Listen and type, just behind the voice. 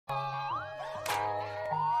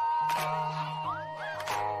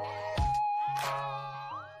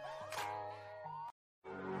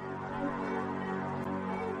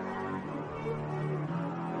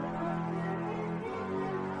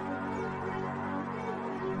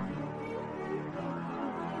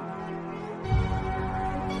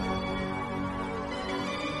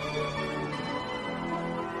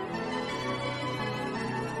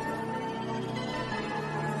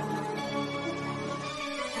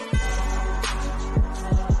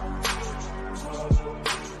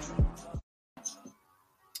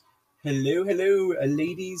Hello, hello,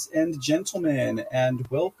 ladies and gentlemen, and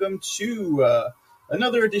welcome to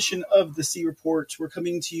another edition of the C Report. We're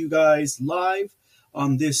coming to you guys live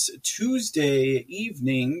on this Tuesday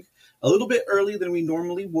evening, a little bit earlier than we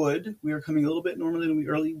normally would. We are coming a little bit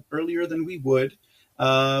earlier than we would.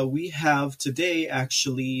 We have today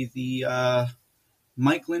actually the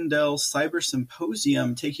Mike Lindell Cyber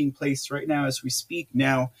Symposium taking place right now as we speak.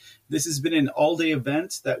 Now, this has been an all-day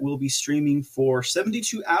event that will be streaming for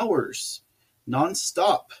 72 hours,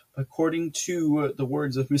 nonstop, according to the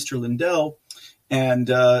words of Mr. Lindell. And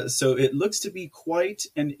so it looks to be quite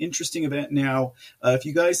an interesting event now. If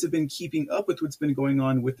you guys have been keeping up with what's been going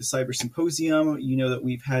on with the Cyber Symposium, you know that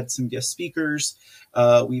we've had some guest speakers.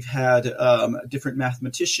 We've had different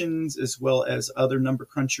mathematicians as well as other number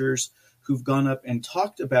crunchers who've gone up and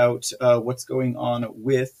talked about what's going on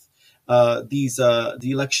with the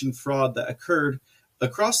election fraud that occurred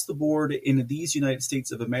across the board in these United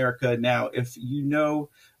States of America. Now, if you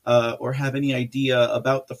know or have any idea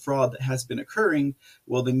about the fraud that has been occurring,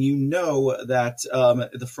 well, then you know that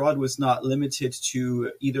the fraud was not limited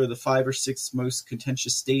to either the 5 or 6 most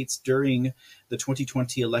contentious states during the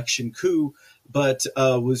 2020 election coup, but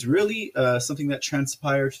was really something that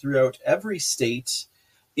transpired throughout every state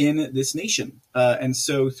in this nation. And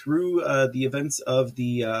so through the events of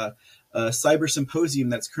the Cyber Symposium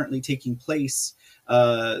that's currently taking place,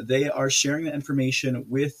 they are sharing the information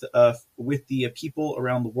with the people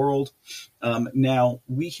around the world. Now,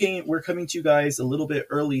 we're coming to you guys a little bit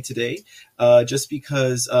early today, just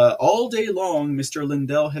because all day long, Mr.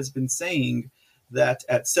 Lindell has been saying that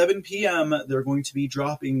at 7 p.m. they're going to be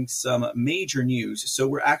dropping some major news. So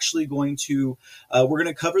we're actually going to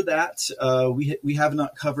cover that. We have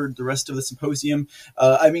not covered the rest of the symposium.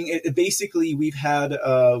 Basically we've had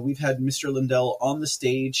Mr. Lindell on the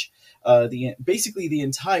stage the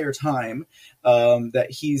entire time that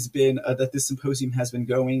he's been that this symposium has been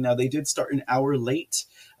going. Now, they did start an hour late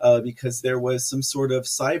because there was some sort of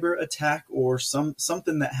cyber attack or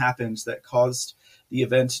something that happened that caused the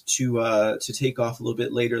event to take off a little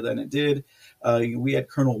bit later than it did. We had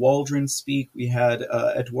Colonel Waldron speak. We had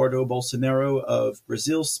Eduardo Bolsonaro of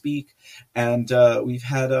Brazil speak, and we've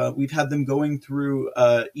had them going through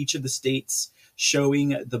each of the states,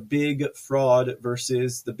 showing the big fraud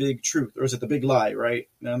versus the big truth, or is it the big lie, right?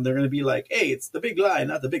 And they're going to be like, hey, it's the big lie,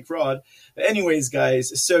 not the big fraud. But anyways,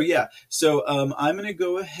 guys, I'm going to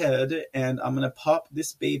go ahead and I'm going to pop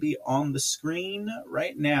this baby on the screen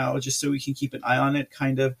right now, just so we can keep an eye on it,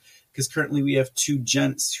 kind of, because currently we have 2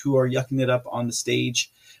 gents who are yucking it up on the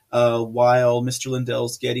stage while Mr.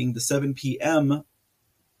 Lindell's getting the 7 p.m.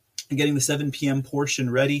 portion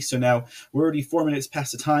ready. So now we're already 4 minutes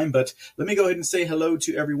past the time, but let me go ahead and say hello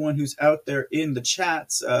to everyone who's out there in the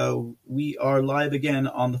chats. We are live again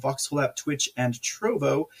on the Foxhole app, Twitch, and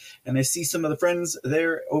Trovo, and I see some of the friends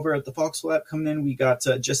there over at the Foxhole app coming in. We got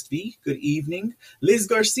Just V, good evening. Liz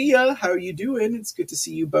Garcia, how are you doing? It's good to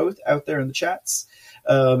see you both out there in the chats,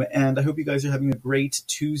 and I hope you guys are having a great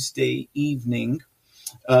Tuesday evening.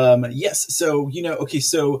 Yes. So,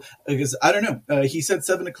 because I don't know, he said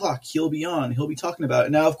 7 o'clock, he'll be talking about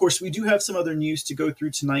it. Now, of course, we do have some other news to go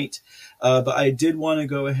through tonight. But I did want to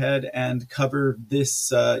go ahead and cover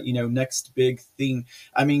this, next big thing.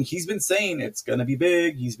 I mean, he's been saying it's going to be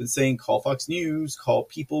big. He's been saying, call Fox News, call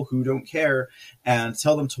people who don't care and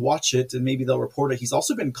tell them to watch it, and maybe they'll report it. He's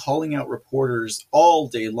also been calling out reporters all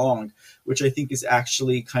day long, which I think is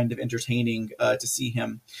actually kind of entertaining to see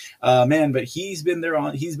him. But he's been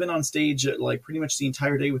on stage like pretty much the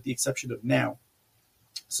entire day with the exception of now.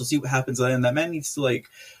 So see what happens. And that man needs to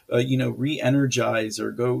re-energize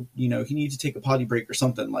or go, he needs to take a potty break or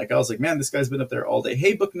something. Like, I was like, man, this guy's been up there all day.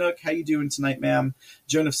 Hey, Book Nook, how you doing tonight, ma'am?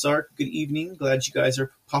 Joan of Sark, good evening. Glad you guys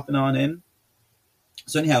are popping on in.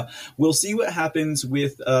 So anyhow, we'll see what happens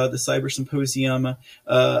with the Cyber Symposium.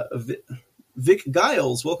 Vic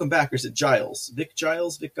Giles, welcome back. Or is it Giles? Vic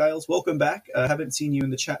Giles, welcome back. Haven't seen you in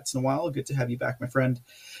the chats in a while. Good to have you back, my friend.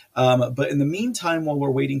 But in the meantime, while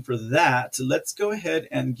we're waiting for that, let's go ahead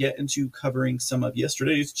and get into covering some of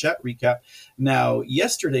yesterday's chat recap. Now,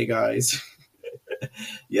 yesterday, guys,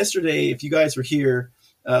 if you guys were here,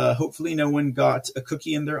 hopefully no one got a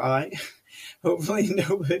cookie in their eye. Hopefully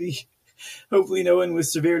no one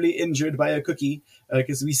was severely injured by a cookie,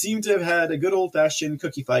 because we seem to have had a good old-fashioned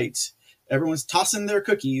cookie fight. Everyone's tossing their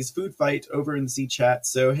cookies, food fight over in the C chat.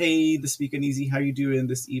 So, hey, the Speak Uneasy, how you doing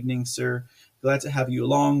this evening, sir? Glad to have you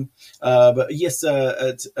along. But yes,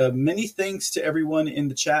 many thanks to everyone in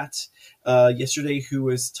the chat yesterday who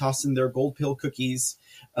was tossing their gold pill cookies.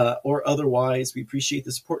 or otherwise. We appreciate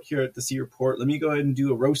the support here at the C Report. Let me go ahead and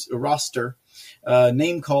do a roster.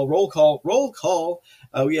 Name call, roll call.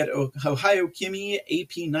 We had Ohio Kimmy,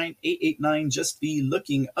 AP9889, Just V,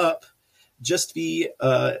 Looking Up, Just V,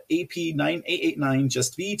 AP9889,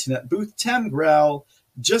 Just V, Tanet Booth, Tam Growl,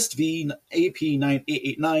 Just V,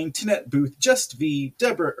 AP9889, Tanet Booth, Just V,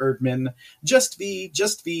 Deborah Erdman, Just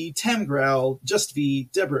V, Tam Growl, Just V,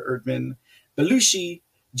 Deborah Erdman, Belushi,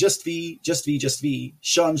 Just V,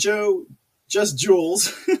 Sean Joe, Just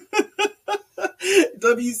Jules,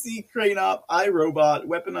 WC Cranop, iRobot,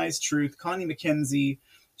 Weaponized Truth, Connie McKenzie,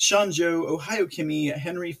 Sean Joe, Ohio Kimmy,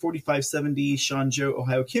 Henry 4570, Sean Joe,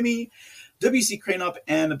 Ohio Kimmy, WC Cranop,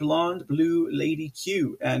 and Blonde Blue Lady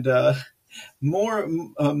Q. And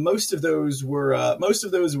most of those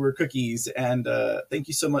were cookies. And thank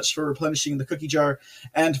you so much for replenishing the cookie jar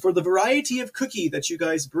and for the variety of cookie that you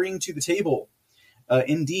guys bring to the table.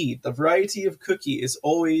 Indeed, the variety of cookie is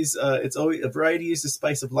always a variety is the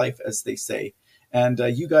spice of life, as they say. And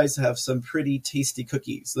you guys have some pretty tasty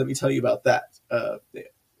cookies. Let me tell you about that.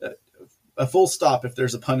 A full stop if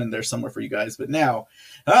there's a pun in there somewhere for you guys. But now,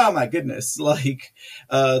 oh my goodness, like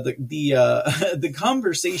the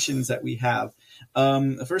conversations that we have.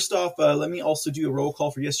 First off, let me also do a roll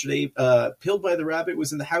call for yesterday. Pilled by the Rabbit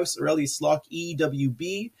was in the house. Aurelius Slock,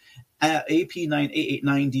 EWB.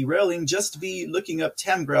 AP9889, Derailing, Just V, Looking Up,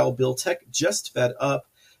 Tam Growl, Bill Tech, Just Fed Up,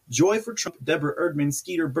 Joy for Trump, Deborah Erdman,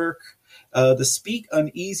 Skeeter Burke, The Speak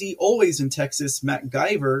Uneasy, Always in Texas,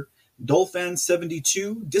 MacGyver,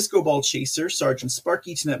 Dolphin72, Disco Ball Chaser, Sergeant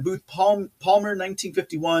Sparky, Tanet Booth, Palmer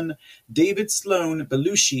 1951, David Sloan,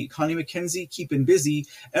 Belushi, Connie McKenzie, Keepin' Busy,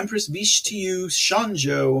 Empress Vish to You,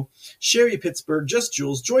 Shanjo, Sherry Pittsburgh, Just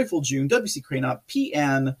Jules, Joyful June, WC Cranop, P.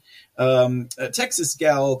 Ann, Texas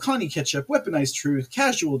Gal, Connie Ketchup, Weaponized Truth,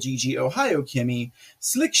 Casual GG, Ohio Kimmy,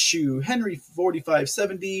 Slick Shoe, Henry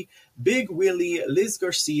 4570, Big Willie, Liz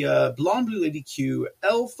Garcia, Blonde Blue Lady Q,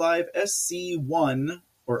 L5SC1,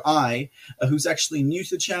 or I, who's actually new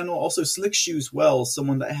to the channel. Also Slick Shoes Wells,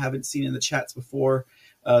 someone that I haven't seen in the chats before.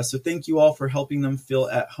 So thank you all for helping them feel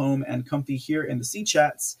at home and comfy here in the C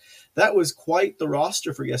chats. That was quite the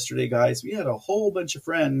roster for yesterday, guys. We had a whole bunch of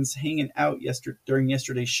friends hanging out during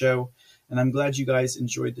yesterday's show, and I'm glad you guys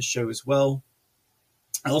enjoyed the show as well.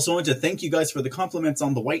 I also wanted to thank you guys for the compliments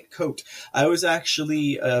on the white coat. I was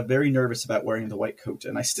actually very nervous about wearing the white coat,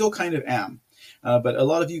 and I still kind of am. But a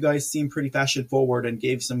lot of you guys seem pretty fashion forward and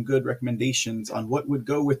gave some good recommendations on what would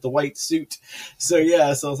go with the white suit. So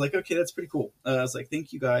yeah, so I was like, okay, that's pretty cool. I was like,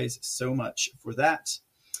 thank you guys so much for that.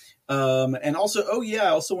 And also, oh yeah, I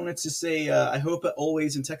also wanted to say, I hope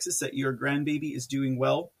Always in Texas that your grandbaby is doing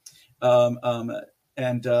well.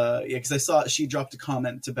 Yeah, because I saw she dropped a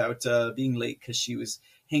comment about being late because she was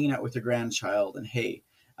hanging out with her grandchild. And hey,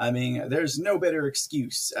 I mean, there's no better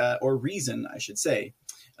excuse or reason, I should say,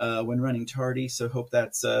 when running tardy. So hope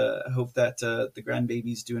that the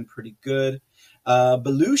grandbaby's doing pretty good.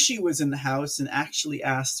 Belushi was in the house and actually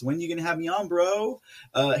asked, when you gonna have me on, bro?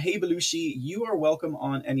 Hey Belushi, you are welcome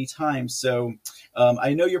on anytime. So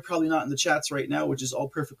I know you're probably not in the chats right now, which is all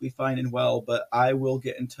perfectly fine and well, but I will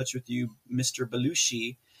get in touch with you, Mr.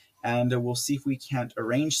 Belushi, and we'll see if we can't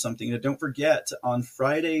arrange something. And don't forget, on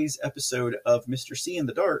Friday's episode of Mr. C in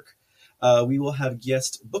the Dark, we will have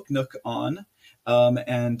guest Book Nook on.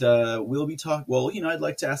 And we'll be talking. Well, I'd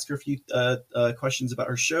like to ask her a few questions about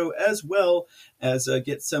her show, as well as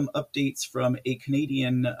get some updates from a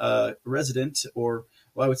Canadian resident, or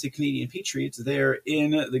I would say Canadian patriot there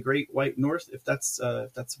in the Great White North, if that's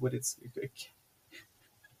what it's.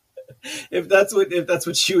 If that's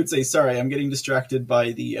what she would say. Sorry, I'm getting distracted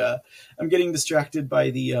by the.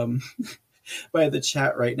 By the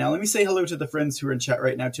chat right now. Let me say hello to the friends who are in chat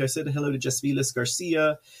right now too. I said hello to Jess Velas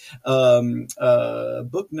Garcia,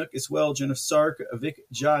 Book Nook as well, Jennifer Sark, Vic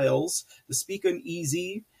Giles, The Speak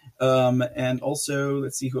Uneasy, and also,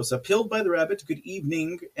 let's see who else. Pilled by the Rabbit, good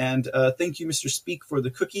evening, and thank you, Mr. Speak, for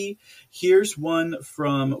the cookie. Here's one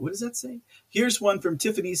from, what does that say? Here's one from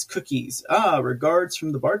Tiffany's Cookies. Regards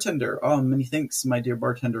from the bartender. Many thanks, my dear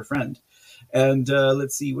bartender friend. And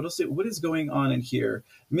let's see, what else? What is going on in here?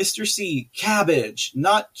 Mr. C, cabbage,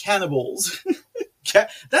 not cannibals.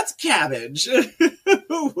 That's cabbage.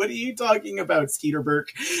 What are you talking about, Skeeter Burke?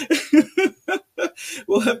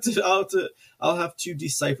 I'll have to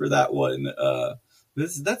decipher that one.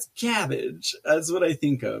 That's cabbage. That's what I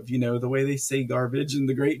think of, the way they say garbage in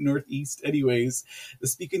the Great Northeast. Anyways, the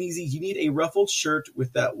Speaking Easy, you need a ruffled shirt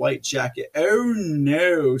with that white jacket. Oh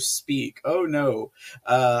no, Speak. Oh no.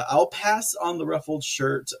 I'll pass on the ruffled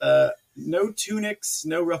shirt. no tunics,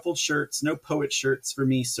 no ruffled shirts, no poet shirts for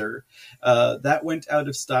me, sir. That went out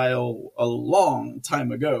of style a long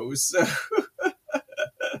time ago. So,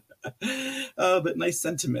 but nice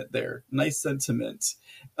sentiment there. Nice sentiment.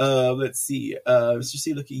 Let's see. Mr.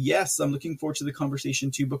 C, yes, I'm looking forward to the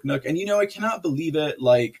conversation too, Book Nook. And I cannot believe it.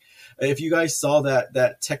 Like, if you guys saw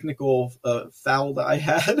that technical foul that I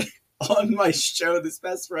had on my show this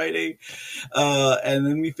past Friday, and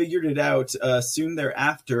then we figured it out soon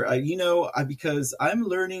thereafter. Because I'm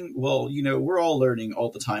learning. Well, we're all learning all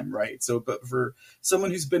the time, right? So, but for someone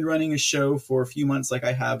who's been running a show for a few months like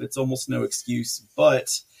I have, it's almost no excuse.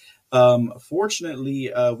 But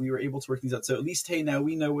fortunately, we were able to work things out. So at least, hey, now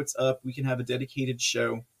we know what's up. We can have a dedicated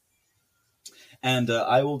show. And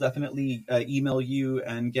I will definitely email you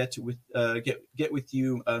and get with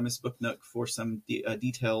you, Miss Booknook, for some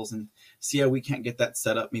details and see how we can't get that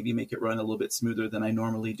set up. Maybe make it run a little bit smoother than I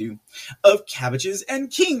normally do. Of Cabbages and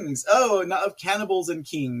Kings. Oh, not of Cannibals and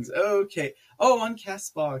Kings. Okay. Oh, on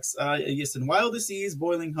Castbox. Yes, and while the sea is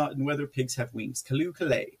boiling hot and whether pigs have wings. Callooh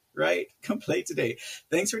Calais. Right? Come play today.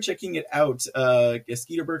 Thanks for checking it out.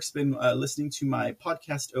 Skeeter Burke's been listening to my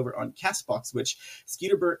podcast over on Castbox, which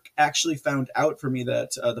Skeeter Burke actually found out for me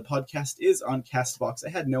that the podcast is on Castbox. I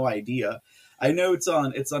had no idea. I know it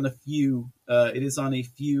is on a few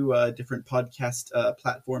different podcast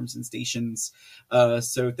platforms and stations.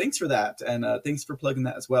 So thanks for that. And thanks for plugging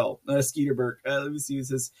that as well. Skeeter Burke, let me see who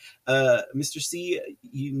says, Mr. C,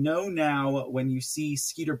 now when you see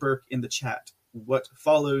Skeeter Burke in the chat, what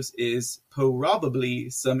follows is probably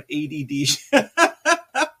some ADD.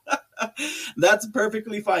 That's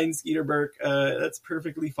perfectly fine, Skeeter Burke. That's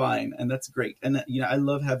perfectly fine, and that's great. And I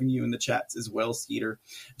love having you in the chats as well, Skeeter.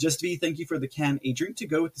 Just V, thank you for the can. A drink to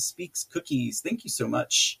go with the Speaks cookies. Thank you so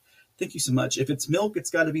much. Thank you so much. If it's milk, it's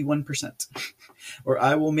got to be 1%, or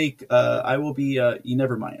I will make. I will be.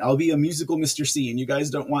 Never mind. I'll be a musical Mr. C, and you guys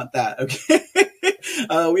don't want that. Okay.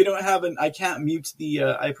 We don't have I can't mute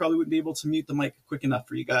I probably wouldn't be able to mute the mic quick enough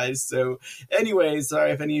for you guys. So anyways,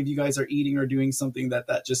 sorry if any of you guys are eating or doing something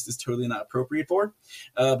that just is totally not appropriate for.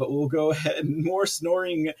 But we'll go ahead. More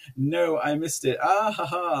snoring. No, I missed it.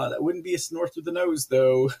 That wouldn't be a snore through the nose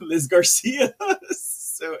though. Liz Garcia.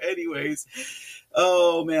 So anyways,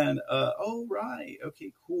 oh man. All right.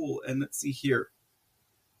 Okay, cool. And let's see here.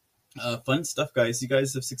 Fun stuff, guys. You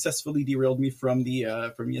guys have successfully derailed me from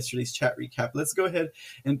from yesterday's chat recap. Let's go ahead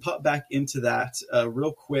and pop back into that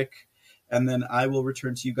real quick, and then I will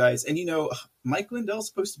return to you guys. And Mike Lindell's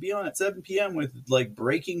supposed to be on at 7 p.m. with like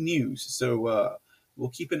breaking news, so we'll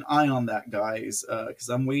keep an eye on that, guys, because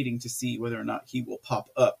I'm waiting to see whether or not he will pop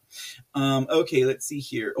up. Okay, let's see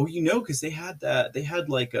here. Oh, because they had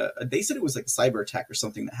like they said it was like a cyber attack or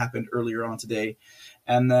something that happened earlier on today,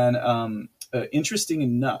 and then interesting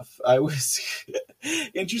enough, I was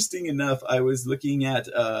looking at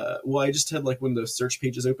I just had like one of those search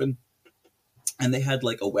pages open, and they had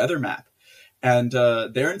like a weather map, and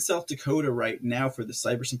they're in South Dakota right now for the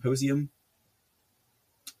Cyber Symposium,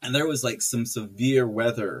 and there was like some severe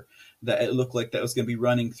weather that it looked like that was going to be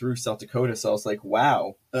running through South Dakota. So I was like,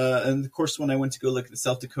 wow. And of course, when I went to go look at the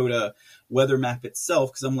South Dakota weather map itself,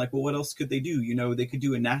 because I'm like, well, what else could they do? They could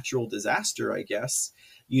do a natural disaster, I guess.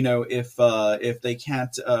 If they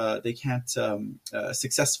can't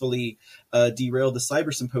successfully derail the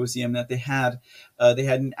Cyber Symposium that they had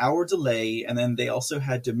an hour delay, and then they also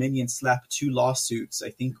had Dominion slap 2 lawsuits. I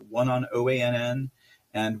think one on OANN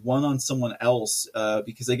and one on someone else,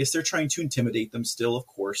 because I guess they're trying to intimidate them still, of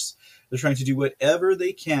course. They're trying to do whatever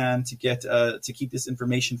they can to get to keep this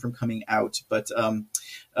information from coming out. But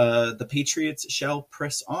the Patriots shall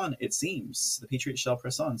press on, it seems. The Patriots shall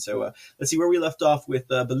press on. So let's see where we left off with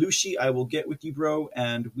Belushi. I will get with you, bro,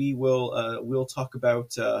 and we'll talk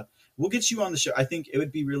about we'll get you on the show. I think it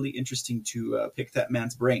would be really interesting to pick that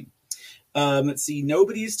man's brain. Let's see.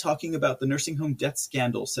 Nobody is talking about the nursing home death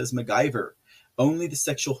scandal, says MacGyver. Only the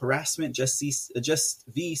sexual harassment. Just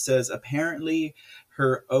V says apparently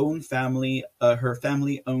her family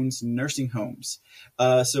owns nursing homes.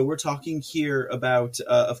 So we're talking here about,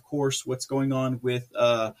 of course, what's going on with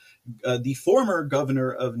the former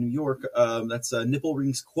governor of New York. That's Nipple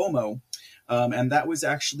Rings Cuomo. And that was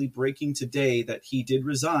actually breaking today that he did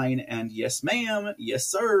resign. And yes, ma'am. Yes,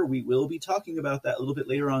 sir. We will be talking about that a little bit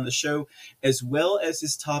later on in the show, as well as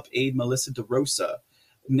his top aide, Melissa DeRosa.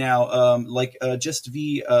 Now, Just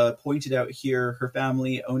V pointed out here, her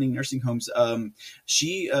family owning nursing homes.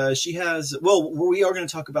 She has, well, we are going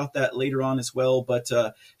to talk about that later on as well, but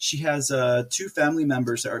she has two family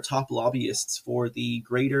members that are top lobbyists for the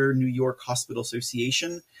Greater New York Hospital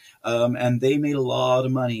Association, and they made a lot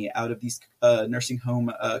of money out of these nursing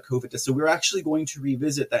home COVID tests. So we're actually going to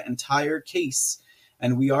revisit that entire case,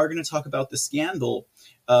 and we are going to talk about the scandal.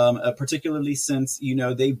 Particularly since,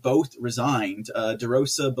 they both resigned.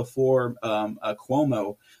 DeRosa before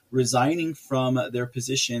Cuomo, resigning from their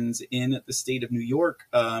positions in the state of New York,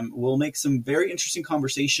 will make some very interesting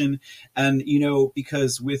conversation. And,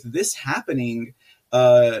 because with this happening,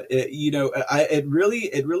 it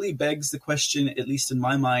really begs the question, at least in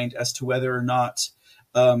my mind, as to whether or not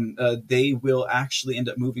they will actually end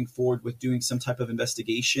up moving forward with doing some type of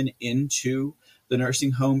investigation into the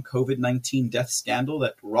nursing home COVID-19 death scandal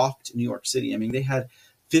that rocked New York City. I mean, they had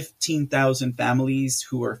 15,000 families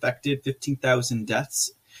who were affected, 15,000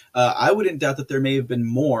 deaths. I wouldn't doubt that there may have been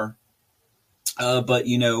more, but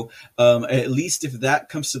at least if that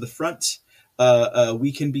comes to the front,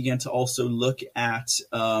 we can begin to also look at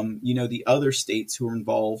the other states who are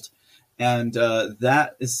involved. And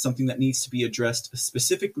that is something that needs to be addressed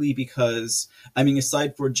specifically because,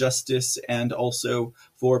 aside for justice and also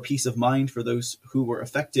for peace of mind for those who were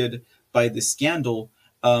affected by this scandal,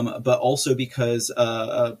 but also because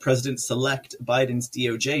President-elect Biden's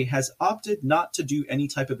DOJ has opted not to do any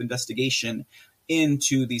type of investigation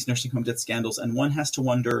into these nursing home death scandals. And one has to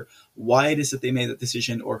wonder why it is that they made that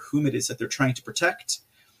decision or whom it is that they're trying to protect.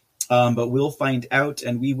 But we'll find out,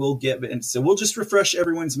 and we will and so we'll just refresh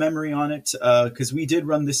everyone's memory on it, because we did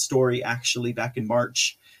run this story actually back in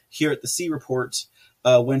March here at the C Report,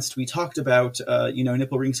 whence we talked about,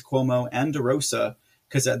 nipple rings, Cuomo, and DeRosa,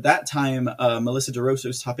 because at that time, Melissa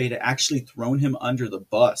DeRosa's top aide had actually thrown him under the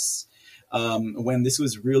bus when this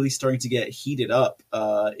was really starting to get heated up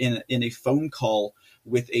in a phone call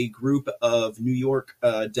with a group of New York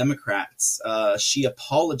Democrats. She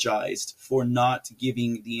apologized for not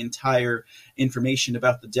giving the entire information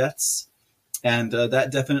about the deaths. And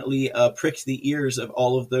that definitely pricked the ears of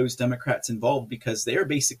all of those Democrats involved, because they're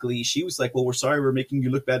basically, she was like, well, we're sorry we're making you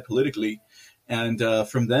look bad politically. And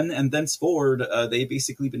from then and thenceforward, they've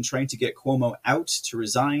basically been trying to get Cuomo out to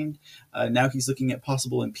resign. Now he's looking at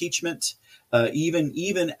possible impeachment.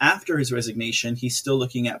 Even after his resignation, he's still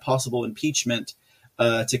looking at possible impeachment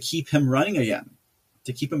to keep him running again,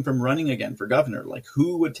 to keep him from running again for governor. Like,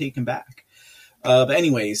 who would take him back? But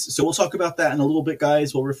anyways, so we'll talk about that in a little bit,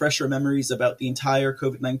 guys. We'll refresh our memories about the entire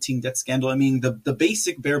COVID-19 death scandal. I mean, the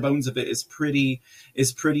basic bare bones of it is pretty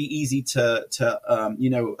easy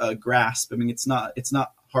to grasp. I mean, it's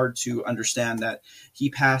not hard to understand that he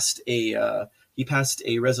passed a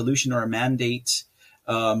resolution or a mandate,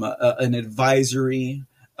 an advisory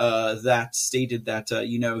that stated that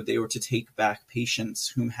they were to take back patients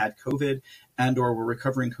whom had COVID and or were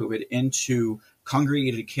recovering COVID into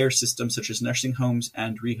congregated care systems such as nursing homes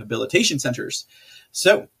and rehabilitation centers.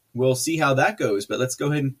 So we'll see how that goes. But let's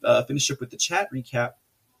go ahead and finish up with the chat recap.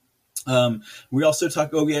 We also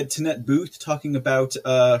we had Tanette Booth talking about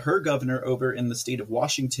her governor over in the state of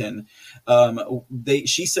Washington.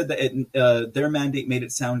 She said that their mandate made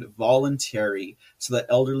it sound voluntary, so that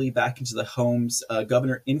elderly back into the homes.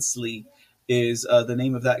 Governor Inslee is the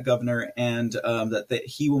name of that governor, and that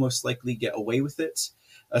he will most likely get away with it.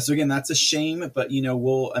 So again, that's a shame, but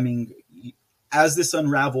as this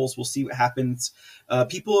unravels, we'll see what happens.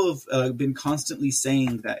 People have been constantly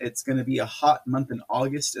saying that it's going to be a hot month in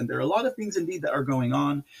August, and there are a lot of things indeed that are going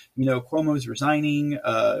on. Cuomo's resigning.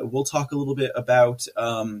 We'll talk a little bit about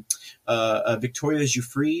Victoria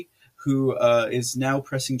Giuffre, who is now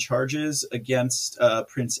pressing charges against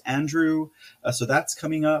Prince Andrew. So that's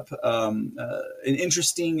coming up. An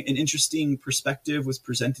interesting perspective was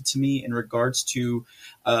presented to me in regards to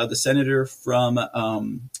the senator from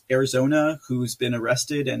Arizona who's been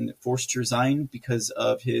arrested and forced to resign because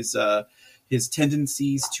of his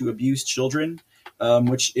tendencies to abuse children.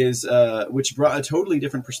 Which brought a totally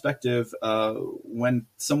different perspective when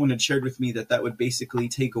someone had shared with me that would basically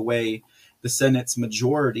take away the Senate's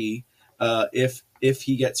majority if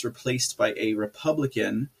he gets replaced by a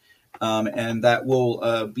Republican, and that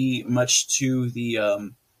will be much to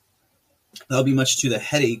the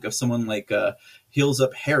headache of someone like Heels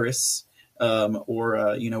Up Harris,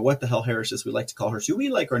 or what the hell Harris as we like to call her too. We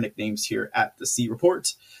like our nicknames here at the C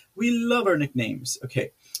Report. We love our nicknames.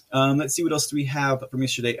 Okay. Let's see, what else do we have from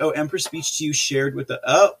yesterday? Oh, Empress Speech to You shared with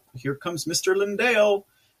here comes Mr. Lindell.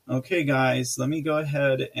 Okay, guys, let me go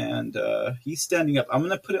ahead and he's standing up. I'm going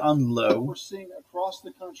to put it on low. We're seeing across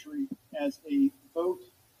the country as a vote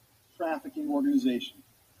trafficking organization.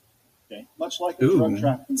 Okay, much like a drug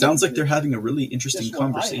trafficking. Sounds like they're having a really interesting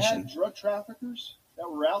conversation. I had drug traffickers that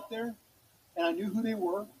were out there, and I knew who they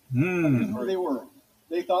were. I knew who they were.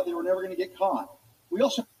 They thought they were never going to get caught. We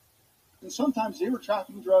also, and sometimes they were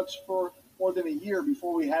trafficking drugs for more than a year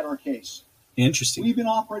before we had our case. Interesting. We've been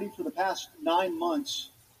operating for the past 9 months,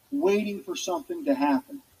 waiting for something to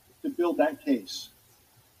happen to build that case.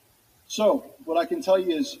 So what I can tell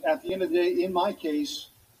you is, at the end of the day, in my case,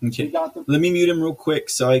 okay, let me mute him real quick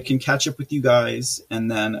so I can catch up with you guys,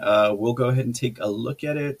 and then we'll go ahead and take a look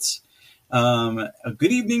at it.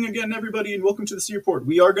 Good evening again, everybody, and welcome to the C Report.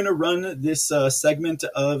 We are going to run this segment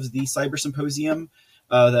of the Cyber Symposium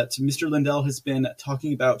that Mr. Lindell has been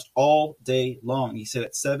talking about all day long. He said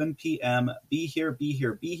at 7 p.m., be here, be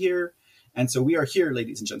here, be here. And so we are here,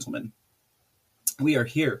 ladies and gentlemen. We are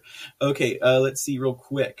here. Okay, let's see real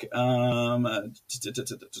quick.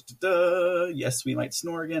 Yes, we might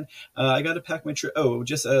snore again. I got to pack my trip. Oh,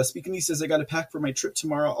 just speaking, he says, I got to pack for my trip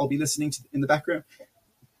tomorrow. I'll be listening to in the background.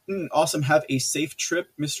 Awesome. Have a safe trip,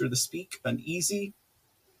 Mr. The Speak. Uneasy.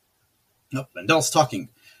 Nope, Lindell's talking.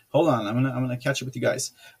 Hold on, I'm gonna catch up with you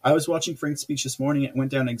guys. I was watching Frank's speech this morning. It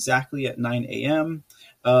went down exactly at 9 a.m.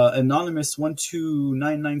 Anonymous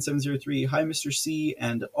 1299703. Hi, Mr. C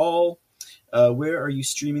and all. Where are you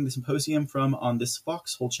streaming the symposium from on this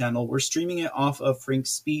Foxhole channel? We're streaming it off of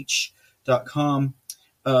frankspeech.com.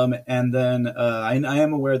 And then I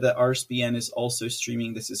am aware that RSBN is also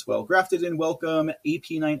streaming this as well. Grafted in, welcome.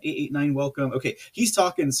 AP9889, welcome. Okay, he's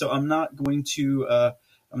talking, so I'm not going to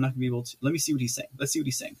be able to. Let me see what he's saying. Let's see what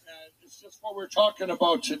he's saying. It's just what we're talking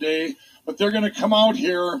about today, but they're going to come out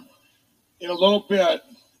here in a little bit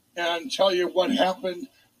and tell you what happened.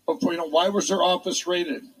 Why was their office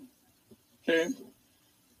raided? Okay,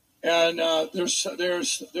 and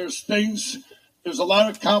there's things. There's a lot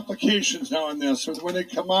of complications now in this. So when they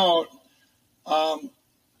come out, I'll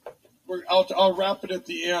wrap it at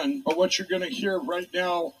the end. But what you're going to hear right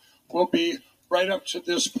now will be right up to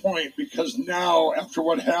this point, because now, after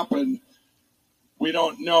what happened, we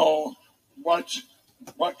don't know why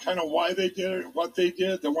they did it, what they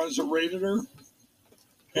did, the ones that raided her. Who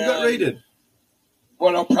got raided?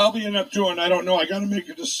 What I'll probably end up doing, I don't know. I got to make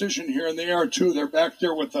a decision here, and they are too. They're back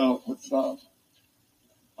there with a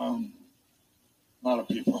lot of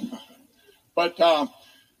people. But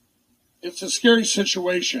it's a scary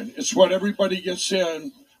situation. It's what everybody gets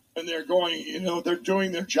in when they're going, they're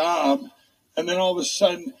doing their job, and then all of a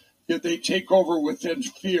sudden they take over within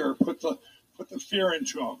fear, put the fear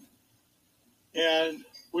into them. And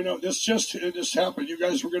we know it just happened. You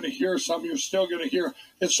guys were going to hear some. You're still going to hear.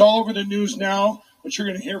 It's all over the news now, but you're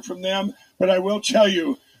going to hear from them. But I will tell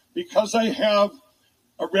you, because I have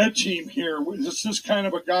a red team here, this is kind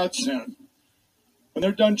of a godsend. When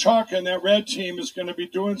they're done talking, that red team is going to be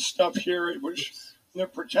doing stuff here, which they're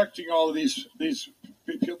protecting all of these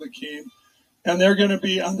people that came. And they're going to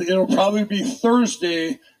be it'll probably be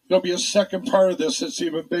Thursday. There'll be a second part of this that's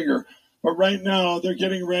even bigger. But right now, they're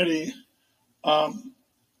getting ready. I'm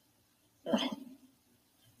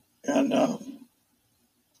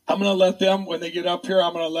going to let them, when they get up here,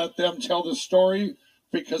 I'm going to let them tell the story,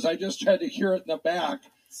 because I just had to hear it in the back.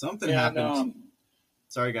 Something happened.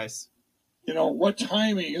 Sorry, guys. What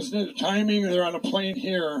timing? Isn't it timing? They're on a plane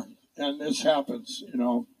here, and this happens,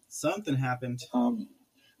 Something happened.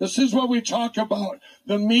 This is what we talk about,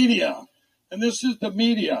 the media. And this is the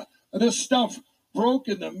media. This stuff broke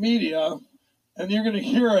in the media, and you're going to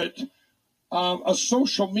hear it, a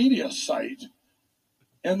social media site.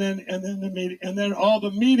 And then the media, and then all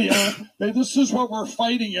the media. This is what we're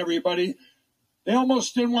fighting, everybody. They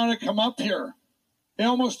almost didn't want to come up here. And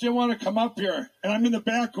I'm in the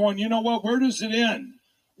back going, you know what? Where does it end?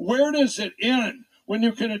 Where does it end when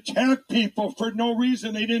you can attack people for no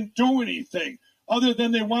reason? They didn't do anything other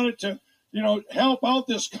than they wanted to, help out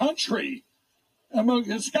this country.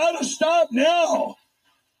 It's got to stop now.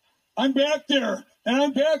 I'm back there,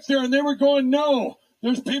 and they were going, no.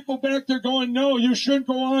 There's people back there going, no, you shouldn't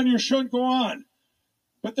go on.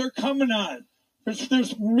 But they're coming on.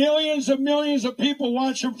 There's millions and millions of people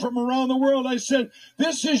watching from around the world. I said,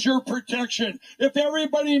 this is your protection. If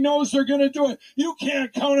everybody knows they're going to do it, you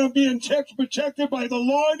can't count on being protected by the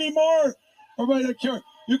law anymore, or by the care.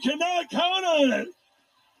 You cannot count on it.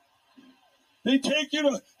 They take you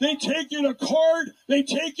to court. They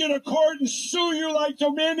take you to court and sue you like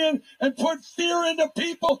Dominion and put fear into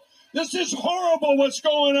people. This is horrible what's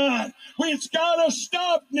going on. It's got to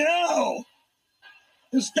stop now.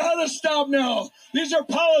 It's got to stop now. These are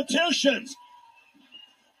politicians.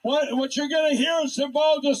 What you're going to hear is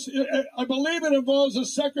involved. I believe it involves the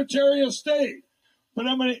Secretary of State, but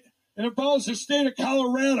it involves the state of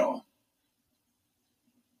Colorado.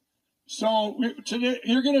 So today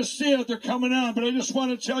you're going to see it. They're coming on. But I just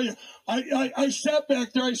want to tell you, I sat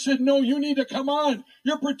back there. I said, no, you need to come on.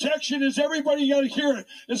 Your protection is everybody got to hear it.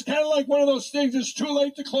 It's kind of like one of those things. It's too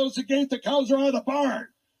late to close the gate. The cows are out of the barn.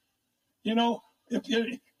 You know,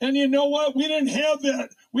 and you know what? We didn't have that.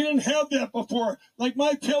 We didn't have that before. Like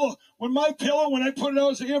my pillow, when I put it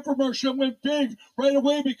out as an infomercial, it went big right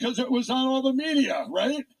away because it was on all the media,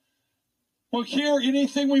 right? Well, here,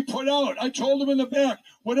 anything we put out, I told them in the back,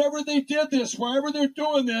 whatever they did this, wherever they're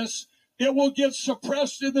doing this, it will get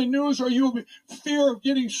suppressed in the news or you'll be fear of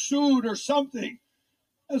getting sued or something.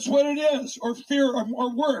 That's what it is, or fear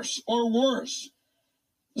or worse.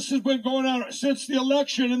 This has been going on since the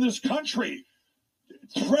election in this country.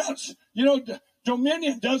 Threats. You know,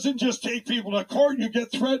 Dominion doesn't just take people to court. You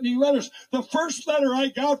get threatening letters. The first letter I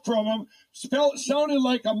got from them sounded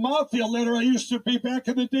like a mafia letter I used to be back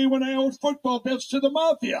in the day when I owed football bets to the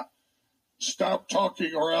mafia. Stop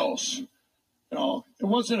talking or else. You know, it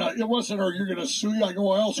wasn't, or you're going to sue you. I go,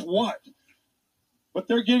 well, else what? But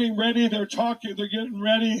they're getting ready. They're talking. They're getting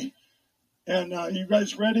ready. And you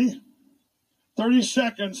guys ready? 30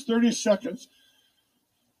 seconds.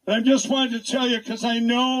 And I just wanted to tell you, because I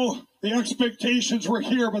know the expectations were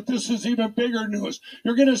here, but this is even bigger news.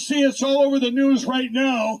 You're going to see it's all over the news right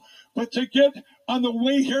now, but to get on the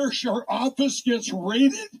way here, her office gets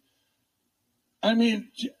raided. I mean,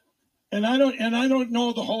 and I don't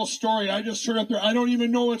know the whole story. I just heard up there. I don't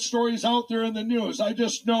even know what story's out there in the news. I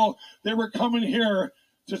just know they were coming here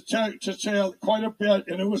to tell quite a bit,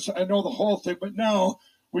 and I know the whole thing. But now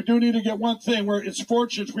we do need to get one thing where it's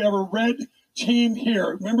fortunate we have a red team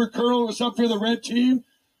here. Remember Colonel was up here, the red team?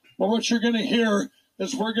 Well, what you're going to hear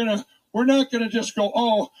is we're not going to just go,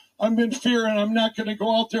 oh, I'm in fear and I'm not going to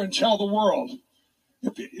go out there and tell the world.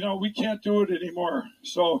 You know, we can't do it anymore.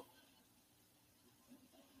 So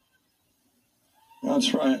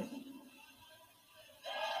that's right.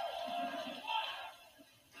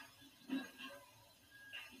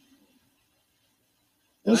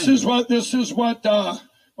 This is what, oh,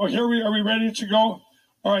 here are we ready to go?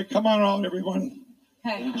 All right, come on out, everyone.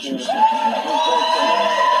 Okay.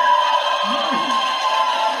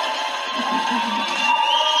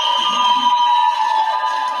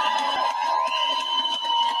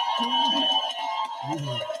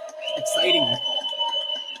 Exciting.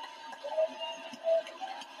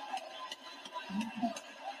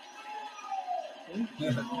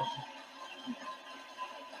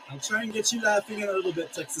 I'll try and get you laughing in a little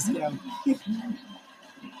bit, Texas County.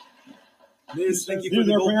 Liz, thank you for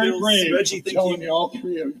the gold bills. Reggie, thank you. All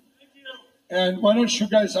three of you. And why don't you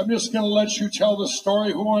guys, I'm just going to let you tell the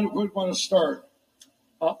story. Who would want to start?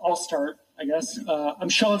 I'll start, I guess. I'm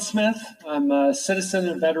Sean Smith. I'm a citizen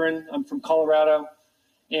and veteran. I'm from Colorado.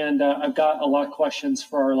 And I've got a lot of questions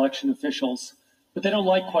for our election officials. But they don't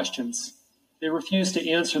like questions. They refuse to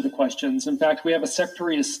answer the questions. In fact, we have a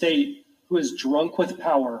Secretary of State who is drunk with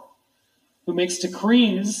power, who makes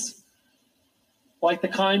decrees like the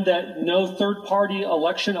kind that no third-party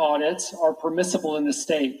election audits are permissible in the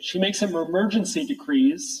state. She makes them emergency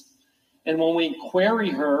decrees, and when we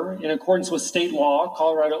query her in accordance with state law,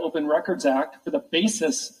 Colorado Open Records Act, for the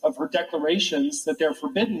basis of her declarations that they're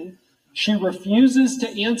forbidden, she refuses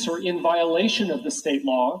to answer in violation of the state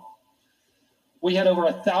law. We had over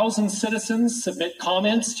 1,000 citizens submit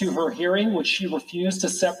comments to her hearing, which she refused to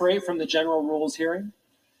separate from the general rules hearing.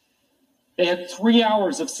 They had 3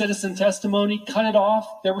 hours of citizen testimony, cut it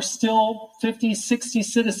off. There were still 50, 60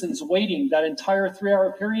 citizens waiting that entire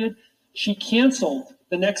 3-hour period. She canceled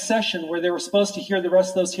the next session where they were supposed to hear the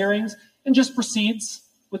rest of those hearings and just proceeds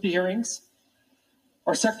with the hearings.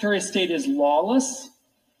 Our Secretary of State is lawless,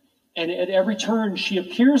 and at every turn she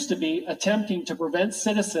appears to be attempting to prevent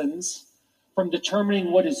citizens from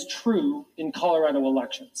determining what is true in Colorado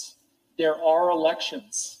elections. There are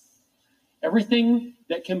elections. Everything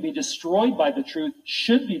that can be destroyed by the truth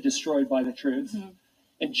should be destroyed by the truth. Mm-hmm.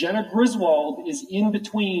 And Jenna Griswold is in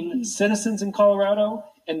between citizens in Colorado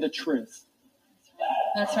and the truth.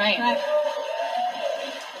 That's right.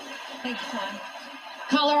 Thanks, Sean.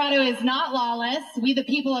 Colorado is not lawless. We, the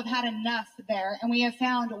people, have had enough there, and we have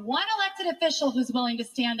found one elected official who's willing to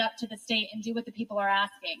stand up to the state and do what the people are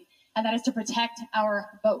asking, and that is to protect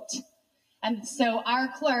our vote. And so our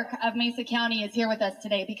clerk of Mesa County is here with us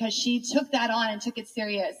today because she took that on and took it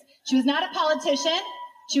serious. She was not a politician.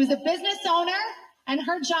 She was a business owner, and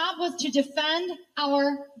her job was to defend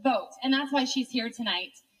our vote. And that's why she's here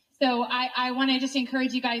tonight. So I want to just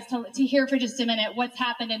encourage you guys to hear for just a minute what's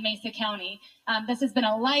happened in Mesa County. This has been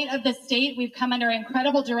a light of the state. We've come under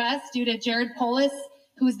incredible duress due to Jared Polis,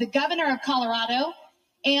 who is the governor of Colorado,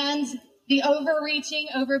 and the overreaching,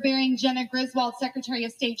 overbearing Jenna Griswold, Secretary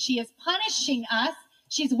of State. She is punishing us.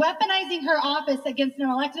 She's weaponizing her office against an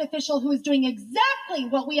elected official who is doing exactly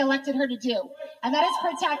what we elected her to do, and that is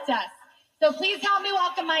protect us. So please help me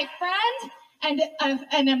welcome my friend and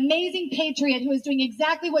an amazing patriot who is doing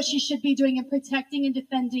exactly what she should be doing in protecting and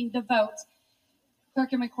defending the vote,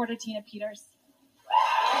 Clerk and Recorder Tina Peters.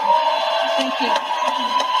 Thank you.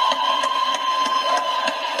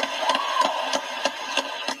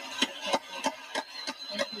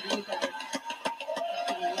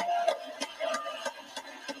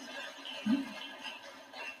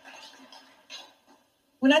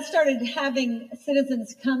 When I started having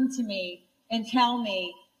citizens come to me and tell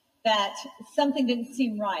me that something didn't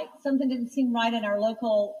seem right in our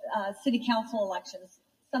local city council elections,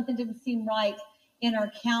 something didn't seem right in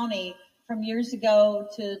our county from years ago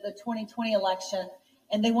to the 2020 election,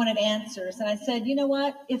 and they wanted answers. And I said, you know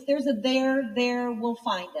what? If there's a there, we'll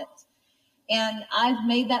find it. And I've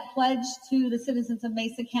made that pledge to the citizens of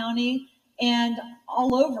Mesa County and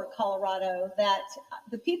all over Colorado that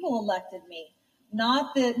the people elected me,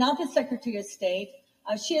 not the Secretary of State.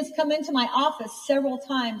 She has come into my office several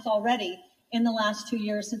times already in the last 2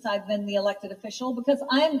 years since I've been the elected official, because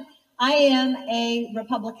I am a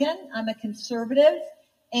Republican, I'm a conservative,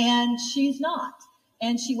 and she's not.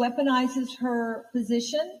 And she weaponizes her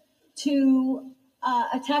position to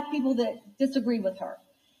attack people that disagree with her.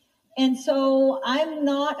 And so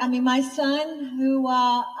my son, who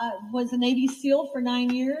was a Navy SEAL for 9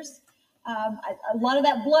 years, a lot of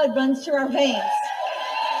that blood runs through our veins.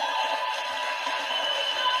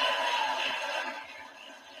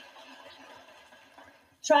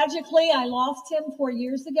 Tragically, I lost him 4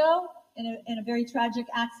 years ago in a very tragic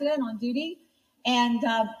accident on duty. And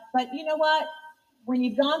but you know what? When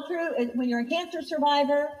you're a cancer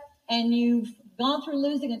survivor and you've gone through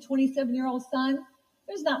losing a 27-year-old son,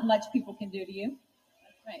 there's not much people can do to you.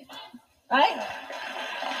 That's right. Right?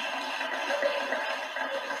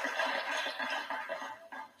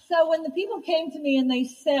 So when the people came to me and they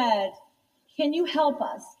said, can you help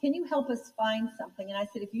us? Can you help us find something? And I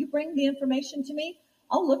said, if you bring the information to me,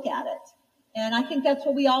 I'll look at it. And I think that's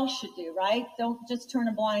what we all should do, right? Don't just turn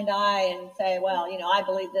a blind eye and say, well, I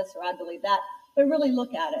believe this or I believe that, but really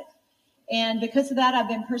look at it. And because of that, I've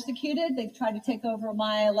been persecuted. They've tried to take over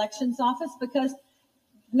my elections office because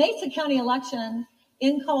Mesa County election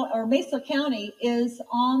Mesa County is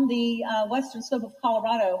on the western slope of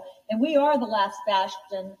Colorado, and we are the last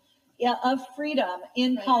bastion of freedom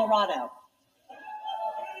in Colorado.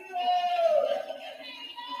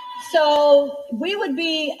 So we would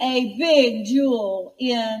be a big jewel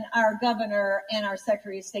in our governor and our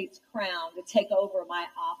Secretary of State's crown to take over my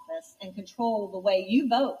office and control the way you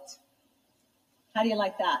vote. How do you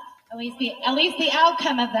like that? At least the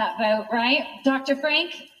outcome of that vote, right, Dr.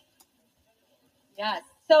 Frank? Yes.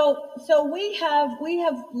 So we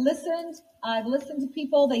have listened. I've listened to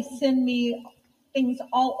people. They send me things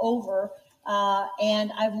all over,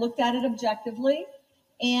 and I've looked at it objectively.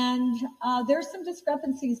 And there's some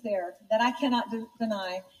discrepancies there that I cannot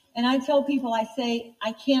deny. And I tell people, I say,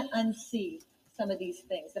 I can't unsee some of these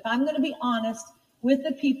things. If I'm going to be honest with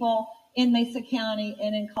the people in Mesa County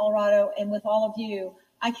and in Colorado and with all of you,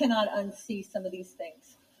 I cannot unsee some of these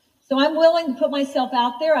things. So I'm willing to put myself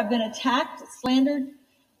out there. I've been attacked, slandered,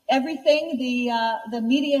 everything the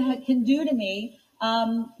media can do to me.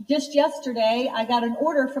 Just yesterday, I got an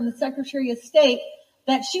order from the Secretary of State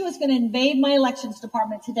that she was going to invade my elections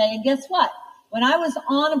department today. And guess what? When I was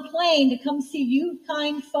on a plane to come see you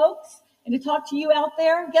kind folks and to talk to you out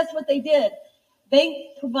there, guess what they did? They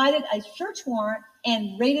provided a search warrant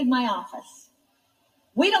and raided my office.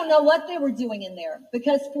 We don't know what they were doing in there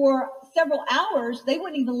because for several hours, they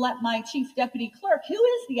wouldn't even let my chief deputy clerk, who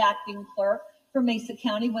is the acting clerk for Mesa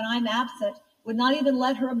County when I'm absent, would not even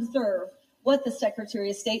let her observe what the Secretary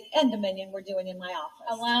of State and Dominion were doing in my office.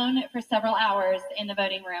 Alone for several hours in the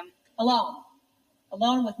voting room.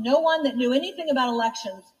 Alone with no one that knew anything about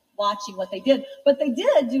elections watching what they did. But they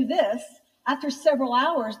did do this. After several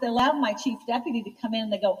hours, they allowed my chief deputy to come in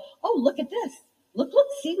and they go, oh, look at this. Look,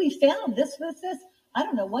 see, we found this. I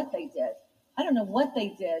don't know what they did.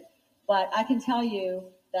 But I can tell you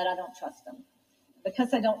that I don't trust them.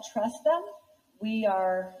 Because I don't trust them, we're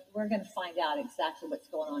going to find out exactly what's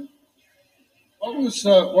going on. What was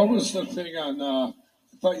the thing on,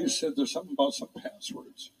 I thought you said there's something about some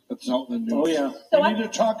passwords that's out in the news. Oh, yeah. So we need to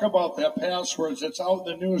talk about that passwords. It's out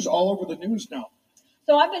in the news, all over the news now.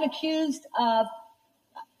 So I've been accused of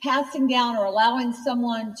passing down or allowing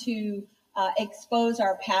someone to expose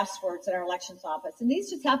our passwords in our elections office. And these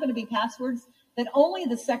just happen to be passwords that only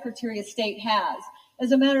the Secretary of State has.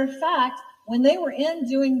 As a matter of fact, when they were in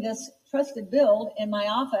doing this trusted build in my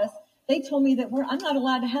office, they told me that I'm not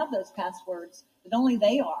allowed to have those passwords, that only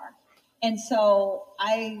they are. And so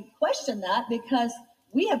I questioned that because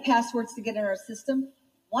we have passwords to get in our system.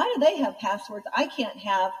 Why do they have passwords I can't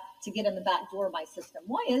have to get in the back door of my system?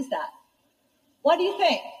 Why is that? What do you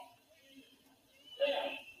think?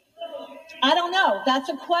 I don't know. That's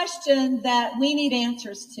a question that we need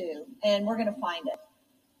answers to, and we're going to find it.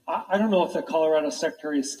 I don't know if the Colorado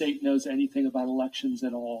Secretary of State knows anything about elections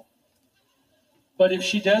at all. But if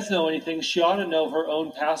she does know anything, she ought to know her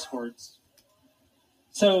own passwords.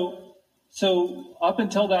 So up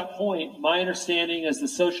until that point, my understanding is the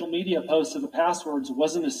social media post of the passwords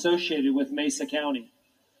wasn't associated with Mesa County.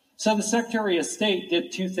 So the Secretary of State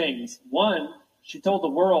did two things. One, she told the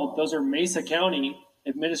world those are Mesa County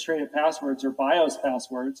administrative passwords or BIOS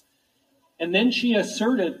passwords. And then she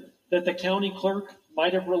asserted that the county clerk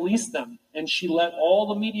might have released them. And she let all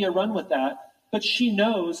the media run with that. But she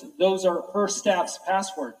knows those are her staff's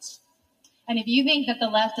passwords. And if you think that the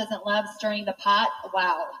left doesn't love stirring the pot,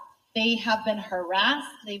 wow. They have been harassed.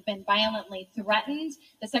 They've been violently threatened.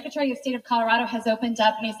 The Secretary of State of Colorado has opened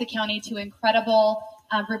up Mesa County to incredible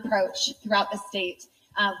reproach throughout the state.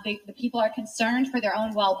 The people are concerned for their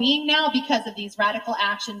own well-being now because of these radical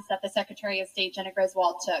actions that the Secretary of State, Jenna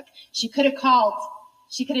Griswold, took. She could have called.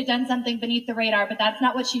 She could have done something beneath the radar, but that's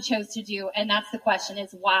not what she chose to do. And that's the question,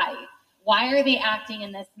 is why? Why are they acting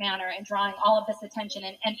in this manner and drawing all of this attention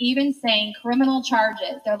and even saying criminal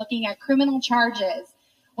charges? They're looking at criminal charges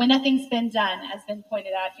when nothing's been done, has been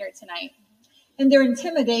pointed out here tonight. And their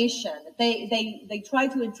intimidation. They try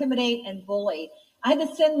to intimidate and bully. I had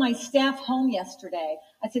to send my staff home yesterday.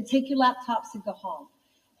 I said, take your laptops and go home.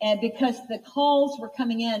 And because the calls were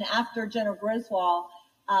coming in after General Griswold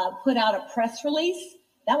put out a press release,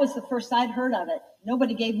 that was the first I'd heard of it.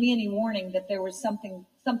 Nobody gave me any warning that there was something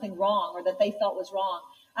wrong or that they felt was wrong.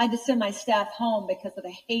 I had to send my staff home because of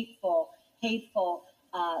the hateful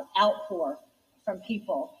outpour from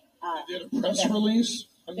people. They did a press release?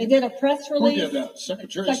 They did a press release. Who did that?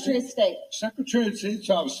 Secretary of State. Secretary of State's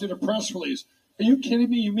office did a press release. Are you kidding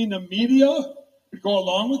me? You mean the media would go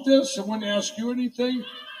along with this and wouldn't ask you anything?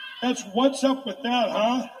 What's up with that,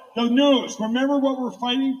 huh? The news. Remember what we're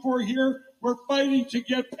fighting for here? We're fighting to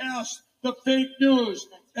get past the fake news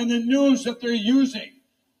and the news that they're using.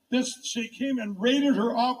 She came and raided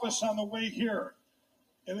her office on the way here.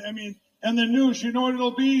 And the news, you know what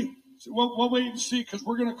it'll be? We'll wait and see, because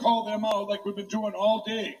we're going to call them out like we've been doing all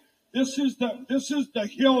day. This is the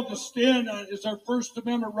hill to stand on, is our First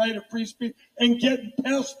Amendment right of free speech and getting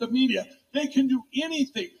past the media. They can do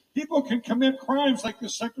anything. People can commit crimes like the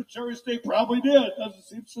Secretary of State probably did. Doesn't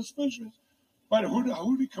seem suspicious. But who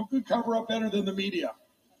can cover up better than the media?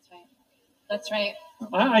 That's right.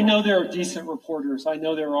 I know there are decent reporters. I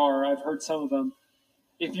know there are. I've heard some of them.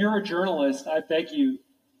 If you're a journalist, I beg you,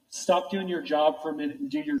 stop doing your job for a minute and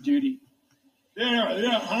do your duty.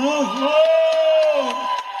 Huh? Whoa!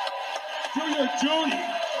 Do your duty.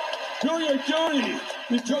 Do your duty.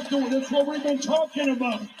 That's what we've been talking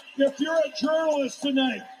about. If you're a journalist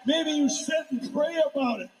tonight, maybe you sit and pray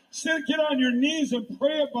about it. Get on your knees and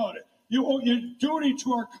pray about it. You owe your duty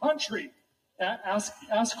to our country. Ask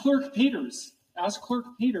Clerk Peters. Ask Clerk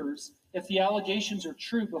Peters if the allegations are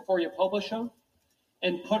true before you publish them,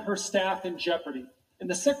 and put her staff in jeopardy. And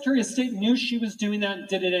the Secretary of State knew she was doing that and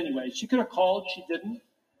did it anyway. She could have called. She didn't.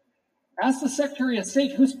 Ask the Secretary of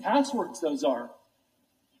State whose passwords those are.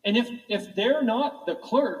 And if they're not the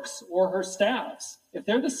clerks or her staffs, if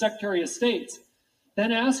they're the Secretary of State's,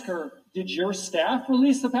 then ask her, did your staff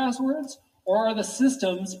release the passwords, or are the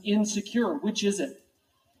systems insecure? Which is it?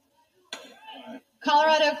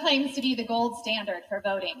 Colorado claims to be the gold standard for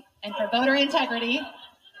voting and for voter integrity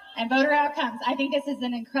and voter outcomes. I think this is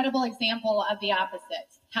an incredible example of the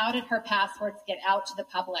opposite. How did her passwords get out to the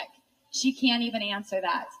public? She can't even answer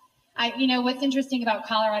that. What's interesting about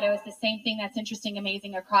Colorado is the same thing that's interesting,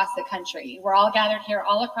 amazing across the country. We're all gathered here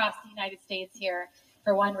all across the United States here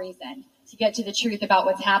for one reason, to get to the truth about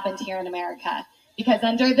what's happened here in America. Because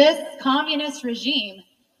under this communist regime,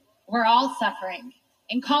 we're all suffering.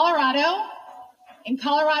 In Colorado,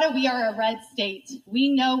 we are a red state. We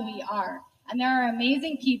know we are. And there are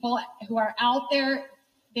amazing people who are out there.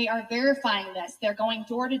 They are verifying this. They're going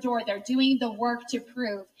door to door. They're doing the work to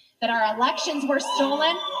prove that our elections were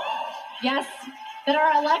stolen. Yes, that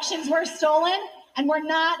our elections were stolen, and we're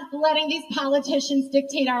not letting these politicians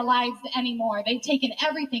dictate our lives anymore. They've taken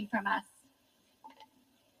everything from us.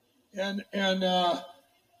 And I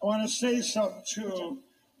want to say something too.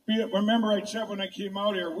 Remember, I said when I came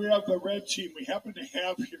out here, we have the red team we happen to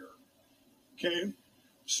have here. Okay,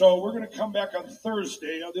 so we're going to come back on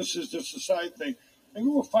Thursday. Now, this is just a side thing. and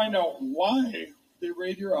we will find out why they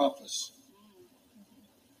raid your office.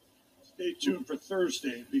 Stay tuned for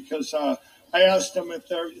Thursday, because I asked them if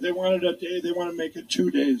they wanted a day, they want to make it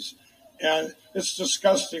 2 days. And it's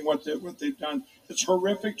disgusting what they've done. It's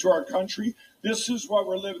horrific to our country. This is what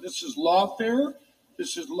we're living. This is lawfare.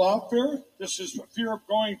 This is lawfare. This is fear of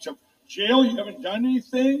going to jail. You haven't done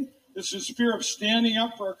anything. This is fear of standing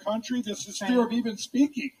up for our country. This is fear of even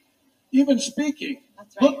speaking. Even speaking.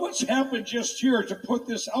 That's right. Look what's happened just here to put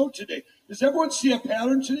this out today. Does everyone see a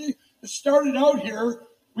pattern today? It started out here.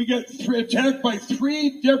 We get attacked by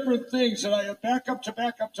 3 different things, and I have back up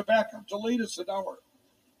to latest an hour.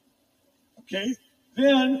 Okay?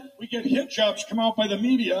 Then we get hit jobs come out by the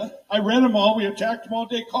media. I read them all. We attacked them all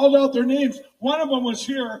day, called out their names. One of them was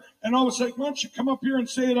here, and I was like, why don't you come up here and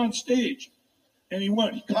say it on stage? And he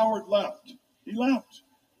went. He cowered left. He left.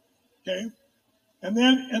 Okay? And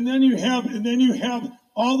then you have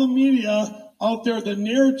all the media out there, the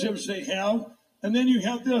narratives they have, and then you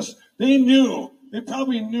have this. They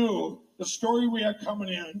probably knew the story we had coming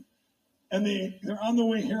in, and they're on the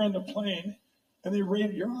way here on the plane, and they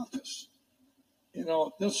raided your office. You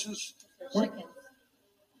know, this is. Well,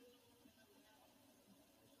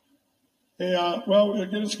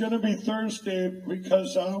 it's going to be Thursday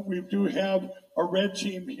because we do have a red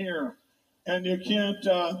team here, and you can't.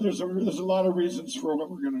 There's a lot of reasons for what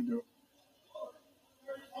we're going to do.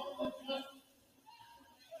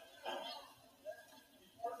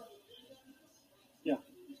 Yeah.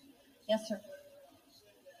 Yes, sir.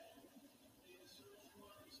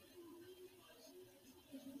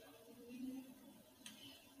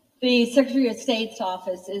 The Secretary of State's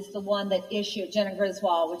office is the one that issued, Jenna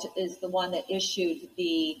Griswold, which is the one that issued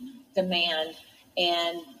the demand,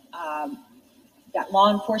 and got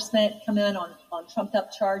law enforcement come in on trumped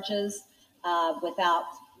up charges without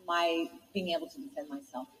my being able to defend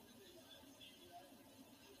myself.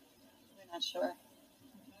 We're not sure.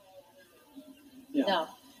 Yeah.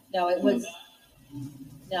 No, it was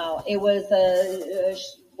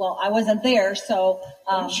well, I wasn't there, so.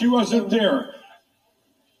 She wasn't there.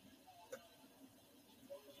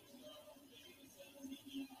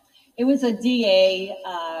 It was a DA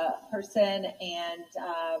person, and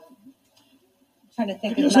trying to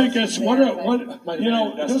think. This is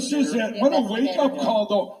it. What a wake-up call,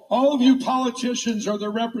 though. All of you politicians are the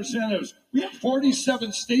representatives. We have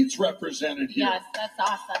 47 states represented here. Yes, that's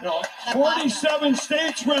awesome. You know, 47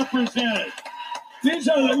 states represented.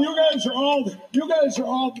 You guys are all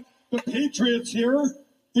the patriots here.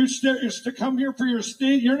 You're to come here for your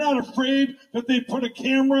state. You're not afraid that they put a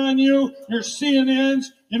camera on you. Your CNNs.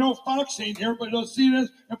 You know, Fox ain't here, but they'll see this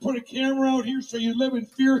and put a camera out here so you live in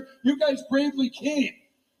fear. You guys bravely came.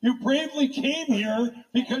 You bravely came here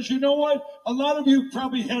because you know what? A lot of you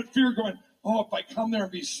probably had fear going, oh, if I come there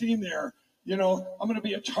and be seen there, you know, I'm going to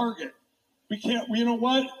be a target. You know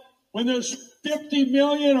what? When there's 50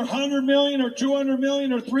 million or 100 million or 200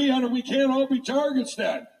 million or 300, we can't all be targets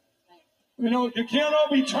then. You know, you can't all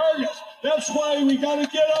be targets. That's why we got to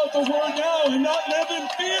get out the word now and not live in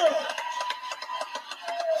fear.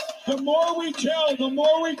 The more we tell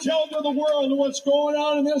to the world what's going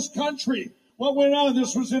on in this country. What went on?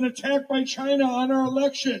 This was an attack by China on our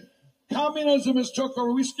election. Communism has took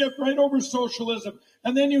over. We skipped right over socialism.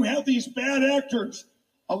 And then you have these bad actors.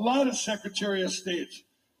 A lot of Secretary of States.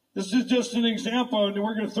 This is just an example.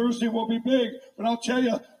 And Thursday will be big. But I'll tell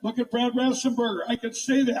you, look at Brad Rassenberger. I could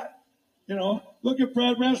say that. You know, look at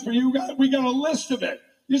Brad Rassenberger. We got a list of it.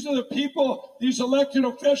 These are the people, these elected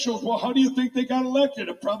officials. Well, how do you think they got elected?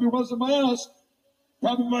 It probably wasn't by us.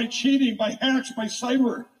 Probably by cheating, by hacks, by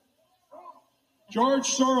cyber. George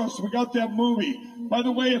Soros, we got that movie. By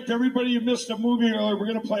the way, if everybody missed a movie earlier, we're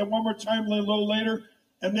going to play it one more time a little later.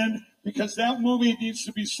 And then, because that movie needs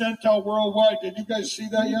to be sent out worldwide. Did you guys see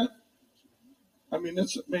that yet? I mean,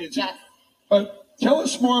 it's amazing. Yes. But tell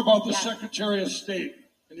us more about the Secretary of State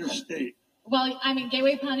in your state. Well, I mean,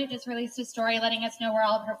 Gateway Pundit just released a story letting us know where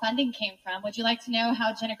all of her funding came from. Would you like to know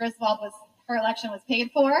how Jenna Griswold her election was paid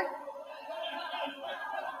for?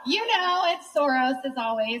 You know, it's Soros, as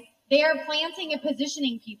always. They are planting and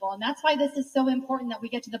positioning people, and that's why this is so important that we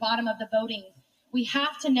get to the bottom of the voting. We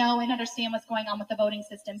have to know and understand what's going on with the voting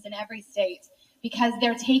systems in every state, because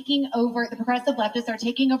they're taking over, the progressive leftists are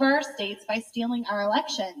taking over our states by stealing our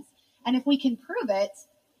elections. And if we can prove it,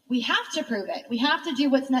 we have to prove it. We have to do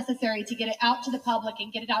what's necessary to get it out to the public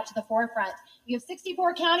and get it out to the forefront. We have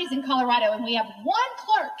 64 counties in Colorado, and we have one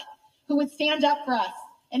clerk who would stand up for us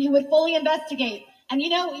and who would fully investigate. And, you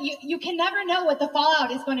know, you can never know what the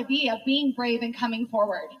fallout is going to be of being brave and coming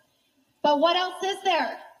forward. But what else is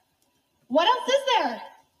there? What else is there?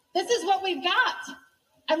 This is what we've got.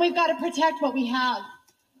 And we've got to protect what we have.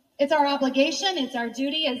 It's our obligation. It's our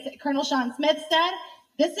duty. As Colonel Sean Smith said,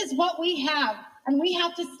 this is what we have. And we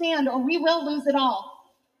have to stand or we will lose it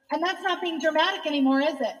all. And that's not being dramatic anymore,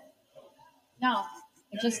 is it? No.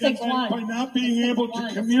 It just takes one. By not being able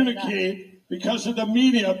to communicate because of the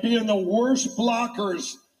media being the worst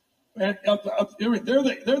blockers. And they're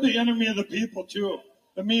the enemy of the people, too.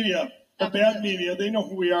 The media, the bad media. They know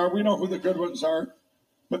who we are. We know who the good ones are.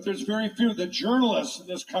 But there's very few. The journalists in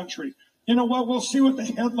this country. You know what? We'll see what the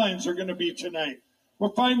headlines are going to be tonight.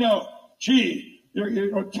 We'll find out, gee,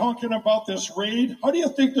 you're talking about this raid. How do you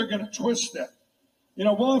think they're going to twist it? You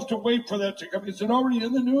know, we'll have to wait for that to come. Is it already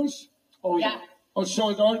in the news? Oh, yeah. Oh, so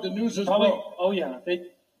it's already, the news is probably. Oh, yeah.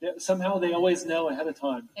 Somehow they always know ahead of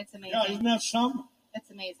time. It's amazing. Yeah, isn't that something?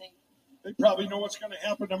 It's amazing. They probably know what's going to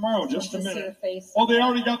happen tomorrow. Just a minute. Face. Oh, they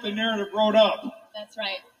already got the narrative wrote up. That's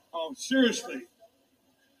right. Oh, seriously.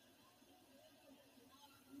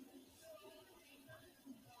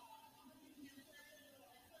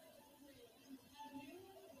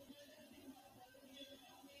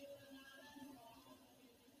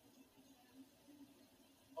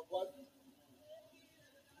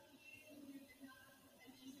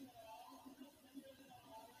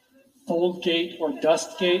 Foldgate or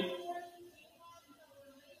Dustgate?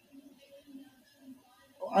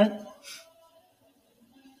 I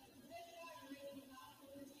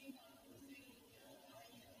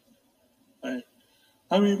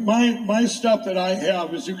mean, my stuff that I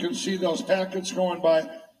have, as you can see those packets going by,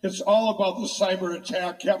 it's all about the cyber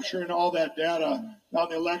attack, capturing all that data on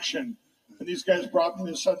the election. And these guys brought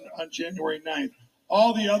me this on January 9th.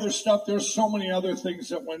 All the other stuff, there's so many other things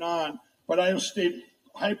that went on, but I have stayed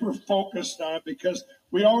hyper-focused on it because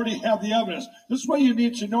we already have the evidence. This is what you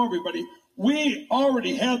need to know, everybody. We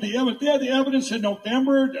already had the evidence. They had the evidence in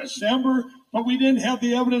November, December, but we didn't have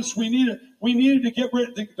the evidence we needed. We needed to get rid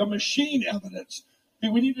of the machine evidence.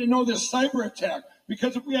 We need to know this cyber attack,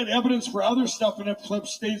 because if we had evidence for other stuff and it flipped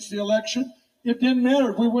states the election, it didn't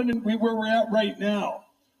matter. We wouldn't be where we're at right now.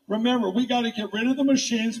 Remember, we got to get rid of the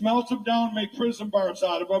machines, melt them down, make prison bars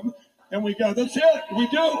out of them, and that's it. We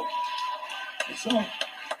do. So.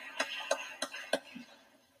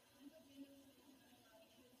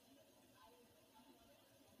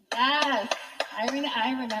 Yes, I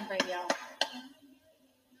remember you.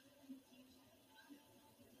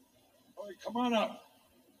 All right, come on up.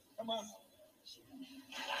 Come on up.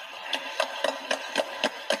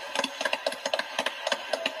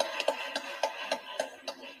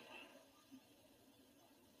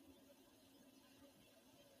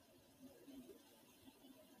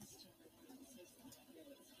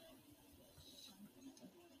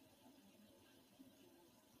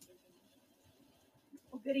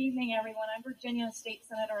 Well, good evening, everyone. I'm Virginia State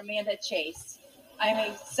Senator Amanda Chase. I'm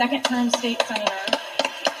a second-term state senator.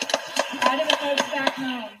 Hi to the folks back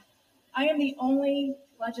home. I am the only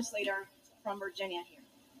legislator from Virginia here.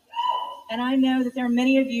 And I know that there are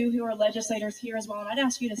many of you who are legislators here as well. And I'd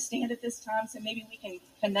ask you to stand at this time so maybe we can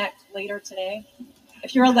connect later today.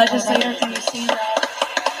 If you're a legislator, can you stand up?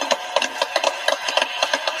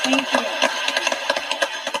 Thank you.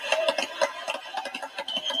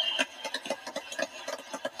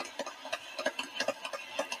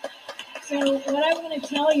 So what I want to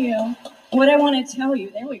tell you,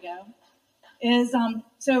 there we go, is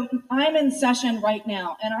so I'm in session right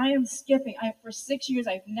now, and I am skipping. For 6 years,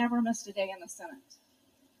 I've never missed a day in the Senate.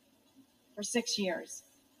 For 6 years.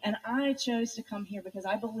 And I chose to come here because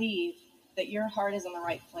I believe that your heart is in the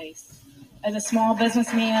right place. As a small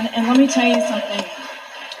businessman, and let me tell you something.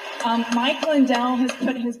 Mike Lindell has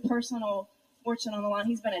put his personal fortune on the line.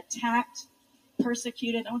 He's been attacked,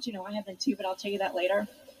 persecuted. I want you to know I have been too, but I'll tell you that later.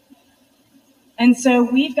 And so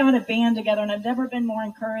we've got to band together, and I've never been more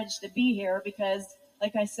encouraged to be here because,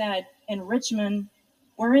 like I said, in Richmond,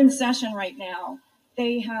 we're in session right now.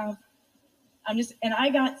 And I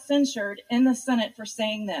got censured in the Senate for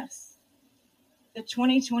saying this. The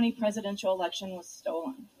 2020 presidential election was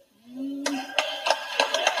stolen.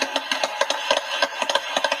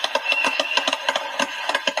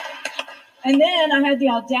 And then I had the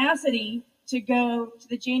audacity to go to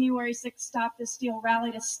the January 6th Stop the Steal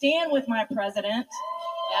rally to stand with my president.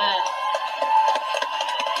 Yes.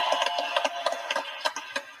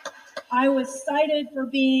 I was cited for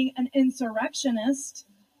being an insurrectionist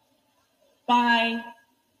by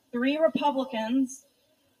 3 Republicans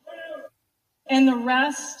and the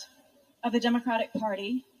rest of the Democratic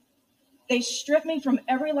Party. They stripped me from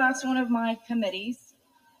every last one of my committees.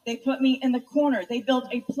 They put me in the corner. They built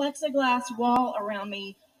a plexiglass wall around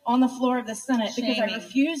me on the floor of the Senate because I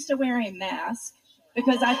refused to wear a mask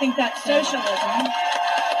because I think that's socialism.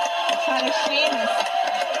 They try to shame us.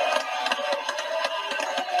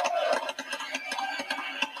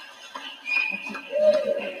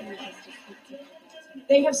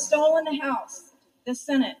 They have stolen the House, the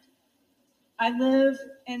Senate. I live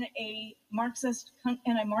in a Marxist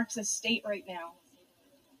state right now,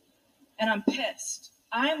 and I'm pissed.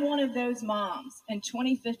 I'm one of those moms in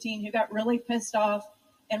 2015 who got really pissed off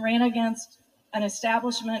and ran against an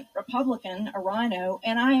establishment Republican, a rhino,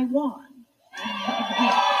 and I won.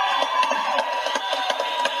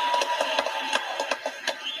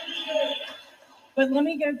 But let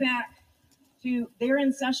me go back to, they're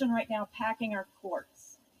in session right now packing our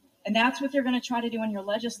courts. And that's what they're going to try to do in your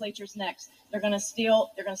legislatures next. They're going to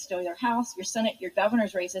steal your House, your Senate, your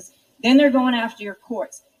governor's races. Then they're going after your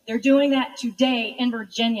courts. They're doing that today in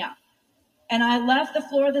Virginia. And I left the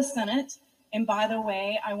floor of the Senate. And by the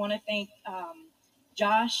way, I want to thank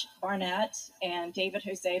Josh Barnett and David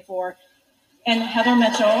Jose and Heather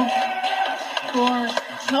Mitchell for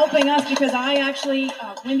helping us, because I actually,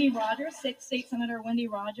 Wendy Rogers, State Senator Wendy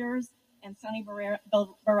Rogers and Sonny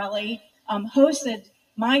Borelli hosted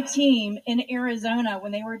my team in Arizona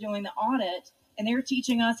when they were doing the audit, and they were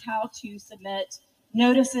teaching us how to submit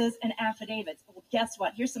notices and affidavits. Well, guess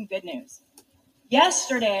what? Here's some good news.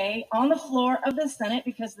 Yesterday, on the floor of the Senate,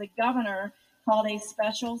 because the governor called a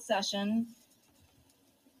special session,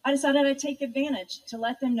 I decided I'd take advantage to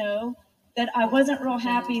let them know that I wasn't real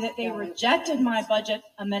happy that they rejected my budget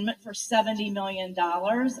amendment for $70 million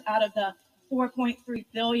out of the $4.3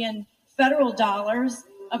 billion federal dollars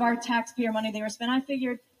of our taxpayer money they were spending. I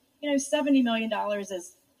figured, $70 million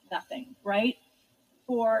is nothing, right?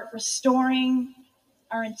 For restoring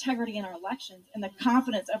our integrity in our elections and the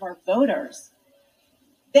confidence of our voters.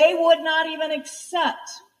 They would not even accept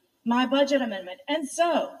my budget amendment. And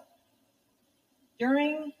so,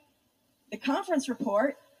 during the conference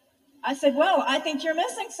report, I said, well, I think you're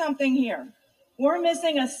missing something here. We're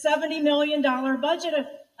missing a $70 million budget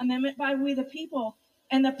amendment by we the people.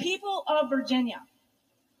 And the people of Virginia,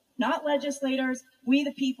 not legislators, we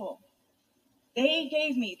the people, they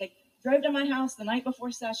drove to my house the night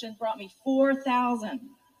before session, brought me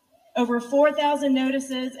over 4,000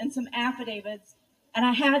 notices and some affidavits. And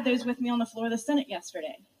I had those with me on the floor of the Senate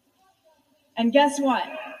yesterday. And guess what?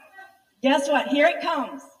 Here it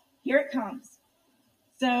comes.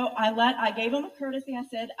 So I gave them a courtesy. I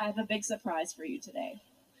said, I have a big surprise for you today.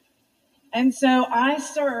 And so I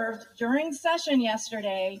served during session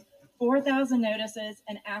yesterday 4,000 notices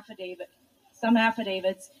and some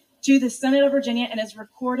affidavits to the Senate of Virginia, and it's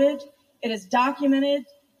recorded. It is documented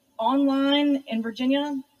online in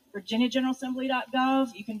Virginia,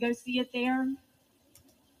 virginiageneralassembly.gov. You can go see it there.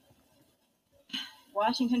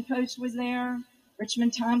 Washington Post was there.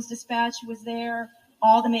 Richmond Times-Dispatch was there.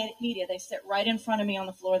 All the media, they sit right in front of me on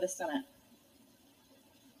the floor of the Senate.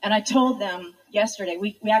 And I told them yesterday,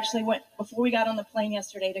 we actually went, before we got on the plane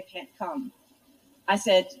yesterday to come, I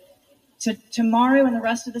said, tomorrow and the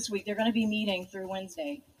rest of this week, they're going to be meeting through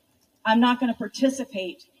Wednesday. I'm not going to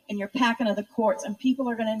participate in your packing of the courts, and people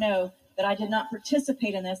are going to know that I did not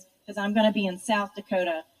participate in this because I'm going to be in South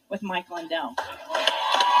Dakota with Mike Lindell.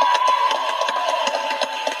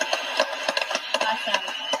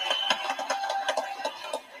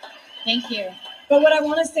 Thank you. But what I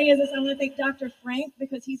want to say is this: I want to thank Dr. Frank,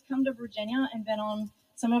 because he's come to Virginia and been on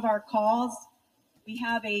some of our calls.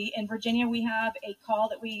 In Virginia, we have a call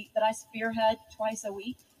that I spearhead twice a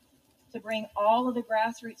week to bring all of the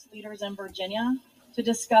grassroots leaders in Virginia to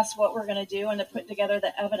discuss what we're going to do and to put together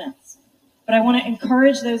the evidence. But I want to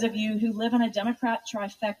encourage those of you who live in a Democrat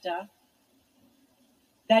trifecta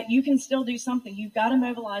that you can still do something. You've got to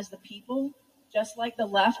mobilize the people, just like the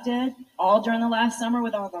left did all during the last summer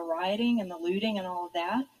with all the rioting and the looting and all of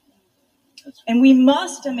that. And we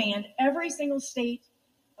must demand every single state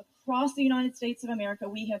across the United States of America.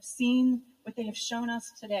 We have seen what they have shown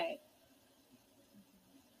us today.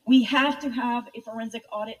 We have to have a forensic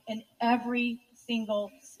audit in every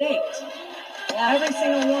single state. Every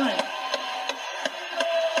single one.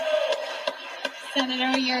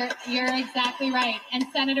 Senator, you're exactly right. And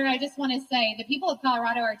Senator, I just want to say the people of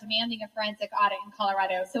Colorado are demanding a forensic audit in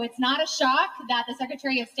Colorado. So it's not a shock that the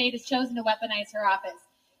Secretary of State has chosen to weaponize her office.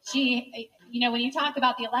 She, when you talk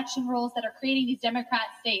about the election rules that are creating these Democrat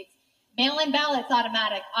states, mail-in ballots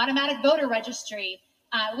automatic voter registry.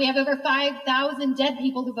 We have over 5,000 dead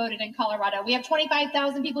people who voted in Colorado. We have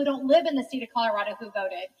 25,000 people who don't live in the state of Colorado who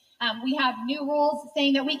voted. We have new rules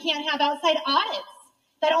saying that we can't have outside audits,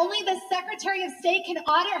 that only the Secretary of State can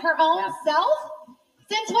audit her own self?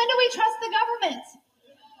 Since when do we trust the government?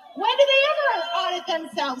 When do they ever audit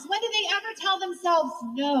themselves? When do they ever tell themselves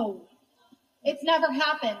no? It's never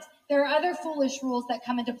happened. There are other foolish rules that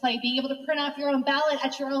come into play. Being able to print off your own ballot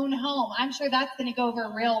at your own home. I'm sure that's going to go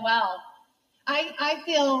over real well. I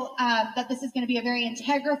feel that this is going to be a very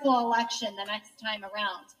integral election the next time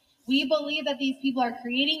around. We believe that these people are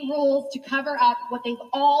creating rules to cover up what they've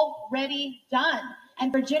already done.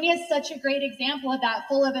 And Virginia is such a great example of that,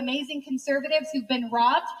 full of amazing conservatives who've been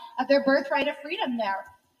robbed of their birthright of freedom there.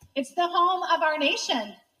 It's the home of our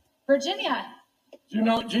nation, Virginia. Do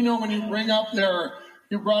you know when you bring up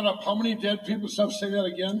you brought up how many dead people? Say that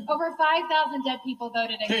again. Over 5,000 dead people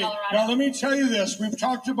voted in Colorado. Now let me tell you this. We've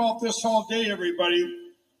talked about this all day,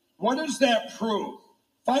 everybody. What does that prove?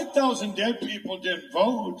 5,000 dead people didn't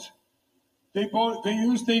vote. They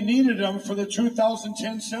needed them for the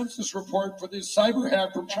 2010 census report for the cyber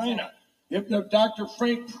hack from China. If Dr.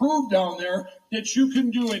 Frank proved down there that you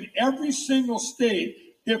can do in every single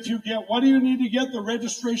state, if you get, what do you need to get? The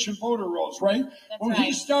registration voter rolls, right? When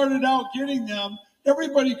he started out getting them,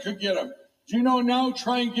 everybody could get them. Do you know now?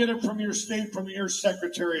 Try and get it from your state, from your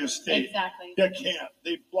Secretary of State. Exactly. They can't.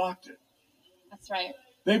 They blocked it. That's right.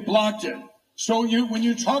 They blocked it. So when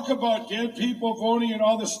you talk about dead people voting and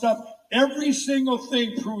all this stuff, every single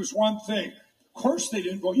thing proves one thing. Of course they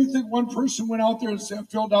didn't vote. You think one person went out there and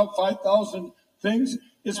filled out 5,000 things?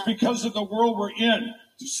 It's because of the world we're in.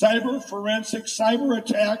 Cyber forensics, cyber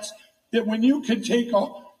attacks, that when you can take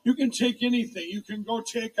anything. You can go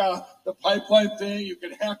take the pipeline thing. You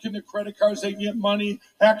can hack into credit cards. They can get money.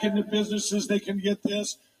 Hack into businesses. They can get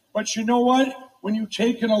this. But you know what? When you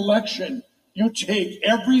take an election, you take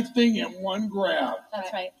everything in one grab.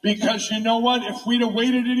 That's right. Because you know what? If we'd have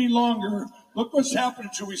waited any longer, look what's happened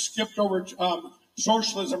until we skipped over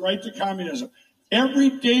socialism right to communism. Every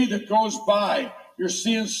day that goes by, you're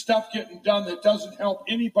seeing stuff getting done that doesn't help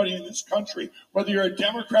anybody in this country, whether you're a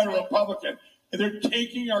Democrat or Republican. And they're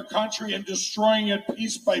taking our country and destroying it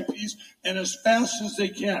piece by piece and as fast as they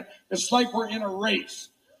can. It's like we're in a race.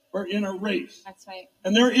 We're in a race. That's right.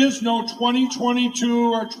 And there is no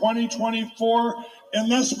 2022 or 2024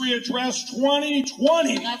 unless we address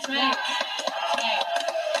 2020. That's right.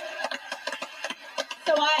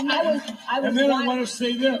 So I was. And then I want to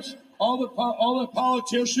say this: all the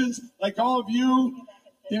politicians, like all of you,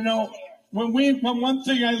 when one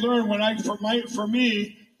thing I learned for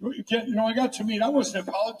me, I got to meet. I wasn't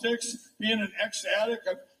in politics, being an ex-addict.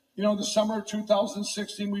 The summer of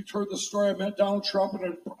 2016, we heard the story. I met Donald Trump in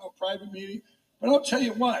a private meeting. But I'll tell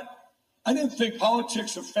you what, I didn't think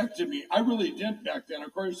politics affected me. I really didn't back then.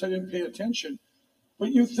 Of course, I didn't pay attention.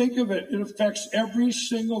 But you think of it, it affects every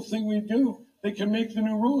single thing we do. They can make the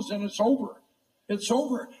new rules, and it's over. It's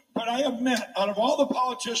over. But I have met, out of all the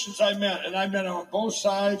politicians I met, and I met on both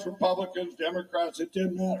sides, Republicans, Democrats, it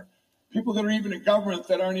didn't matter. People that are even in government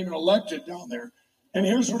that aren't even elected down there. And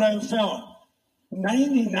here's what I have found.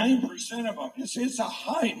 99% of them, it's a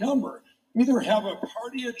high number, either have a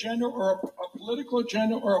party agenda or a political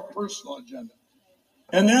agenda or a personal agenda.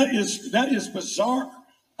 And that is bizarre.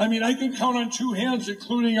 I mean, I can count on two hands,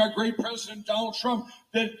 including our great president, Donald Trump,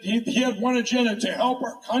 that he had one agenda: to help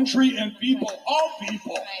our country and people, all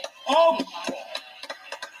people, all people.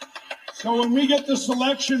 So when we get this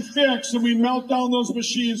election fixed and we melt down those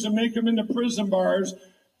machines and make them into prison bars,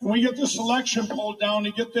 and we get this election pulled down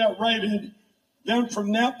and get that righted, then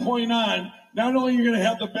from that point on, not only are you going to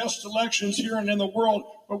have the best elections here and in the world,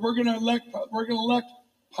 but we're going to elect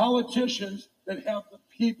politicians that have the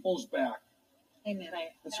people's back. Amen. Right.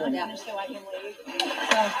 That's right. Yeah. So I can leave.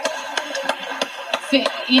 So,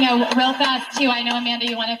 real fast too, I know, Amanda,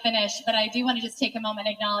 you want to finish, but I do want to just take a moment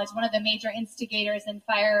and acknowledge one of the major instigators and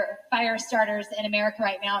fire starters in America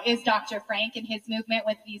right now is Dr. Frank and his movement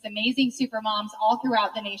with these amazing super moms all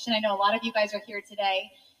throughout the nation. I know a lot of you guys are here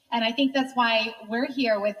today. And I think that's why we're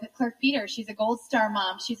here with Clerk Peter. She's a Gold Star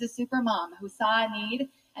mom. She's a super mom who saw a need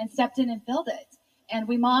and stepped in and filled it. And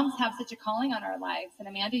we moms have such a calling on our lives. And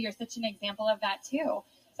Amanda, you're such an example of that too.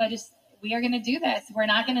 So we are going to do this. We're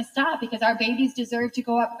not going to stop because our babies deserve to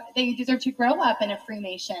grow up in a free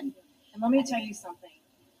nation. And let me tell you something.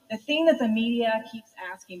 The thing that the media keeps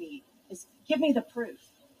asking me is, give me the proof.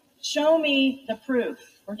 Show me the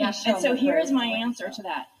proof. And so here's my answer to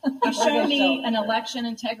that. You show me an election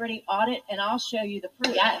integrity audit, and I'll show you the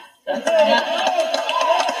proof. Yes. So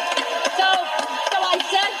I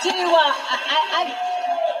said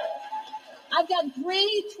I've done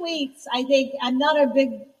 3 tweets. I think I'm not a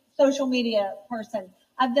big social media person.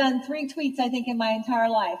 I've done 3 tweets, I think, in my entire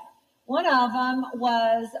life. One of them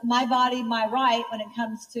was "My body, my right" when it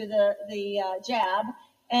comes to the jab.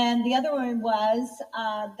 And the other one was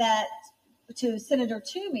that to Senator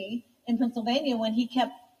Toomey in Pennsylvania when he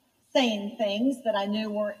kept saying things that I knew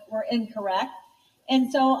were incorrect. And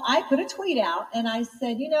so I put a tweet out and I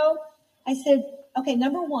said, okay,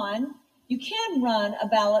 number one, you can run a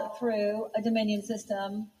ballot through a Dominion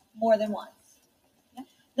system more than once.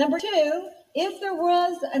 Number two, if there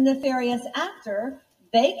was a nefarious actor,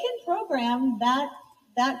 they can program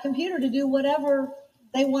that computer to do whatever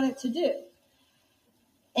they want it to do.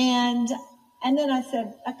 And then I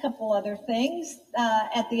said a couple other things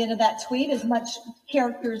at the end of that tweet, as much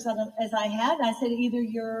characters as I had. I said, either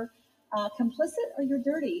you're complicit or you're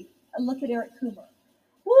dirty. Look at Eric Coomer.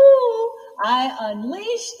 Woo! I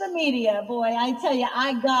unleashed the media, boy. I tell you,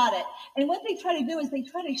 I got it. And what they try to do is they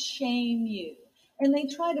try to shame you, and they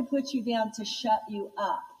try to put you down to shut you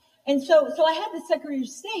up. And so I had the Secretary of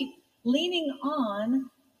State leaning on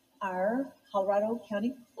our Colorado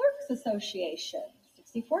County Clerks Association,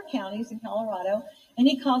 64 counties in Colorado, and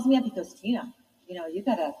he calls me up. He goes, Tina, you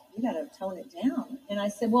gotta tone it down. And I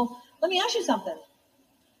said, well, let me ask you something.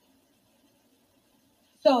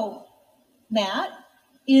 So, Matt,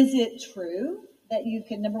 is it true that you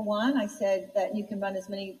can, number one, I said that you can run as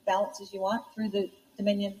many ballots as you want through the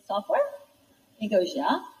Dominion software? He goes,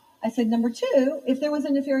 yeah. I said, number two, if there was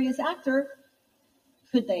a nefarious actor,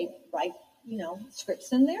 could they write,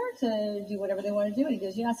 scripts in there to do whatever they want to do? And he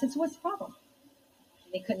goes, yeah. I said, so what's the problem?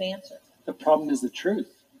 And he couldn't answer. The problem is the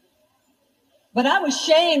truth. But I was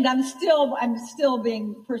shamed. I'm still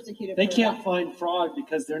being persecuted. They can't find fraud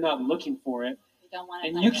because they're not looking for it. Don't want it.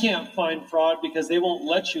 And you can't find fraud because they won't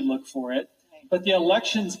let you look for it. Right. But the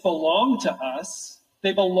elections belong to us.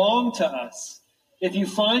 They belong to us. If you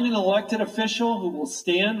find an elected official who will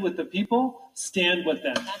stand with the people, stand with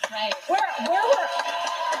them. That's right.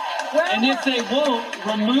 And if they won't,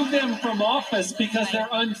 remove them from office because they're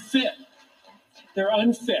unfit. They're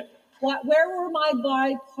unfit. Where were my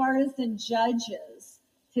bipartisan judges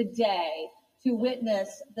today to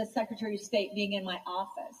witness the Secretary of State being in my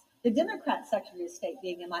office? The Democrat Secretary of State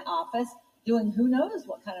being in my office, doing who knows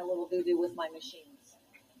what kind of little doo-doo with my machines.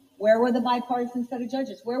 Where were the bipartisan set of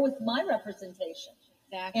judges? Where was my representation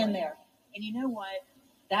in there? And you know what?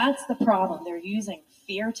 That's the problem. They're using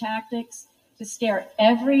fear tactics to scare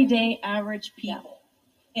everyday average people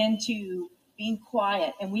into being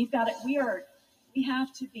quiet. And we are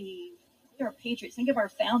patriots. Think of our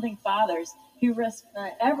founding fathers who risked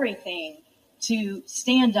everything to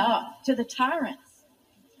stand up to the tyrants.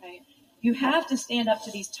 Right? You have to stand up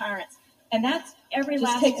to these tyrants, and that's every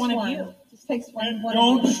last one of you. Just takes one. And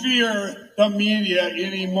don't fear the media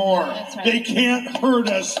anymore. That's right. They can't hurt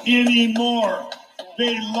us anymore.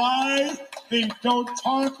 They lie. They don't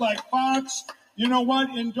talk like Fox. You know what?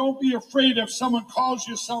 And don't be afraid if someone calls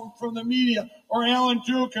you something from the media, or Alan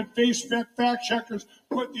Duke and Facebook fact checkers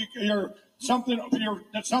put that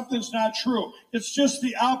something's not true. It's just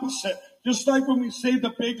the opposite. Just like when we say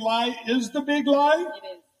the big lie is the big lie. It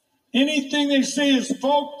is. Anything they say is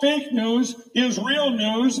fake news is real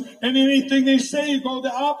news, and anything they say, you go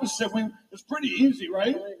the opposite. It's pretty easy,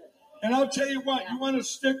 right? And I'll tell you what, you want to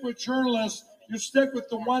stick with journalists, you stick with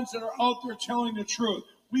the ones that are out there telling the truth.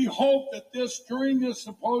 We hope that during this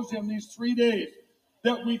symposium, these 3 days,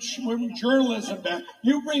 that we bring journalism back.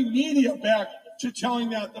 You bring media back to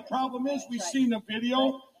telling that. The problem is we've seen the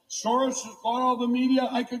video. Soros has bought all the media.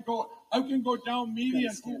 I can go down media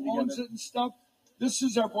and who owns it and stuff. This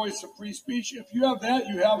is our voice of free speech. If you have that,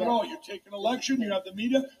 you have it all. You take an election, you have the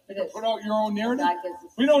media, you can put out your own narrative.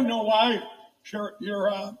 We don't know why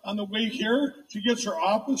you're on the way here. She gets her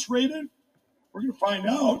office raided. We're going to find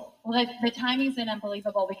out. Well, the timing's been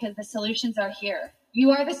unbelievable because the solutions are here.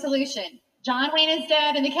 You are the solution. John Wayne is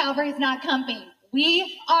dead and the cavalry's not coming.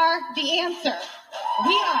 We are the answer.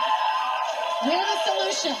 We are. We're the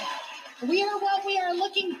solution. We are what we are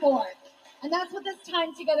looking for. And that's what this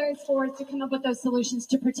time together is for, is to come up with those solutions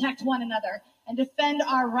to protect one another and defend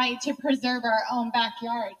our right to preserve our own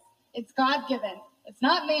backyards. It's God-given. It's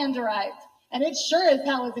not man-derived. And it sure as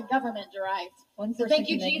hell isn't government-derived. So thank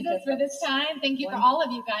you, Jesus, for this time. Thank you for all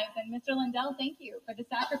of you guys. And Mr. Lindell, thank you for the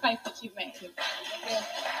sacrifice that you've made.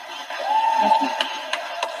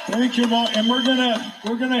 Thank you, Mom. And we're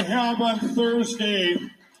gonna have on Thursday.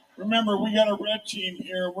 Remember, we got a red team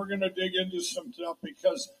here. We're gonna dig into some stuff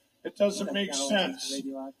because it doesn't make sense.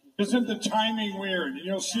 Isn't the timing weird? And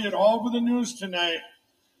you'll see it all over the news tonight.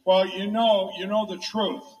 Well, you know the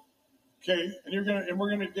truth. Okay, and we're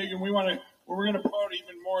gonna dig, and we're gonna put out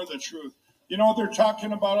even more of the truth. You know what they're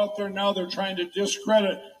talking about out there now? They're trying to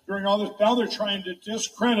discredit during all this. Now they're trying to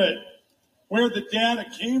discredit where the data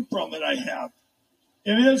came from that I have.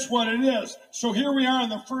 It is what it is. So here we are on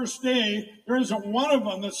the first day. There isn't one of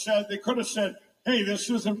them that said, they could have said, hey, this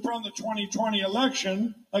isn't from the 2020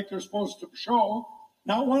 election like they're supposed to show.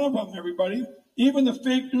 Not one of them, everybody. Even the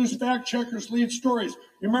fake news fact checkers lead stories.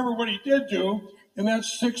 You remember what he did do in that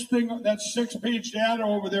 6-page data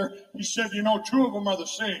over there? He said, 2 of them are the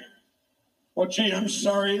same. Well, gee, I'm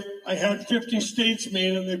sorry. I had 50 states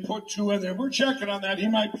made and they put 2 in there. We're checking on that. He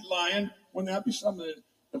might be lying. Wouldn't that be something?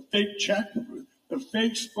 The fake check, the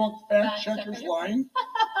Facebook fact checker's lying?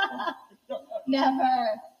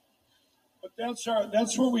 Never. But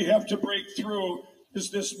that's what we have to break through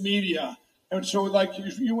is this media. And so, like,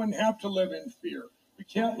 you wouldn't have to live in fear. We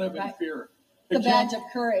can't live in fear. It's a badge of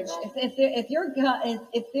courage.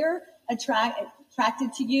 If they're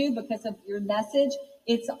attracted to you because of your message,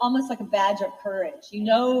 it's almost like a badge of courage. You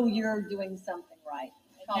know you're doing something right.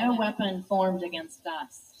 No weapon formed against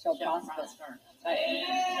us shall prosper.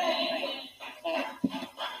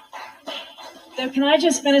 So can I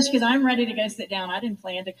just finish, because I'm ready to go sit down. I didn't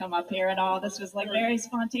plan to come up here at all. This was like very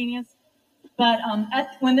spontaneous. But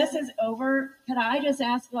when this is over, could I just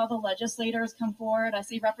ask all the legislators come forward? I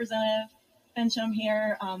see Representative Fincham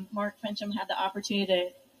here. Mark Fincham had the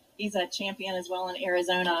opportunity he's a champion as well in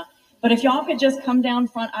Arizona. But if y'all could just come down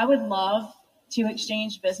front, I would love to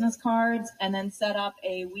exchange business cards and then set up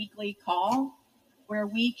a weekly call where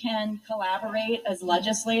we can collaborate as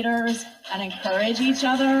legislators and encourage each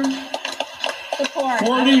other. Support.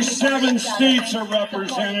 47 states are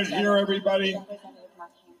represented here, everybody.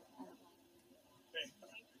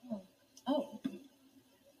 Oh.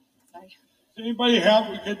 Sorry. Does anybody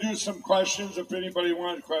we could do some questions if anybody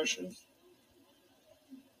wanted questions.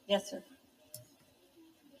 Yes, sir.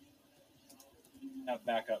 Have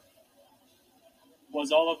backup.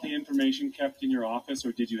 Was all of the information kept in your office,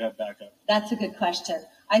 or did you have backup? That's a good question.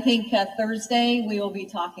 I think Thursday we will be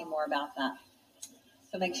talking more about that.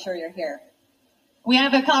 So make sure you're here. We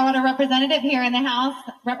have a Colorado representative here in the House,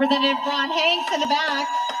 Representative Ron Hanks in the back.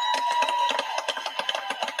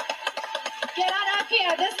 Get on up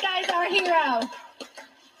here. This guy's our hero.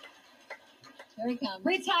 Here he comes.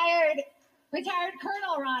 Retired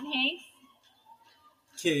Colonel Ron Hanks.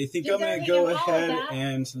 Okay, I think I'm going to go ahead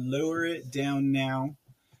and lower it down now.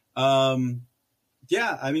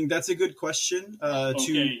 Yeah, I mean, that's a good question. Okay,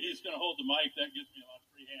 he's going to hold the mic. That gives me a lot of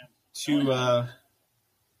free hands.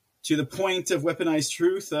 To the point of weaponized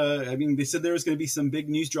truth, I mean, they said there was going to be some big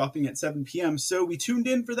news dropping at 7 p.m., so we tuned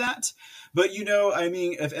in for that. But, I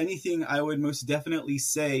mean, if anything, I would most definitely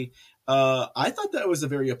say I thought that was a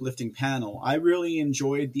very uplifting panel. I really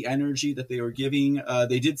enjoyed the energy that they were giving.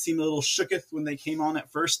 They did seem a little shooketh when they came on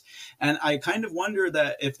at first, and I kind of wonder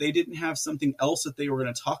that if they didn't have something else that they were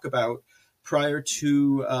going to talk about prior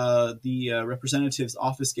to the representative's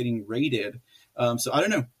office getting raided. So I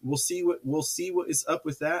don't know. We'll see what is up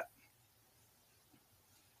with that.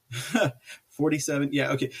 47.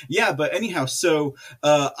 Yeah. Okay. Yeah. But anyhow, so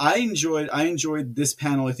I enjoyed this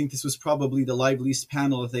panel. I think this was probably the liveliest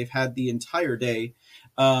panel that they've had the entire day.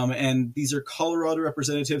 And these are Colorado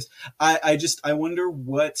representatives. I wonder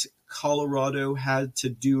what Colorado had to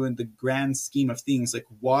do in the grand scheme of things. Like,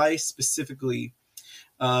 why specifically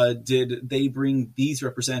did they bring these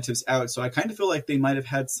representatives out? So I kind of feel like they might have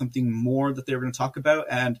had something more that they were going to talk about.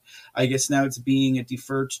 And I guess now it's being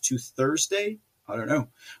deferred to Thursday. I don't know.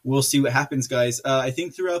 We'll see what happens, guys. I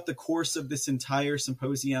think throughout the course of this entire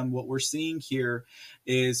symposium, what we're seeing here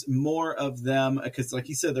is more of them, because like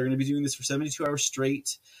you said, they're going to be doing this for 72 hours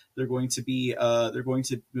straight. They're going to be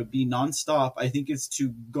nonstop. I think it's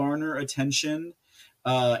to garner attention.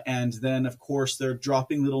 And then, of course, they're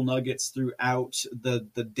dropping little nuggets throughout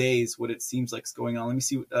the days, what it seems like is going on. Let me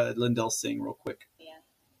see what Lindell's saying real quick. Yeah.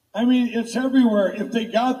 I mean, it's everywhere. If they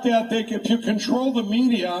got that, they could to control the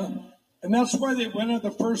media. And that's why they went at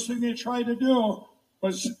the first thing they tried to do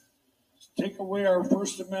was take away our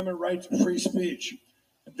First Amendment right to free speech.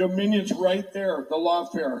 Dominion's right there, the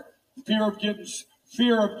lawfare. Fear of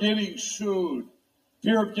getting sued,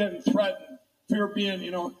 fear of getting threatened, fear of being,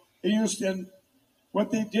 they used in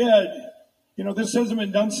what they did. This hasn't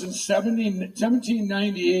been done since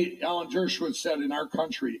 1798, Alan Dershowitz said, in our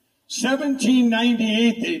country.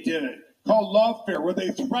 1798 they did it, called lawfare, where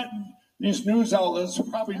they threatened these news outlets,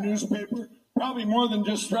 probably newspaper, probably more than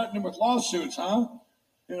just threatening with lawsuits, huh?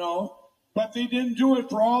 But they didn't do it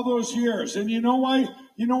for all those years. And you know why?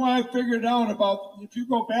 I figured out about, if you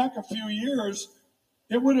go back a few years,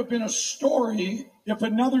 it would have been a story if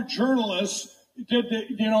another journalist did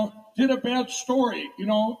a bad story. You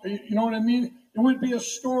know what I mean? It would be a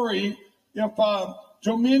story if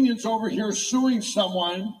Dominion's over here suing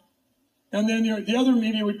someone, and then the other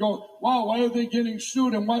media would go, wow, why are they getting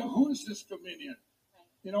sued? And who is this Dominion?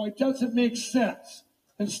 It doesn't make sense.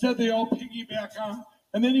 Instead, they all piggyback on.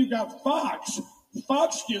 And then you've got Fox.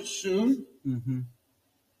 Fox gets sued. Mm-hmm.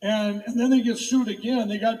 And then they get sued again.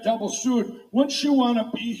 They got double sued. Wouldn't you want to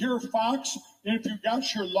be here, Fox? And if you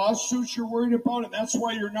got your lawsuits you're worried about, and that's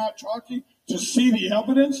why you're not talking to see the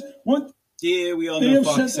evidence? Yeah, we all know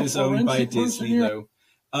Fox is owned by Disney, though.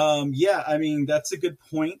 Yeah, I mean, that's a good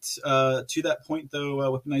point. To that point,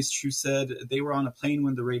 though, what Nice True said, they were on a plane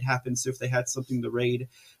when the raid happened, so if they had something to raid,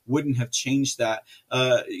 wouldn't have changed that.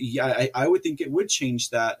 Yeah, I would think it would change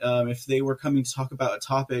that. If they were coming to talk about a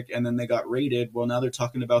topic and then they got raided, well, now they're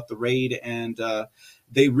talking about the raid, and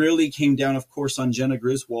they really came down, of course, on Jenna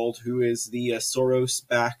Griswold, who is the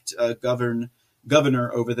Soros-backed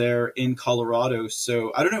governor over there in Colorado.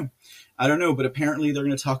 So I don't know, but apparently they're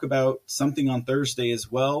going to talk about something on Thursday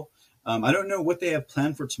as well. I don't know what they have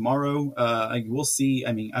planned for tomorrow. We'll see.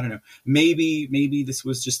 I mean, I don't know. Maybe this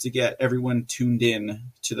was just to get everyone tuned in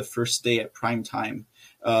to the first day at prime time.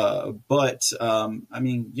 But I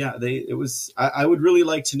mean, yeah, it was. I would really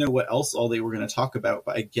like to know what else all they were going to talk about,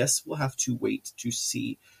 but I guess we'll have to wait to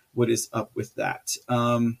see what is up with that.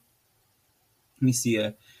 Let me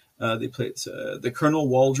see. They played the Colonel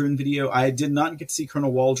Waldron video. I did not get to see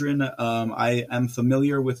Colonel Waldron. I am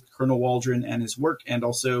familiar with Colonel Waldron and his work, and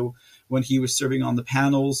also when he was serving on the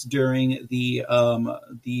panels during the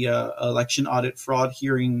election audit fraud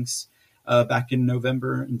hearings back in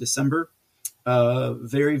November and December.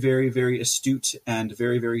 Very, very, very astute and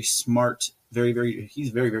very, very smart. He's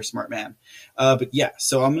a very, very smart man. But yeah,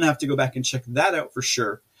 so I'm gonna have to go back and check that out for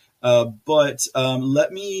sure. But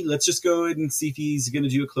let's just go ahead and see if he's going to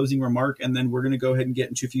do a closing remark, and then we're going to go ahead and get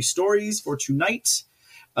into a few stories for tonight.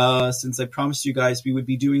 Since I promised you guys we would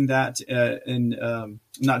be doing that, and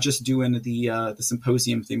not just doing the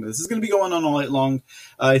symposium thing. But this is going to be going on all night long.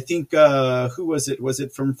 I think who was it? Was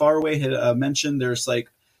it from Far Away had mentioned there's like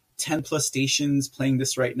 10 plus stations playing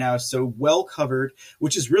this right now, so well covered,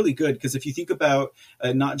 which is really good, because if you think about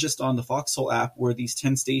not just on the Foxhole app where these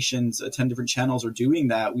 10 stations, 10 different channels are doing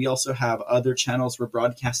that, we also have other channels we're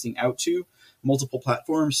broadcasting out to, multiple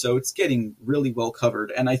platforms, so it's getting really well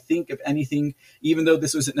covered. And I think, if anything, even though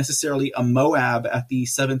this wasn't necessarily a Moab at the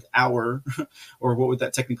 7th hour, or what would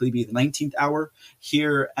that technically be, the 19th hour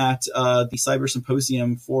here at the Cyber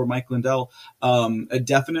Symposium for Mike Lindell,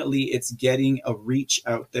 definitely it's getting a reach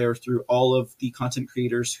out there through all of the content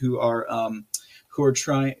creators who are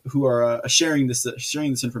sharing this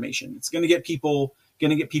information. It's going to get people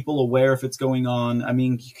aware if it's going on. I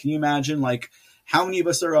mean, can you imagine, like, how many of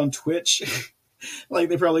us are on Twitch? Like,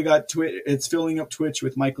 they probably got Twitch. It's filling up Twitch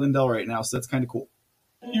with Mike Lindell right now, so that's kind of cool.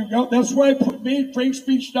 You go. That's why I made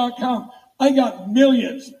FrankSpeech.com. I got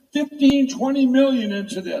millions, 15, 20 million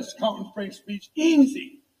into this, counting Frank Speech.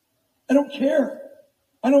 Easy. I don't care.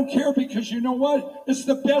 Because you know what? It's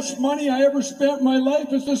the best money I ever spent in my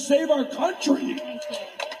life, is to save our country. Thank you.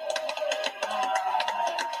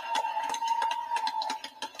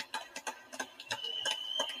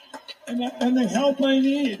 And the help I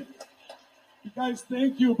need. You guys,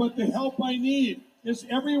 thank you, but the help I need is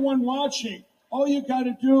everyone watching. All you got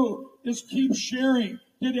to do is keep sharing.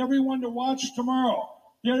 Get everyone to watch tomorrow.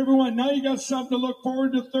 Get everyone. Now you got something to look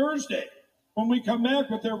forward to Thursday when we come back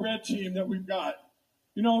with our red team that we've got.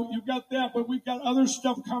 You know, you've got that, but we've got other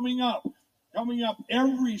stuff coming up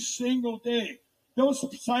every single day. Those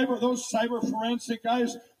cyber forensic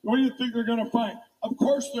guys, what do you think they're going to find? Of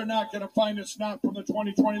course they're not going to find it's not from the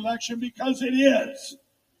 2020 election, because it is.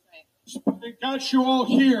 Right. So they got you all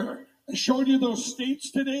here. I showed you those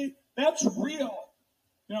states today. That's real,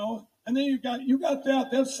 you know. And then you got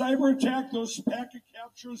that cyber attack, those packet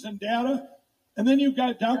captures and data. And then you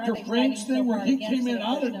got Dr. Frank's thing where he came in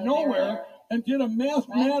out of nowhere and did a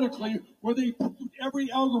mathematically where they proved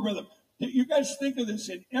every algorithm. You guys think of this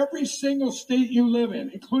in every single state you live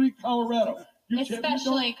in, including Colorado.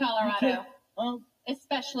 Especially Colorado.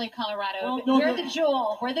 Especially Colorado. Well, no, we're the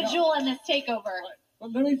jewel. We're the jewel in this takeover. Right.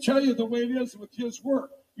 But let me tell you the way it is with his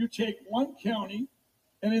work. You take one county,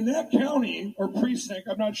 and in that county, or precinct,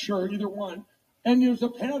 I'm not sure, either one, and there's a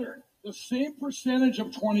pattern. The same percentage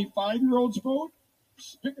of 25-year-olds vote,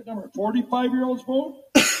 pick a number, 45-year-olds vote,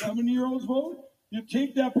 70-year-olds vote. You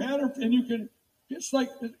take that pattern, and you can, it's like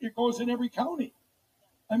it goes in every county.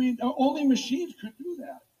 I mean, only machines could do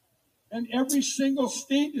that. And every single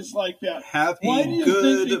state is like that. Have a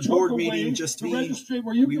good board meeting, just me.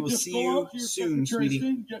 We will see you soon,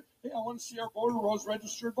 sweetie. Hey, I want to see our voter rolls,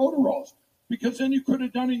 registered voter rolls. Because then you could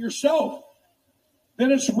have done it yourself.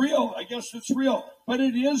 Then it's real. I guess it's real. But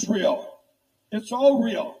it is real. It's all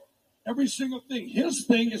real. Every single thing. His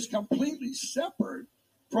thing is completely separate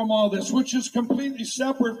from all this, which is completely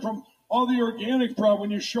separate from all the organic fraud.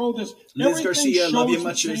 When you show this, Liz Garcia, love you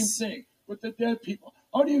much. Same thing with the dead people.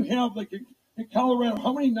 How do you have, like, in Colorado,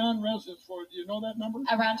 how many non-residents for it? Do you know that number?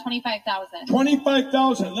 Around 25,000.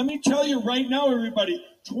 25,000. Let me tell you right now, everybody,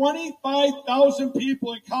 25,000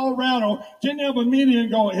 people in Colorado didn't have a meeting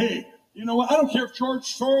and go, hey, You know what? I don't care if George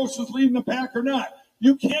Soros is leading the pack or not.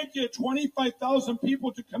 You can't get 25,000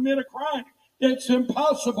 people to commit a crime. It's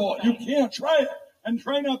impossible. You can't. Try it. And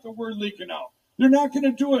try not the word leaking out. They're not going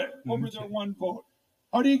to do it over their one vote.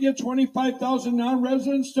 How do you get 25,000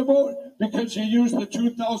 non-residents to vote? Because you used the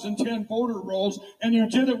 2010 voter rolls, and you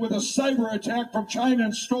did it with a cyber attack from China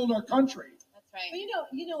and stole our country. That's right. Well,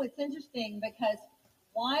 you know, it's interesting because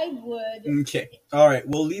why would... Okay. All right.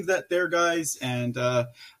 We'll leave that there, guys. And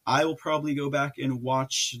I will probably go back and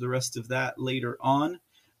watch the rest of that later on.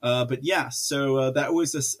 But yeah, so that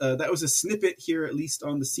was a snippet here, at least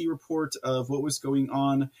on the C Report, of what was going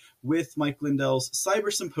on with Mike Lindell's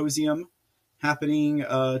Cyber Symposium happening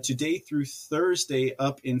today through Thursday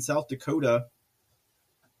up in South Dakota.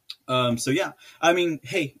 So yeah, I mean,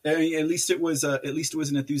 hey, at least it was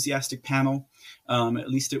an enthusiastic panel. At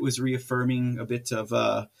least it was reaffirming a bit of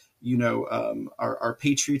our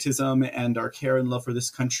patriotism and our care and love for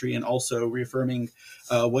this country, and also reaffirming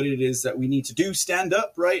what it is that we need to do, stand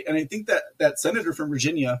up, right? And I think that senator from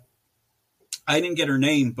Virginia, I didn't get her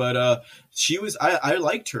name, but she was, I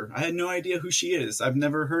liked her. I had no idea who she is. I've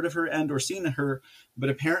never heard of her and or seen her, but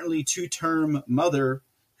apparently two-term mother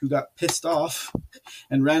who got pissed off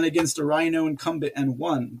and ran against a rhino incumbent and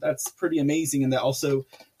won. That's pretty amazing. And that also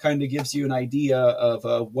kind of gives you an idea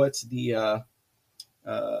of what the,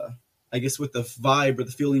 I guess what the vibe or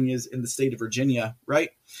the feeling is in the state of Virginia, right?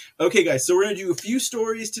 Okay, guys, so we're going to do a few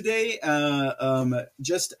stories today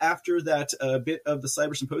just after that bit of the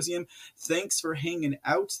Cyber Symposium. Thanks for hanging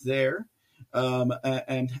out there.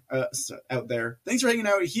 Thanks for hanging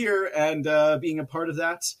out here and being a part of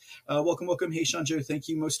that. Welcome. Hey, Sean Joe, thank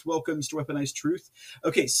you. Most welcome, Mr. Weaponized Truth.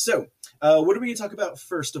 Okay, so what are we going to talk about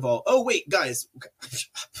first of all? Oh, wait, guys.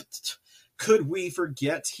 Could we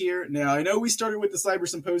forget here? Now, I know we started with the Cyber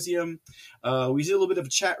Symposium. We did a little bit of a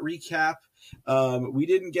chat recap. We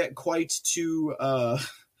didn't get quite to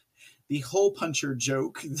the hole puncher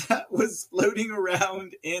joke that was floating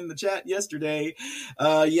around in the chat yesterday.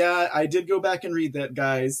 Yeah, I did go back and read that,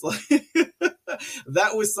 guys.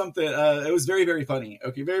 That was something. It was very, very funny.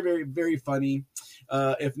 Okay, very, very, very funny.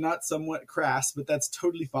 If not somewhat crass, but that's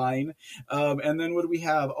totally fine. And then what do we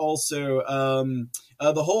have? Also,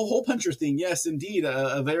 the whole hole puncher thing. Yes, indeed,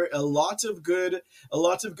 a lot of good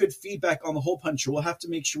feedback on the hole puncher. We'll have to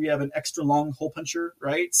make sure we have an extra long hole puncher,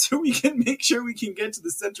 right? So we can make sure we can get to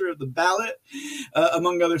the center of the ballot,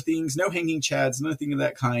 among other things. No hanging chads, nothing of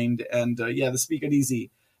that kind. And yeah, the speak it easy.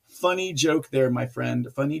 Funny joke there, my friend.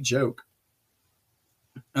 Funny joke.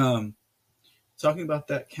 Talking about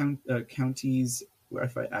that county's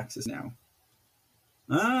Wi-Fi access now.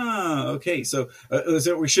 Okay. So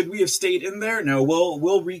should we have stayed in there? No,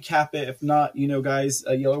 we'll recap it. If not, guys,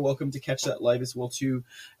 y'all are welcome to catch that live as well too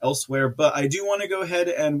elsewhere. But I do want to go ahead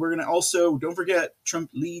and we're going to also, don't forget, Trump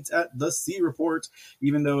leads at the C Report,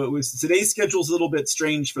 even though today's schedule's a little bit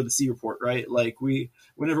strange for the C Report, right? Like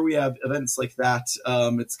whenever we have events like that,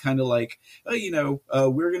 it's kind of like,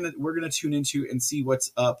 we're going to tune into and see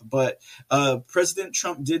what's up. But President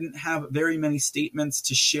Trump didn't have very many statements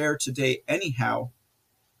to share today anyhow.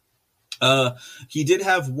 He did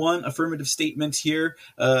have one affirmative statement here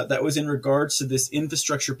that was in regards to this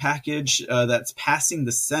infrastructure package that's passing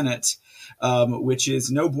the Senate, which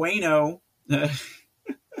is no bueno.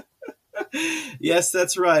 Yes,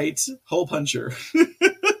 that's right. Hole puncher.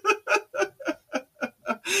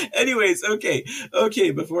 Anyways, okay,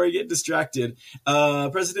 before I get distracted,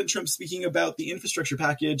 President Trump speaking about the infrastructure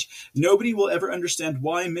package, nobody will ever understand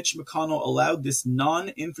why Mitch McConnell allowed this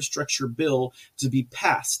non-infrastructure bill to be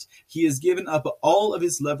passed. He has given up all of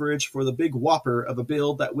his leverage for the big whopper of a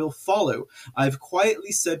bill that will follow. I've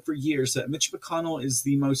quietly said for years that Mitch McConnell is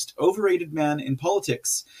the most overrated man in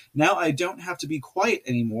politics. Now I don't have to be quiet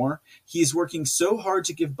anymore. He is working so hard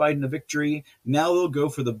to give Biden a victory. Now they'll go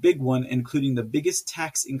for the big one, including the biggest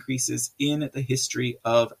tax increases in the history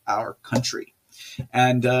of our country.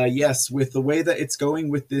 And yes, with the way that it's going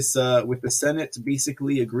with this, with the Senate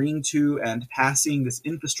basically agreeing to and passing this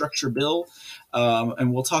infrastructure bill,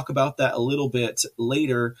 and we'll talk about that a little bit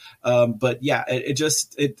later. But yeah, it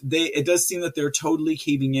does seem that they're totally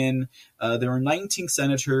caving in. There are 19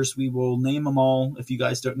 senators. We will name them all if you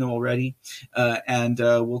guys don't know already, and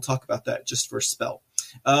we'll talk about that just for a spell.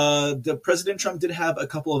 The President Trump did have a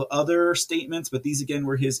couple of other statements, but these again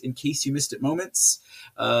were his in case you missed it moments.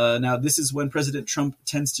 Now, this is when President Trump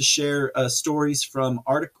tends to share stories from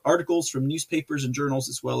articles from newspapers and journals,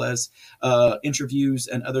 as well as interviews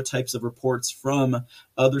and other types of reports from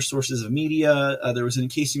other sources of media. There was an in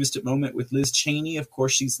case you missed it moment with Liz Cheney. Of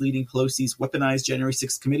course, she's leading Pelosi's weaponized January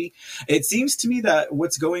 6th committee. It seems to me that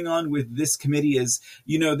what's going on with this committee is,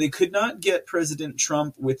 they could not get President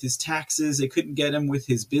Trump with his taxes. They couldn't get him with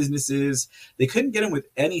his businesses. They couldn't get him with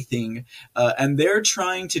anything. And they're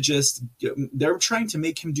trying to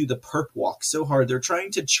make him do the perp walk so hard. They're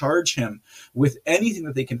trying to charge him with anything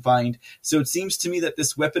that they can find. So it seems to me that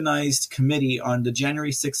this weaponized committee on the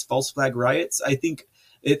January 6th false flag riots, I think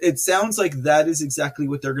it sounds like that is exactly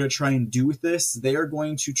what they're going to try and do with this. They are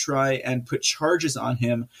going to try and put charges on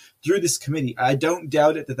him through this committee. I don't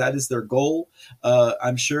doubt it that is their goal.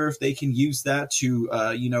 I'm sure if they can use that to,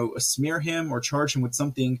 smear him or charge him with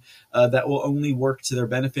something that will only work to their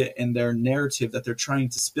benefit and their narrative that they're trying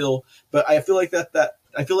to spill. But I feel like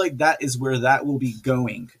that is where that will be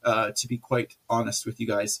going, to be quite honest with you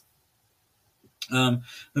guys. Let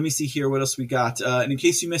me see here what else we got. And in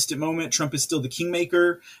case you missed it moment, Trump is still the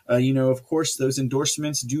kingmaker. Of course, those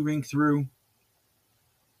endorsements do ring through.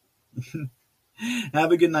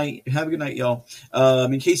 Have a good night. Have a good night, y'all.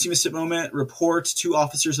 In case you missed it moment, report 2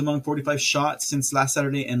 officers among 45 shots since last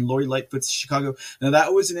Saturday in Lori Lightfoot's Chicago. Now,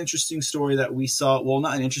 that was an interesting story that we saw. Well,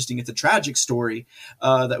 not an interesting, it's a tragic story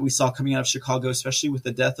that we saw coming out of Chicago, especially with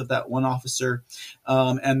the death of that one officer.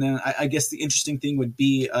 And then I guess the interesting thing would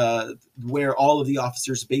be where all of the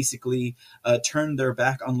officers basically turned their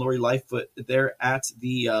back on Lori Lightfoot there at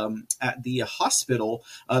the hospital.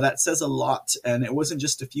 That says a lot. And it wasn't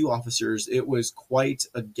just a few officers. It was quite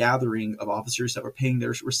a gathering of officers that were paying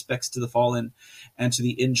their respects to the fallen and to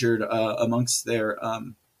the injured amongst their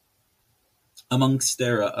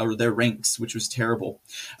ranks, which was terrible.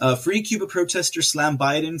 Free Cuba protesters slam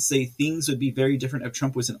Biden, say things would be very different if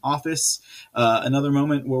Trump was in office. Another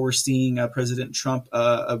moment where we're seeing President Trump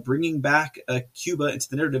bringing back Cuba into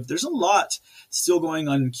the narrative. There's a lot still going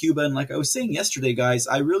on in Cuba. And like I was saying yesterday, guys,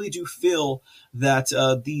 I really do feel that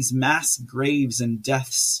these mass graves and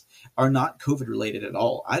deaths are not COVID related at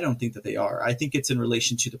all. I don't think that they are. I think it's in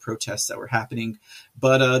relation to the protests that were happening,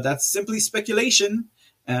 but that's simply speculation.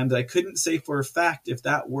 And I couldn't say for a fact if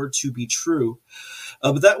that were to be true.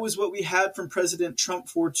 But that was what we had from President Trump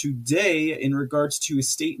for today in regards to his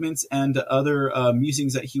statements and other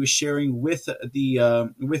musings that he was sharing with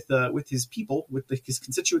his people, with his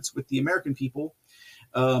constituents, with the American people.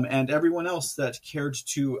 And everyone else that cared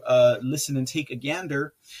to listen and take a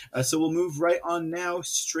gander. So we'll move right on now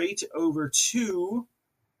straight over to...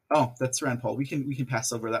 Oh, that's Rand Paul. We can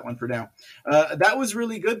pass over that one for now. That was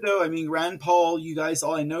really good, though. I mean, Rand Paul,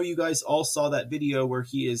 I know you guys all saw that video where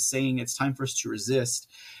he is saying it's time for us to resist.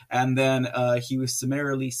 And then he was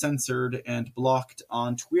summarily censored and blocked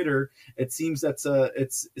on Twitter. It seems it's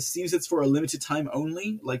for a limited time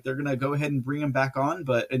only. Like they're going to go ahead and bring him back on,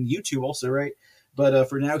 and YouTube also, right? But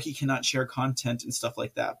for now, he cannot share content and stuff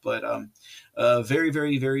like that. But very,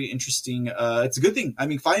 very, very interesting. It's a good thing. I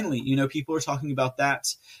mean, finally, people are talking about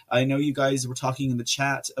that. I know you guys were talking in the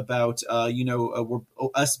chat about,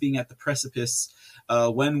 us being at the precipice.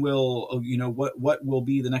 When will, what will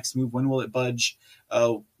be the next move? When will it budge?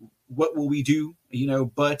 What will we do?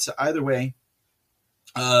 But either way,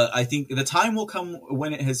 I think the time will come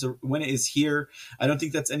when it is here. I don't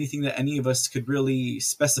think that's anything that any of us could really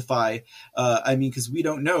specify. Because we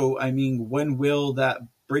don't know. When will that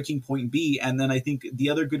breaking point be? And then I think the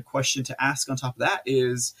other good question to ask on top of that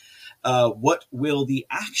is, what will the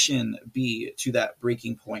action be to that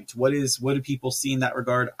breaking point? What do people see in that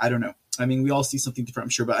regard? I don't know. We all see something different, I'm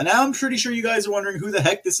sure. But now I'm pretty sure you guys are wondering who the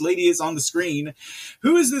heck this lady is on the screen.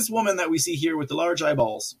 Who is this woman that we see here with the large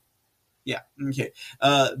eyeballs? Yeah, okay.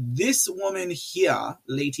 This woman here,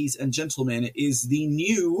 ladies and gentlemen, is the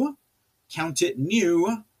new, count it,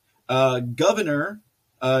 new governor.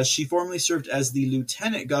 She formerly served as the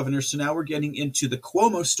lieutenant governor, so now we're getting into the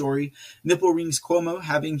Cuomo story. Nipple rings Cuomo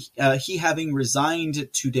having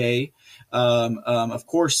resigned today. Of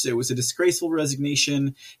course, it was a disgraceful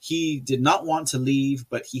resignation. He did not want to leave,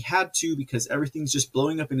 but he had to because everything's just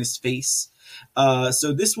blowing up in his face.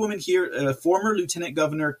 So this woman here, former Lieutenant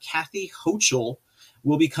Governor Kathy Hochul,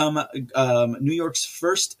 will become New York's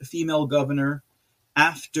first female governor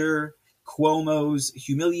after Cuomo's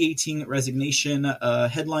humiliating resignation.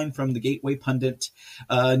 Headline from the Gateway Pundit.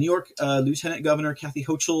 New York Lieutenant Governor Kathy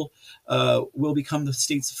Hochul will become the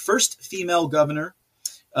state's first female governor.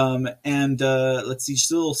 Let's see,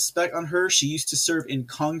 just a little spec on her. She used to serve in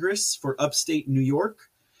Congress for upstate New York.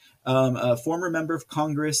 a former member of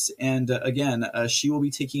Congress, and again, she will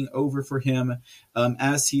be taking over for him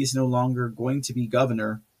as he is no longer going to be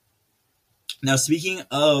governor. Now, speaking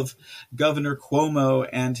of Governor Cuomo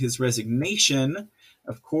and his resignation,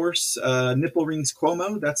 of course, Nipple Rings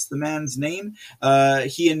Cuomo, that's the man's name.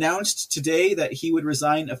 He announced today that he would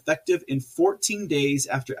resign effective in 14 days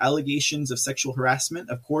after allegations of sexual harassment,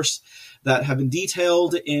 of course, that have been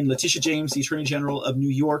detailed in Letitia James, the Attorney General of New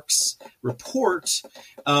York's report.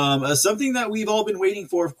 Something that we've all been waiting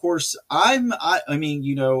for, of course. I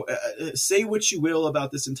mean, say what you will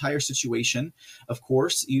about this entire situation. Of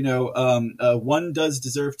course, one does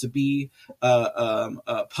deserve to be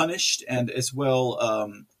punished, and as well,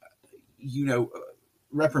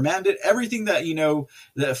 reprimanded, everything that,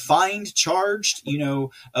 that fined, charged,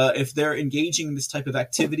 if they're engaging in this type of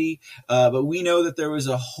activity. But we know that there was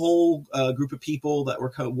a whole group of people that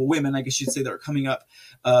were, women, I guess you'd say, that were coming up,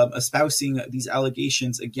 espousing these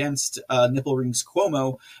allegations against Nipple Rings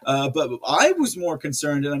Cuomo. But I was more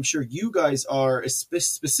concerned, and I'm sure you guys are,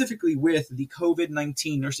 specifically with the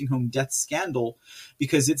COVID-19 nursing home death scandal,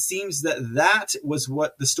 because it seems that was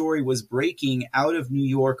what the story was breaking out of New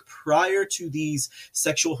York prior to these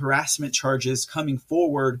sexual harassment charges coming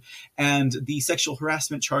forward, and the sexual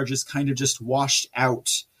harassment charges kind of just washed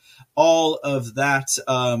out all of that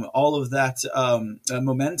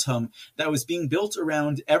momentum that was being built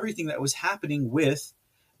around everything that was happening with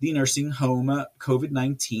the nursing home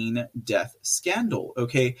COVID-19 death scandal.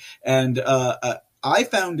 Okay. And, I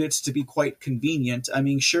found it to be quite convenient. I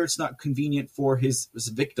mean, sure, it's not convenient for his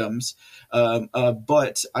victims,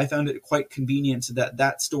 but I found it quite convenient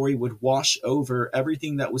that story would wash over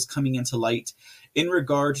everything that was coming into light in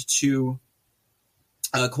regard to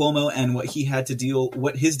Cuomo and what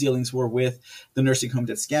his dealings were with the nursing home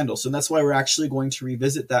death scandal. So that's why we're actually going to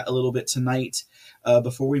revisit that a little bit tonight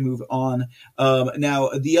before we move on. Now,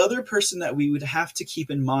 the other person that we would have to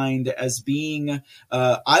keep in mind as being,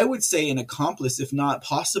 I would say, an accomplice, if not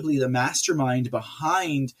possibly the mastermind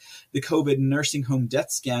behind the COVID nursing home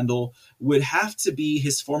death scandal, would have to be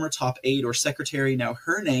his former top aide or secretary. Now,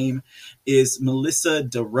 her name is Melissa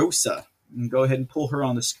DeRosa. And go ahead and pull her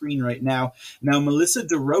on the screen right now. Now, Melissa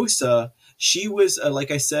DeRosa, she was, like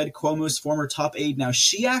I said, Cuomo's former top aide. Now,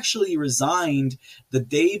 she actually resigned the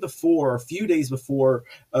day before, a few days before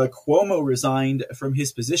Cuomo resigned from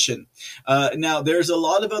his position. Now, there's a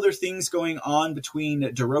lot of other things going on between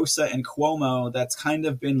DeRosa and Cuomo that's kind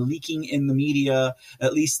of been leaking in the media,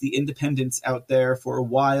 at least the independents out there, for a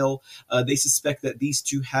while. They suspect that these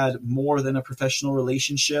two had more than a professional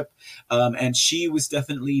relationship, and she was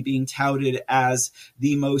definitely being touted as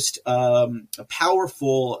the most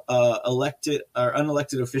powerful elected or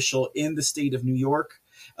unelected official in the state of New York.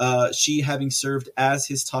 She having served as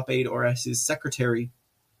his top aide or as his secretary.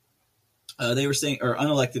 They were saying, or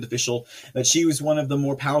unelected official, that she was one of the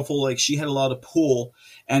more powerful, like she had a lot of pull.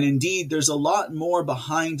 And indeed, there's a lot more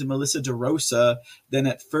behind Melissa DeRosa than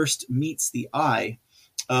at first meets the eye.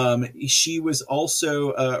 She was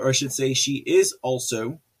also, or I should say, she is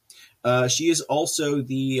also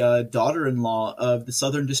the daughter-in-law of the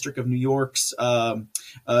Southern District of New York's head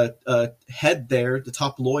there, the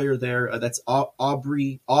top lawyer there. That's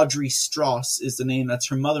Audrey Strauss is the name. That's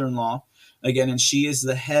her mother-in-law. Again, and she is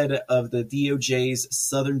the head of the DOJ's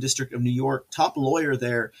Southern District of New York, top lawyer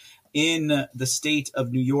there in the state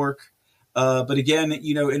of New York. But again,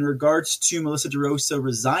 in regards to Melissa DeRosa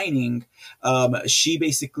resigning, she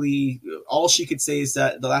basically, all she could say is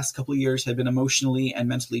that the last couple of years had been emotionally and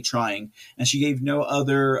mentally trying, and she gave no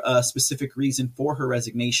other specific reason for her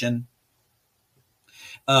resignation.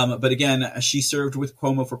 But again, she served with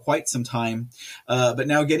Cuomo for quite some time. But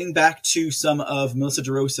now getting back to some of Melissa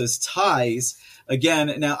DeRosa's ties,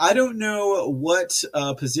 again, now I don't know what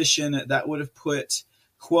position that would have put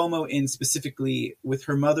Cuomo in specifically, with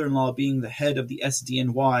her mother-in-law being the head of the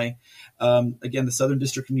SDNY, again, the Southern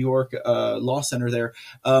District of New York Law Center there,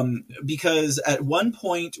 because at one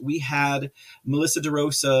point we had Melissa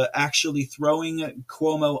DeRosa actually throwing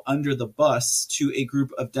Cuomo under the bus to a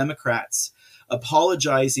group of Democrats,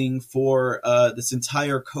 apologizing for this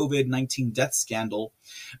entire COVID-19 death scandal,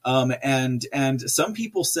 and some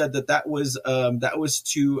people said that was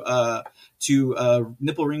to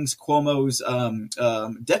Nipple Rings Cuomo's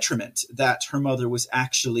detriment, that her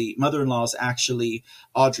mother-in-law is actually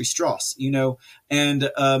Audrey Strauss, and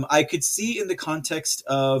I could see in the context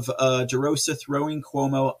of DeRosa throwing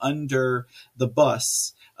Cuomo under the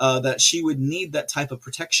bus, that she would need that type of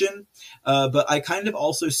protection. But I kind of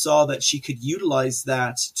also saw that she could utilize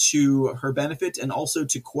that to her benefit and also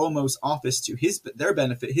to Cuomo's office, to their benefit.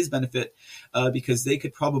 his benefit, because they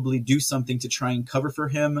could probably do something to try and cover for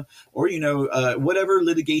him, or, whatever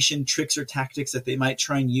litigation tricks or tactics that they might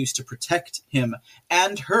try and use to protect him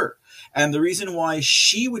and her. And the reason why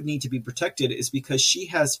she would need to be protected is because she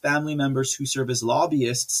has family members who serve as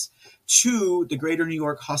lobbyists to the Greater New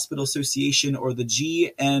York Hospital Association, or the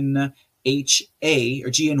GNHA or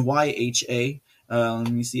GNYHA.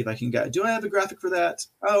 Let me see if I can get. Do I have a graphic for that?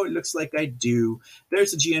 Oh, it looks like I do.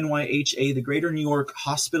 There's the GNYHA, the Greater New York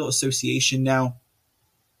Hospital Association. Now,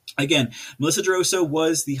 again, Melissa DeRosa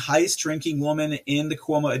was the highest-ranking woman in the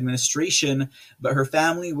Cuomo administration, but her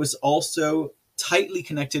family was also tightly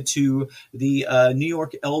connected to the New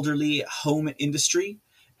York elderly home industry,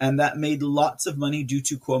 and that made lots of money due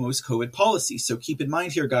to Cuomo's COVID policy. So keep in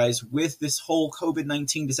mind here, guys, with this whole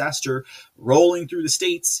COVID-19 disaster rolling through the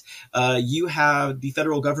states, you have the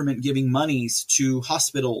federal government giving monies to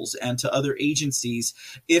hospitals and to other agencies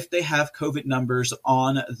if they have COVID numbers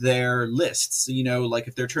on their lists. Like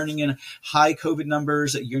if they're turning in high COVID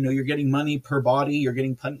numbers, you're getting money per body, you're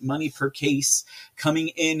getting money per case coming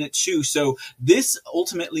in too. So this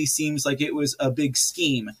ultimately seems like it was a big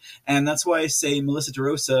scheme. And that's why I say Melissa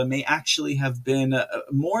DeRosa may actually have been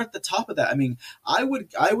more at the top of that. I mean, I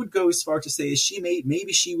would go as far to say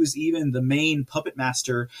maybe she was even the main puppet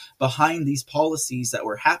master behind these policies that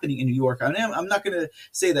were happening in New York. I'm not going to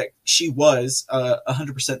say that she was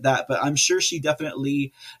 100% that, but I'm sure she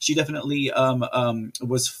definitely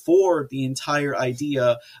was for the entire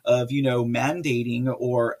idea of mandating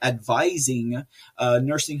or advising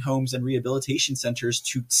nursing homes and rehabilitation centers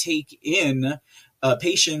to take in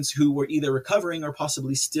patients who were either recovering or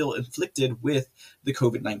possibly still inflicted with the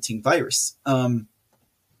COVID-19 virus.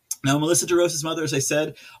 Now, Melissa DeRosa's mother, as I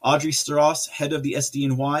said, Audrey Strauss, head of the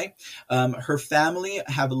SDNY, her family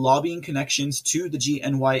have lobbying connections to the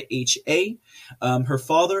GNYHA. Her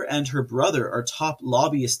father and her brother are top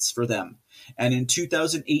lobbyists for them. And in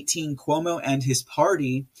 2018, Cuomo and his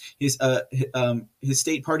party, his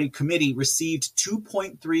state party committee, received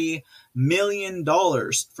 $2.3 million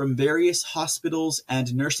from various hospitals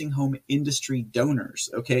and nursing home industry donors.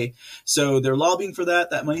 Okay, so they're lobbying for that.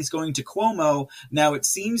 That money's going to Cuomo. Now, it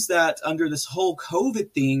seems that under this whole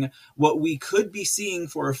COVID thing, what we could be seeing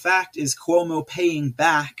for a fact is Cuomo paying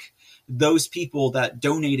back those people that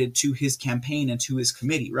donated to his campaign and to his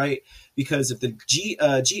committee, right? Because if the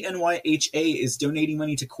GNYHA is donating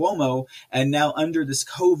money to Cuomo, and now under this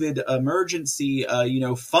COVID emergency,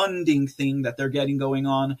 funding thing that they're getting going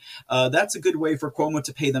on, that's a good way for Cuomo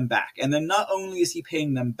to pay them back. And then not only is he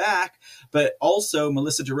paying them back, but also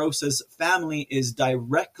Melissa DeRosa's family is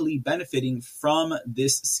directly benefiting from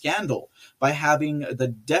this scandal by having the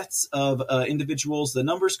deaths of individuals. The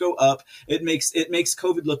numbers go up. It makes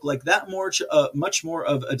COVID look like that much more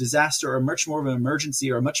of a disaster, or much more of an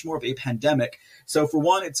emergency, or much more of a pandemic. So for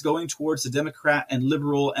one, it's going towards the Democrat and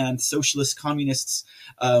liberal and socialist communists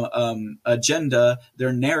agenda,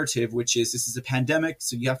 their narrative, which is this is a pandemic,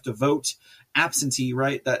 so you have to vote absentee,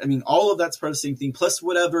 right? All of that's part of the same thing, plus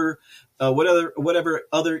whatever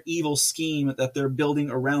other evil scheme that they're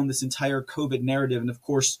building around this entire COVID narrative. And of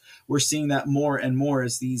course, we're seeing that more and more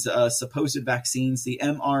as these supposed vaccines, the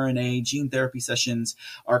mRNA gene therapy sessions,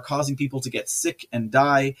 are causing people to get sick and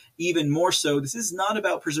die. Even more so, this is not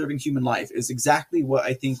about preserving human life. It's exactly what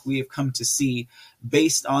I think we have come to see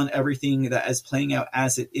based on everything that is playing out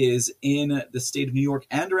as it is in the state of New York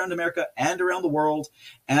and around America and around the world,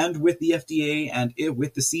 and with the FDA and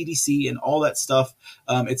with the CDC and all that stuff.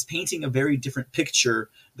 It's painting a very different picture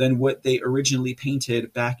than what they originally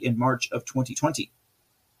painted back in March of 2020.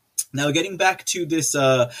 Now, getting back to this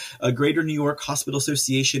Greater New York Hospital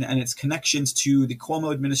Association and its connections to the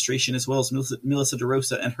Cuomo administration, as well as Melissa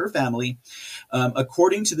DeRosa and her family,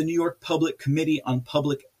 according to the New York Public Committee on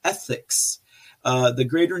Public Ethics, the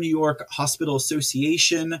Greater New York Hospital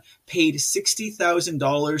Association paid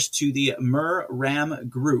 $60,000 to the Mer-Ram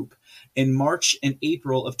Group in March and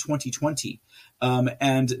April of 2020.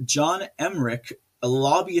 And John Emmerich, a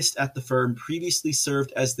lobbyist at the firm, previously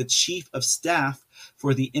served as the chief of staff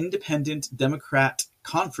for the Independent Democrat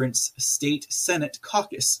Conference State Senate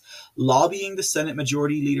Caucus, lobbying the Senate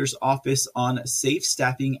Majority Leader's office on safe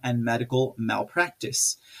staffing and medical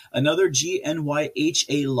malpractice. Another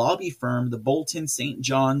GNYHA lobby firm, the Bolton St.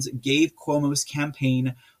 John's, gave Cuomo's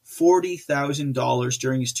campaign $40,000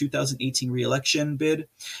 during his 2018 re-election bid.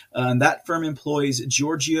 That firm employs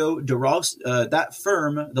Giorgio DeRosa.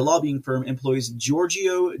 The lobbying firm, employs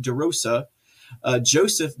Giorgio DeRosa,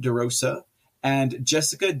 Joseph DeRosa, and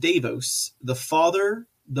Jessica DeVos, the father,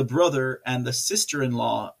 the brother and the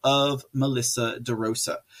sister-in-law of Melissa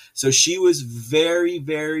DeRosa. So she was very,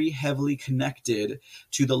 very heavily connected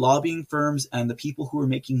to the lobbying firms and the people who were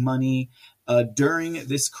making money during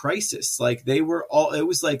this crisis. Like it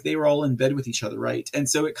was like they were all in bed with each other, right? And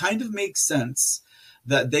so it kind of makes sense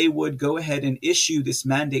that they would go ahead and issue this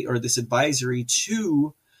mandate or this advisory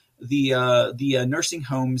to the nursing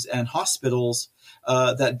homes and hospitals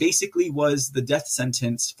that basically was the death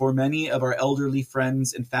sentence for many of our elderly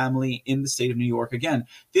friends and family in the state of New York. Again,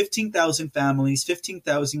 15,000 families,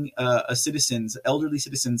 15,000 citizens, elderly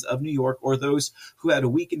citizens of New York, or those who had a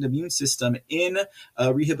weakened immune system in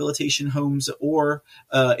rehabilitation homes or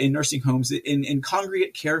in nursing homes, in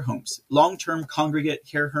congregate care homes, long-term congregate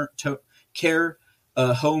care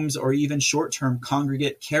homes, or even short-term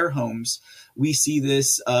congregate care homes. We see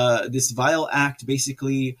this vile act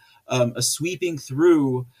basically sweeping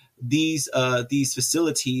through these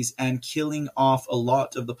facilities and killing off a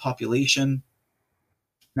lot of the population.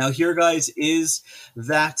 Now, here, guys, is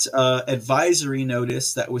that advisory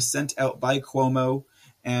notice that was sent out by Cuomo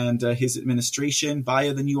and his administration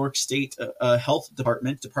via the New York State Health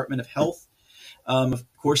Department of Health. Of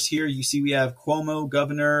course, here you see we have Cuomo,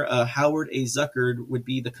 Governor Howard A. Zucker would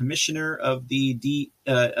be the commissioner of the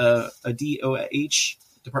DOH,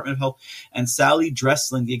 Department of Health, and Sally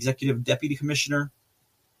Dressling, the executive deputy commissioner.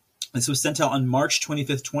 This was sent out on March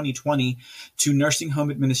 25th, 2020 to nursing home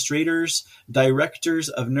administrators, directors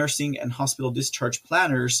of nursing and hospital discharge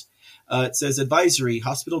planners. It says advisory,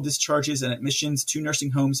 hospital discharges and admissions to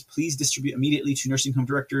nursing homes, please distribute immediately to nursing home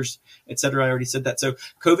directors, etc. I already said that. So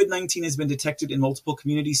COVID-19 has been detected in multiple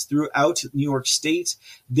communities throughout New York State.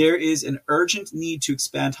 There is an urgent need to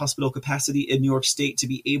expand hospital capacity in New York State to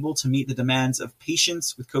be able to meet the demands of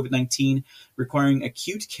patients with COVID-19 requiring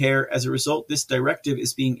acute care. As a result, this directive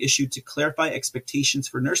is being issued to clarify expectations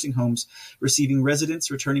for nursing homes receiving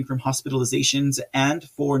residents returning from hospitalizations and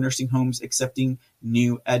for nursing homes accepting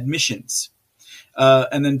new admissions.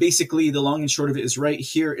 And then basically the long and short of it is right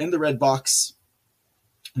here in the red box.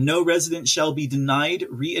 No resident shall be denied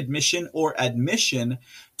readmission or admission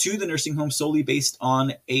to the nursing home solely based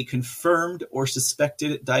on a confirmed or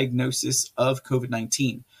suspected diagnosis of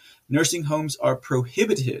COVID-19. Nursing homes are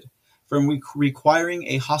prohibited from requiring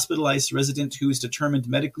a hospitalized resident who is determined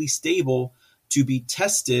medically stable to be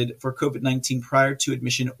tested for COVID-19 prior to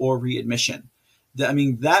admission or readmission. I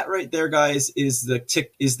mean, that right there, guys, is the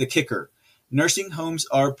kicker. Nursing homes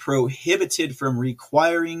are prohibited from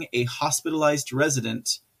requiring a hospitalized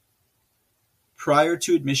resident prior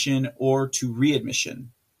to admission or to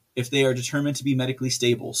readmission if they are determined to be medically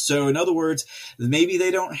stable. So in other words, maybe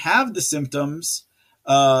they don't have the symptoms,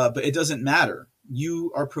 but it doesn't matter.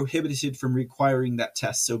 You are prohibited from requiring that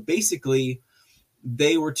test. So basically,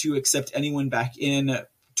 they were to accept anyone back in,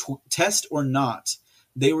 test or not.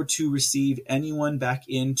 They were to receive anyone back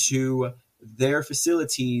into their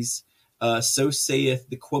facilities, so saith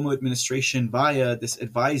the Cuomo administration, via this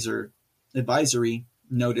advisory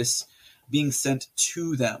notice being sent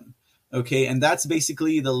to them. Okay, and that's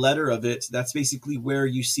basically the letter of it. That's basically where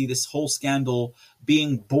you see this whole scandal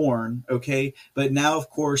being born. Okay, but now, of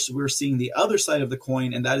course, we're seeing the other side of the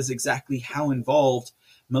coin, and that is exactly how involved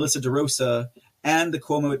Melissa DeRosa and the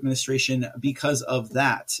Cuomo administration, because of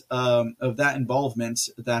that involvement,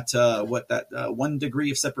 that 1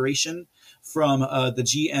 degree of separation from the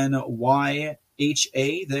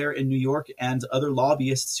GNYHA there in New York and other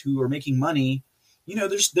lobbyists who are making money. You know,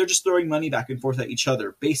 they're just throwing money back and forth at each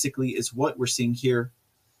other, basically, is what we're seeing here.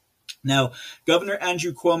 Now, Governor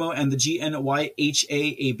Andrew Cuomo and the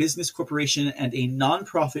GNYHA, a business corporation and a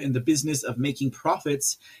nonprofit in the business of making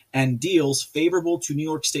profits and deals favorable to New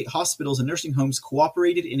York State hospitals and nursing homes,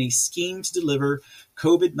 cooperated in a scheme to deliver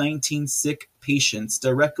COVID-19 sick patients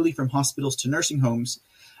directly from hospitals to nursing homes.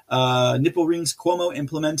 Nipple Rings Cuomo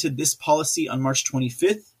implemented this policy on March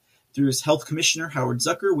 25th through his health commissioner, Howard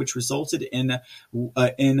Zucker, which resulted in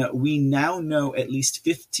we now know at least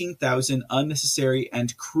 15,000 unnecessary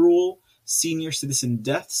and cruel senior citizen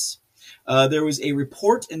deaths. There was a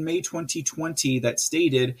report in May 2020 that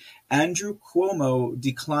stated Andrew Cuomo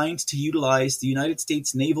declined to utilize the United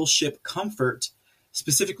States naval ship Comfort,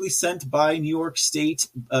 specifically sent by New York State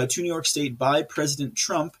to New York State by President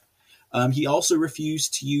Trump. He also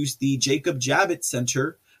refused to use the Jacob Javits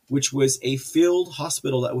Center, which was a field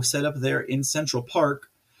hospital that was set up there in Central Park.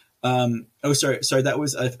 That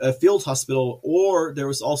was a field hospital, or there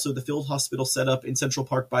was also the field hospital set up in Central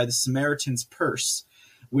Park by the Samaritan's Purse,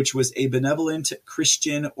 which was a benevolent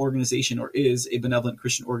Christian organization, or is a benevolent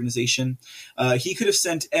Christian organization. He could have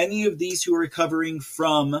sent any of these who were recovering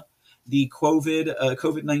from the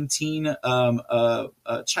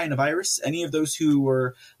COVID-19 China virus. Any of those who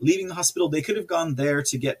were leaving the hospital, they could have gone there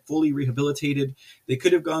to get fully rehabilitated. They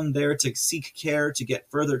could have gone there to seek care, to get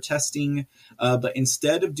further testing. But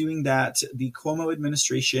instead of doing that, the Cuomo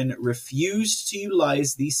administration refused to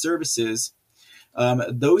utilize these services.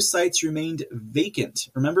 Those sites remained vacant.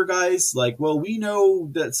 Remember, guys, we know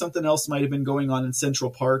that something else might have been going on in Central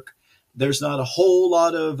Park. There's not a whole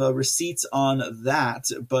lot of receipts on that,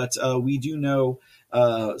 but we do know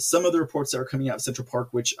some of the reports that are coming out of Central Park,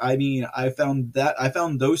 which I found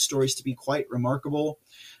those stories to be quite remarkable.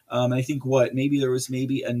 I think maybe there was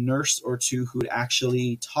a nurse or two who had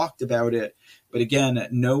actually talked about it, but again,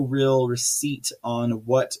 no real receipt on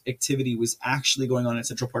what activity was actually going on in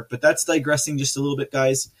Central Park. But that's digressing just a little bit,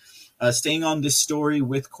 guys. Staying on this story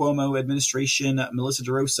with Cuomo administration, Melissa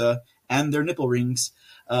DeRosa, and their nipple rings.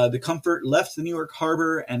 The Comfort left the New York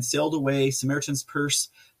harbor and sailed away. Samaritan's Purse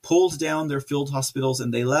pulled down their field hospitals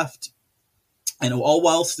and they left. And all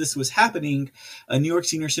whilst this was happening, New York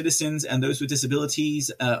senior citizens and those with disabilities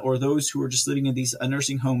or those who were just living in these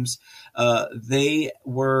nursing homes, they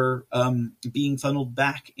were being funneled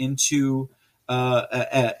back into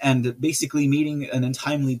and basically meeting an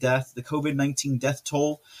untimely death. The COVID-19 death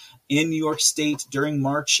toll in New York State during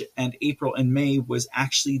March and April and May was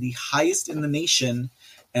actually the highest in the nation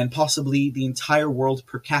and possibly the entire world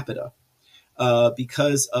per capita.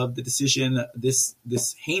 Because of the decision, this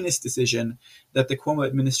heinous decision that the Cuomo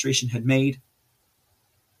administration had made.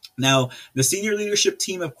 Now, the senior leadership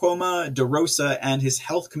team of Cuomo, DeRosa, and his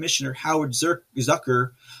health commissioner, Howard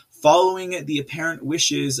Zucker, following the apparent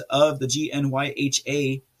wishes of the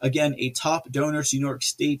GNYHA, again, a top donor to New York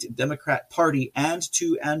State Democrat Party, and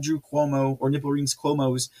to Andrew Cuomo, or Nipple Rings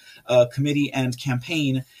Cuomo's committee and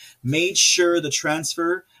campaign, made sure the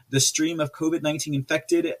stream of COVID-19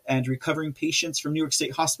 infected and recovering patients from New York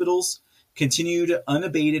State hospitals continued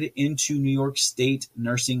unabated into New York State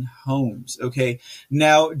nursing homes. Okay,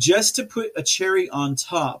 now just to put a cherry on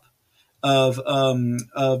top of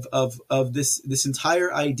this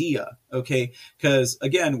entire idea, okay, because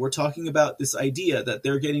again, we're talking about this idea that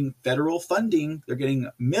they're getting federal funding, they're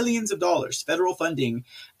getting millions of dollars federal funding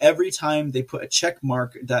every time they put a check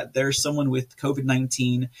mark that there's someone with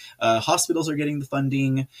COVID-19. Hospitals are getting the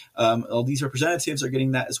funding, all these representatives are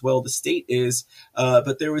getting that as well, the state is,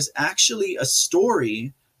 but there was actually a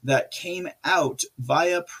story that came out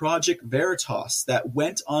via Project Veritas that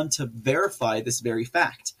went on to verify this very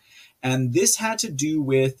fact. And this had to do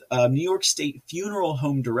with New York State funeral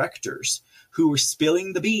home directors who were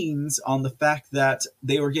spilling the beans on the fact that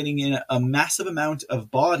they were getting in a massive amount of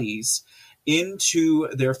bodies into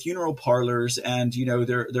their funeral parlors and,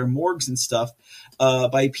 their morgues and stuff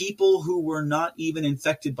by people who were not even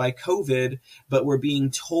infected by COVID, but were being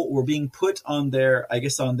put on their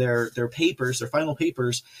papers, their final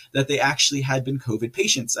papers, that they actually had been COVID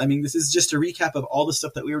patients. I mean, this is just a recap of all the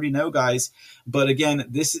stuff that we already know, guys. But again,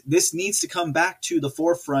 this needs to come back to the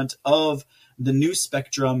forefront of the news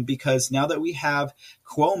spectrum, because now that we have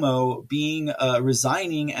Cuomo being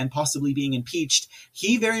resigning and possibly being impeached,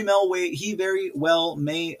 he very well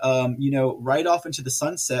may ride off into the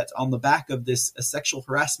sunset on the back of this sexual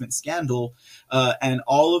harassment scandal, and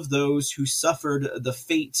all of those who suffered the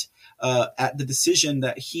fate at the decision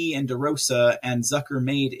that he and DeRosa and Zucker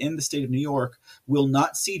made in the state of New York will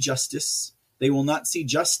not see justice. They will not see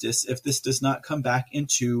justice if this does not come back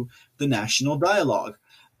into the national dialogue.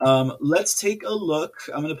 Let's take a look.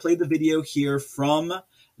 I'm going to play the video here from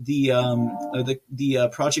the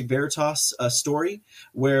Project Veritas story,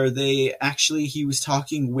 where he was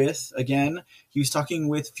talking with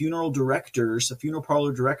funeral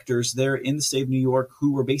parlor directors there in the state of New York,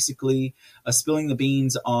 who were basically spilling the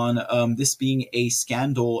beans on this being a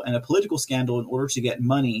scandal and a political scandal in order to get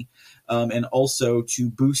money, and also to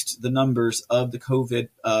boost the numbers of the COVID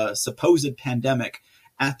supposed pandemic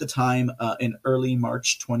at the time in early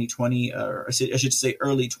March 2020, or I should say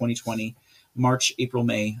early 2020, March, April,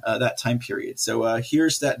 May, that time period. So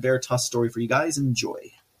here's that Veritas story for you guys.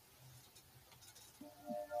 Enjoy.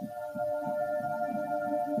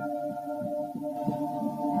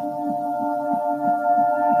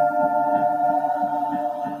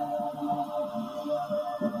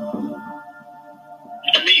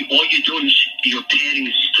 To me, all you're doing is you're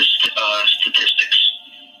padding statistics.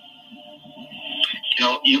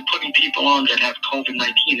 You're putting people on that have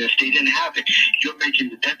COVID-19. If they didn't have it, you're making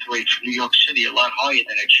the death rate for New York City a lot higher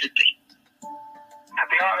than it should be. To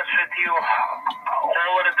be honest with you,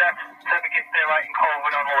 all of the death certificates they're writing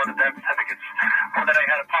COVID on, all of the death certificates, whether they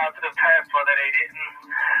had a positive test, whether they didn't.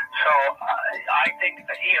 So I think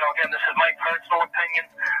that, again, this is my personal opinion.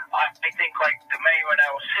 I think like the mayor in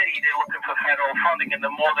our city, they're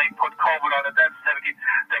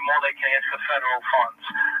federal funds.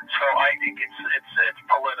 So I think it's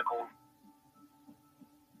political.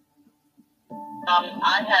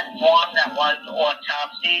 I had one that was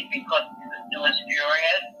autopsy because it was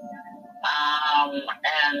furious. And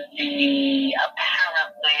apparently,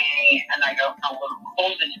 and I don't know who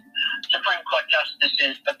the Supreme Court Justice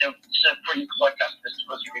is, but the Supreme Court Justice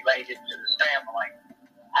was related to this family.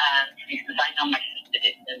 And she says, I know my sister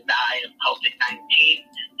didn't die of COVID-19.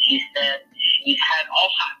 She said she had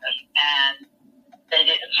Alzheimer's, and they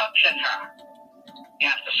didn't suction her. You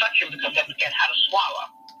have to suction because they forget how to swallow.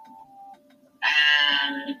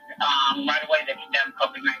 And right away they condemned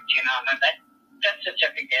COVID-19 on her death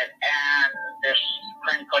certificate, and the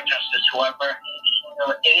Supreme Court Justice, whoever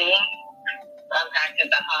contacted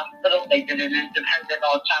the hospital. They did an independent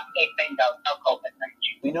autopsy. They found no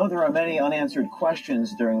COVID-19. We know there are many unanswered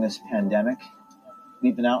questions during this pandemic.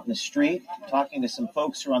 We've been out in the street talking to some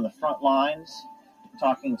folks who are on the front lines,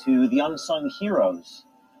 talking to the unsung heroes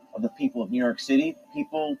of the people of New York City,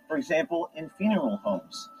 people, for example, in funeral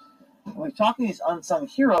homes. And we've talked to these unsung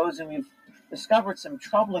heroes, and we've discovered some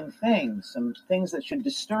troubling things, some things that should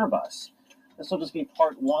disturb us. This will just be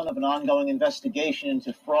part one of an ongoing investigation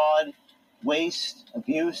into fraud, waste,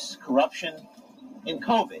 abuse, corruption in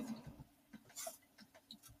COVID.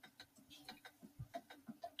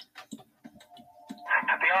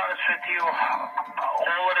 To be honest with you,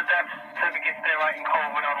 all of the death certificates they're writing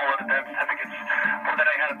COVID on all of the death certificates, whether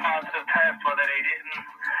they had a positive test, whether they didn't.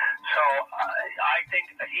 So I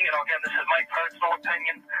think, again, this is my personal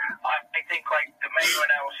opinion. I think, like the mayor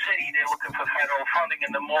in our city, they're looking for federal funding,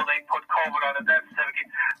 and the more they put COVID on a death certificate,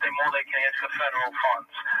 the more they can ask for federal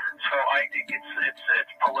funds. So I think it's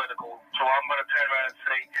political. So I'm going to turn around and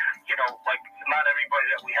say, like not everybody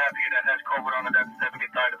that we have here that has COVID on a death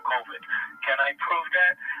certificate died of COVID. Can I prove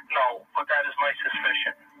that? No, but that is my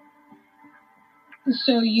suspicion.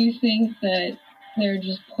 So you think that they're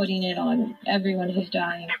just putting it on everyone who's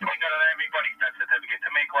dying? They're putting it on everybody's death certificate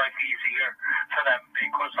to make life easier for them,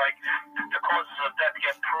 because like the causes of death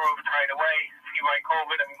get proved right away. If you write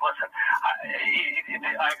COVID, I mean, listen,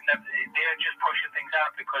 they're just pushing things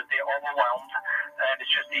out because they're overwhelmed, and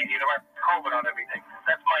it's just easier to write COVID on everything.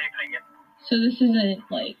 That's my opinion. So this isn't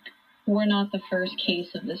like, we're not the first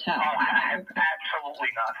case of this happening. Oh,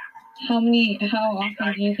 absolutely not. How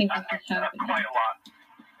often do you think this has happened? Quite a lot.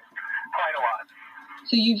 Quite a lot.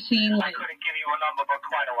 So you've seen I couldn't give you a number, but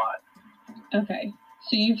quite a lot. Okay.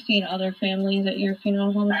 So you've seen other families at your funeral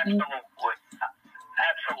home? Absolutely.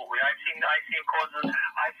 I've seen causes.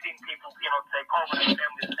 I've seen people, say COVID in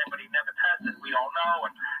family, somebody never tested. We don't know,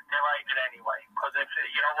 and they're writing it anyway. Because if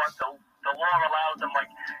the law allows them, like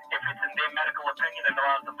if it's in their medical opinion, it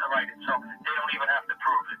allows them to write it, so they don't even have to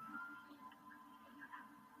prove it.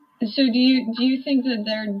 So do you think that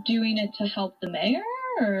they're doing it to help the mayor,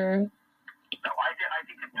 or? No, I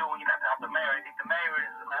think they're doing it to help the mayor. I think the mayor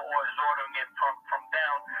is ordering it from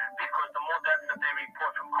down, because the more deaths that they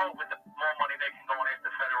report from COVID, the more money they can go and ask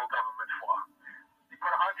the federal government for. They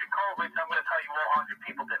put 100 COVIDs, I'm going to tell you all 100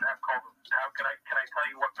 people didn't have COVID. How can I tell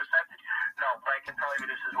you what percentage? No, but I can tell you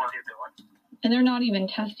this is what they're doing. And they're not even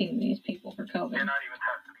testing these people for COVID. They're not even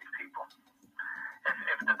testing these people.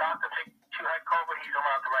 If the doctor thinks you had COVID, he's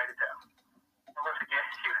allowed to write it down. Listen,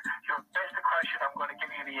 you asked the question, I'm going to give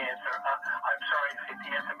you the answer. I'm sorry if the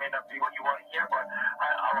answer may not be what you want to hear, but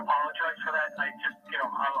I'll apologize for that.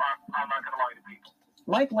 I'm not going to lie to people.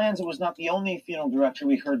 Mike Lanza was not the only funeral director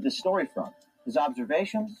we heard this story from. His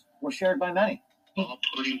observations were shared by many.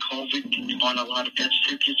 Putting COVID on a lot of death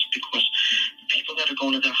certificates, because people that are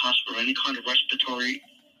going to the hospital, any kind of respiratory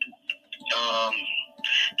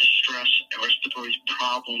distress, respiratory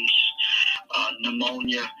problems,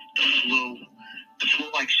 pneumonia, the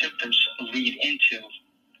flu-like symptoms lead into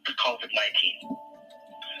the COVID-19.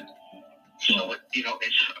 So,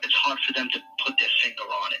 it's hard for them to put their finger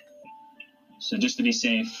on it. So just to be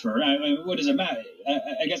safe, what does it matter?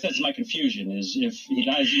 I guess that's my confusion, is if he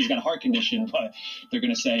dies, he's got a heart condition, but they're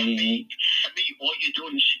going to say... I mean, all you're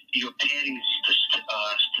doing is you're padding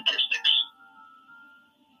statistics.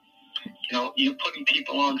 You're putting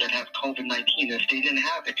people on that have COVID-19. If they didn't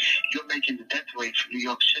have it, you're making the death rate for New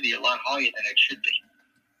York City a lot higher than it should be.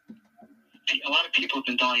 A lot of people have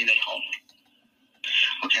been dying at home.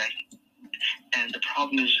 Okay? And the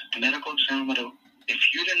problem is the medical examiner,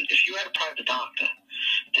 if you had a private doctor,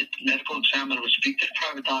 the medical examiner would speak to the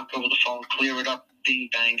private doctor over the phone, clear it up, bing,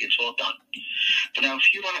 bang, it's all done. But now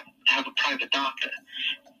if you don't have a private doctor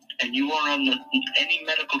and you are on any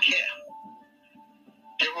medical care,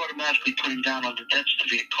 they're automatically putting down on the death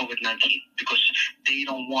certificate COVID-19, because they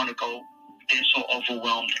don't want to go they're so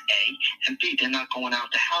overwhelmed, A, and B, they're not going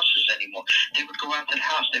out to houses anymore. They would go out to the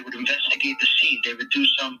house, they would investigate the scene, they would do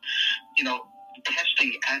some,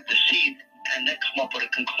 testing at the scene, and then come up with a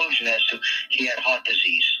conclusion as to he had heart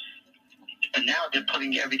disease. But now they're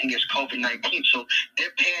putting everything as COVID-19, so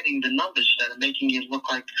they're padding the numbers that are making it look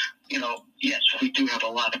like, yes, we do have a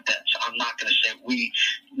lot of deaths. I'm not going to say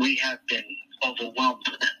we have been overwhelmed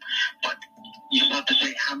with them, but you have to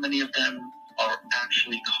say how many of them are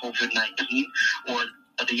actually COVID-19, or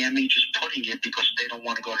are the ME just putting it because they don't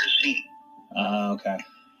want to go to the scene? Okay.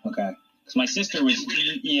 Because my sister was,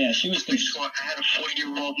 she was. I had a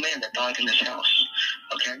 40-year-old man that died in his house.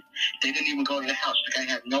 Okay, they didn't even go to the house. The guy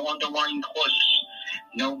had no underlying causes,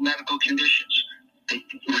 no medical conditions. They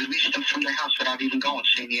released him from the house without even going,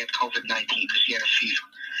 saying he had COVID-19 because he had a fever.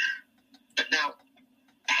 But now,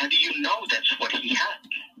 how do you know that's what he had?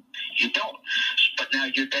 You don't. But now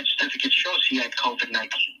your death certificate shows he had COVID-19. I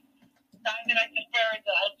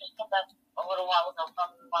just come back a little while ago from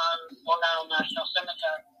Long Island National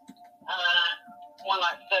Cemetery. When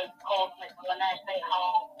they called me from the next day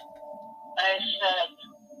home, they said,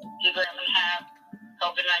 "Did you even have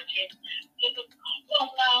COVID-19?" He said, "Oh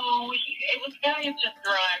no, it was going to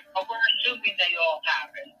drive, but we're assuming they all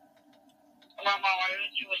have it." Well, why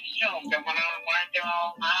didn't you assume that when they're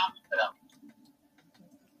all in the hospital?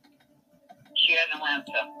 She had no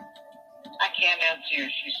answer. "I can't answer you,"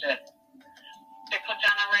 she said. They put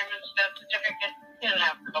down on Raymond's death certificate. He didn't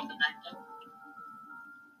have COVID-19.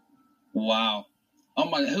 Wow. Oh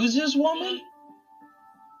my, who's this woman?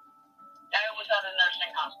 I was at a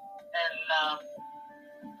nursing hospital in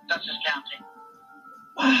Dutchess County.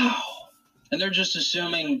 Wow. And they're just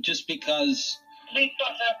assuming just because... They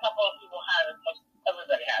thought that a couple of people had it, but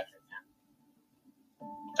everybody has it now.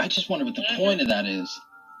 I just wonder what the point of that is.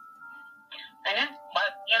 I know,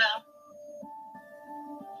 but,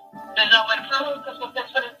 there's no way to prove it because they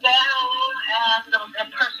put it down, and the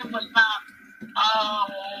person was not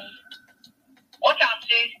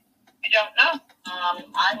autopsied. You don't know.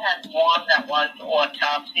 I had one that was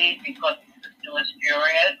autopsied because it was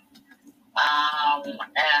furious. And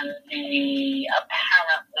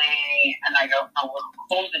apparently, and I don't know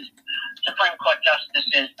who the Supreme Court Justice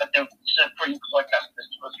is, but the Supreme Court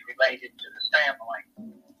Justice was related to the family.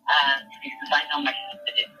 And because I know my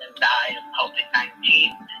sister didn't die of COVID-19,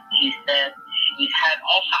 she said she had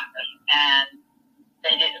Alzheimer's, and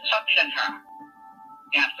they didn't suction her.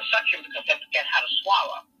 You have to suction because they forget how to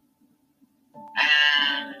swallow.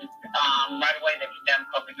 And right away they put down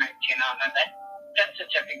COVID-19 on her death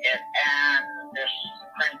certificate, and the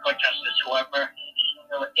Supreme Court Justice, whoever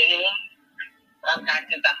it is,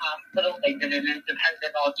 contacted the hospital. They did an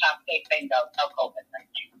independent autopsy. They found no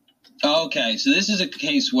COVID-19. Okay, so this is a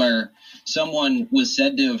case where someone was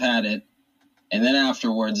said to have had it, and then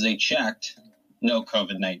afterwards they checked, no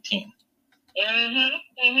COVID-19.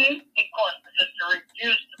 Because the sister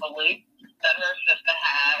refused to believe that her sister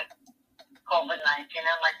had COVID-19,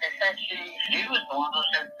 and like I said, she was the one who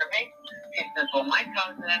said to me, she says, "Well, my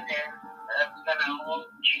cousin is,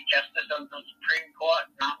 Chief Justice of the Supreme Court,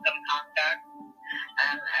 and I'm going to contact,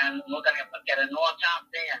 and we're going to get an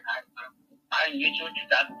autopsy, and you do what you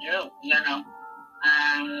got to do,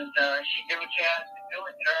 And she did what she has to do,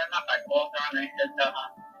 and sure enough, I called her, and I said,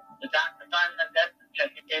 the doctor signed the death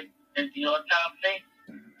certificate, did the autopsy,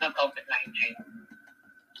 no COVID-19.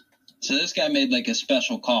 So this guy made like a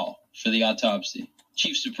special call for the autopsy.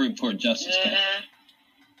 Chief Supreme Court Justice guy.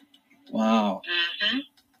 Wow.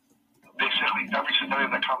 Basically, every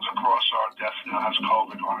civilian that comes across our desk now has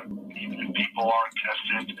COVID on it. Even if people aren't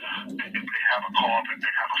tested, if they have a cough, if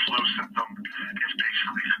they have a flu symptom, it's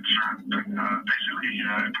basically considered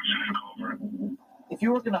COVID. If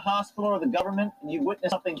you work in a hospital or the government and you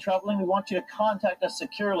witness something troubling, we want you to contact us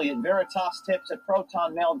securely at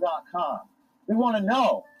veritastips@protonmail.com. We want to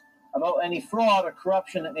know about any fraud or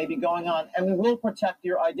corruption that may be going on, and we will protect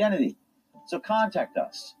your identity. So contact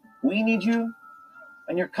us. We need you,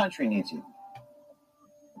 and your country needs you.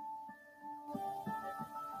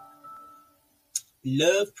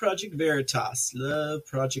 Love Project Veritas. Love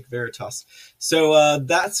Project Veritas. So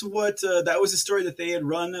that's what that was a story that they had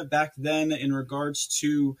run back then in regards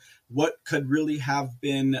to what could really have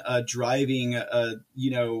been driving,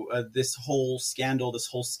 this whole scandal, this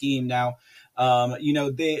whole scheme. Now,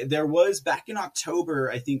 there was back in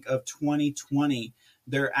October, I think, of 2020.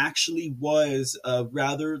 There actually was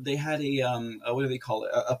they had what do they call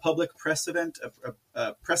it? A public press event,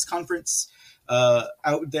 a press conference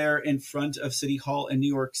out there in front of City Hall in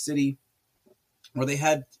New York City, where they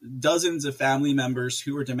had dozens of family members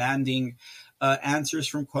who were demanding answers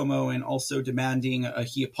from Cuomo and also demanding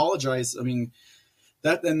he apologize. I mean,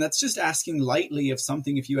 that's just asking lightly of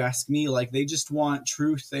something. If you ask me, like, they just want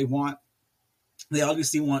truth. They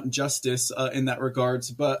obviously want justice in that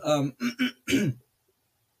regards, but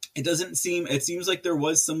it seems like there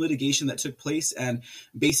was some litigation that took place, and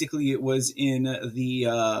basically it was in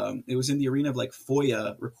the arena of like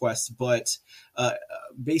FOIA requests, but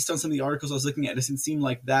based on some of the articles I was looking at, it doesn't seem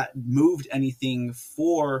like that moved anything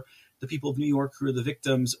for the people of New York who are the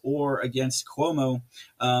victims or against Cuomo.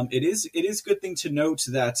 It is a good thing to note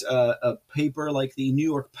that a paper like the New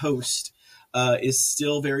York Post is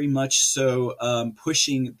still very much so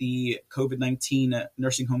pushing the COVID-19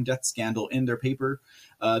 nursing home death scandal in their paper.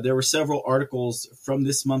 There were several articles from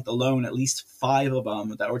this month alone, at least 5 of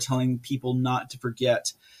them, that were telling people not to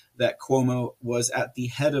forget that Cuomo was at the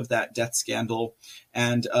head of that death scandal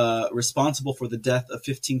and responsible for the death of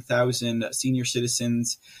 15,000 senior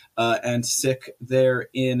citizens and sick there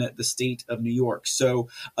in the state of New York. So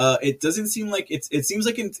it doesn't seem like it seems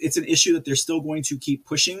like it's an issue that they're still going to keep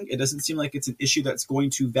pushing. It doesn't seem like it's an issue that's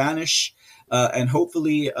going to vanish. And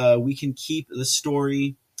hopefully we can keep the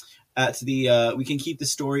story at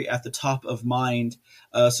the top of mind.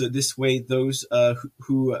 So this way, those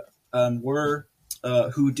who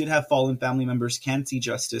did have fallen family members can see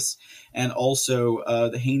justice, and also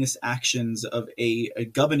the heinous actions of a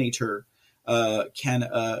governor can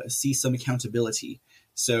see some accountability.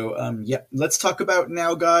 So, let's talk about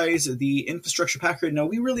now, guys, the infrastructure package. No,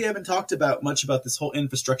 we really haven't talked about much about this whole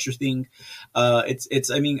infrastructure thing. I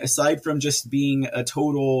mean, aside from just being a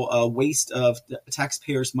total waste of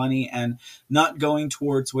taxpayers' money and not going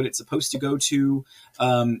towards what it's supposed to go to,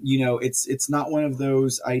 it's not one of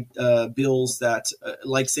those bills that,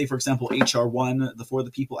 like, say, for example, HR 1, the For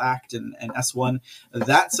the People Act, and S1,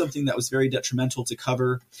 that's something that was very detrimental to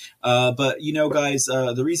cover. But, guys,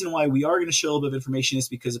 the reason why we are going to show a little bit of information is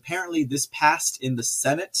because apparently this passed in the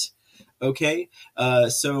Senate. Okay,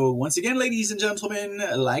 so once again, ladies and gentlemen,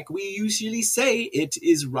 like we usually say, it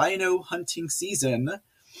is rhino hunting season.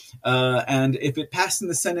 And if it passed in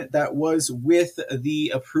the Senate, that was with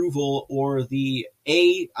the approval or the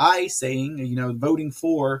AI saying, voting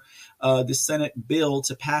for the Senate bill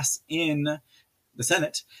to pass in the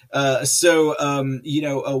Senate. It's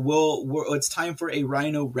time for a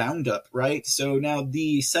rhino roundup, right? So now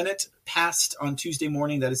the Senate passed on Tuesday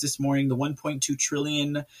morning, that is this morning, the $1.2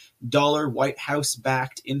 trillion White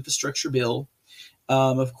House-backed infrastructure bill.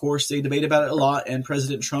 Of course, they debate about it a lot, and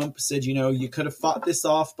President Trump said, you could have fought this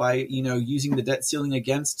off by, using the debt ceiling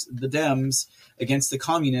against the Dems, against the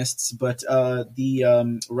communists, but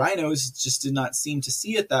the rhinos just did not seem to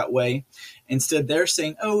see it that way. Instead, they're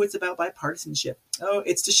saying, oh, it's about bipartisanship. Oh,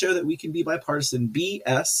 it's to show that we can be bipartisan.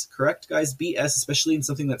 BS, correct, guys? BS, especially in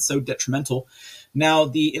something that's so detrimental. Now,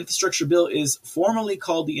 the infrastructure bill is formally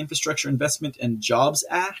called the Infrastructure Investment and Jobs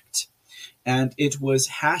Act, and it was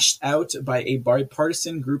hashed out by a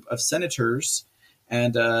bipartisan group of senators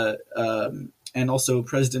and also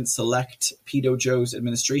President-elect Pete O'Joe's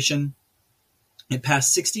administration. It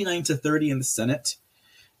passed 69-30 in the Senate,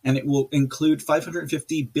 and it will include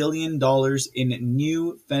 $550 billion in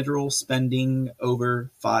new federal spending over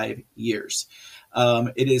 5 years.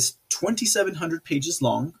 It is 2,700 pages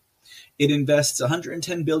long. It invests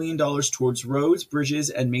 $110 billion towards roads, bridges,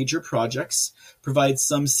 and major projects, provides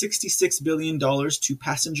some $66 billion to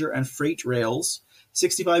passenger and freight rails,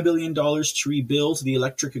 $65 billion to rebuild the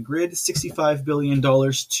electric grid, $65 billion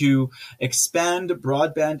to expand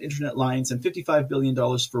broadband internet lines, and $55 billion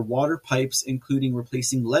for water pipes, including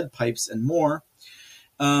replacing lead pipes and more.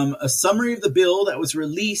 A summary of the bill that was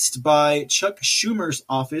released by Chuck Schumer's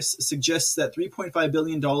office suggests that $3.5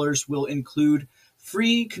 billion will include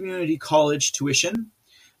free community college tuition,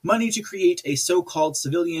 money to create a so-called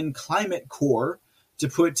civilian climate corps to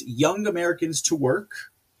put young Americans to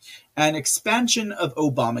work, an expansion of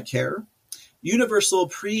Obamacare, universal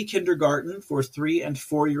pre-kindergarten for 3- and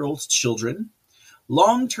 4-year-old children,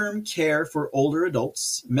 long-term care for older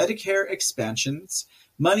adults, Medicare expansions,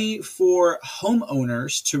 money for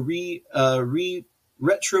homeowners to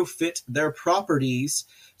retrofit their properties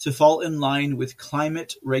to fall in line with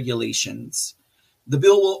climate regulations. The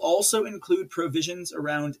bill will also include provisions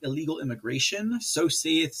around illegal immigration, so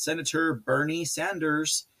saith Senator Bernie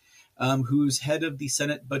Sanders, who's head of the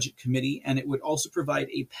Senate Budget Committee, and it would also provide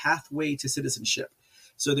a pathway to citizenship.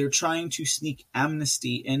 So they're trying to sneak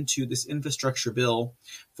amnesty into this infrastructure bill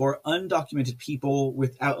for undocumented people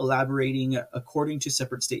without elaborating, according to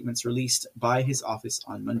separate statements released by his office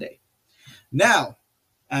on Monday. Now,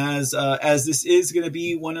 as this is going to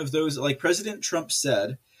be one of those, like President Trump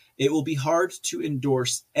said, it will be hard to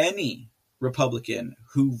endorse any Republican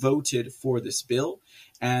who voted for this bill.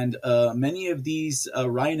 And many of these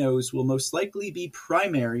rhinos will most likely be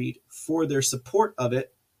primaried for their support of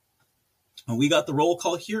it. And we got the roll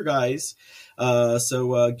call here, guys.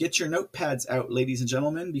 So get your notepads out, ladies and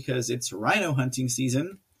gentlemen, because it's rhino hunting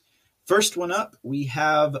season. First one up, we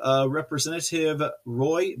have Representative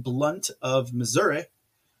Roy Blunt of Missouri.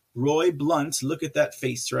 Roy Blunt, look at that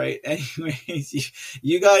face, right? Anyways,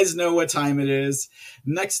 you guys know what time it is.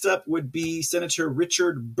 Next up would be Senator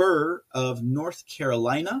Richard Burr of North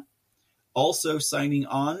Carolina, also signing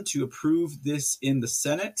on to approve this in the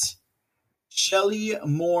Senate. Shelley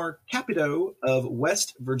Moore Capito of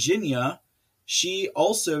West Virginia, she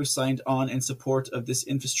also signed on in support of this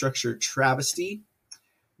infrastructure travesty.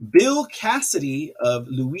 Bill Cassidy of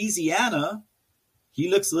Louisiana, he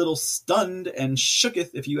looks a little stunned and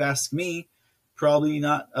shooketh, if you ask me. Probably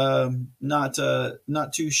not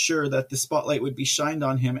too sure that the spotlight would be shined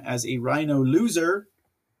on him as a rhino loser.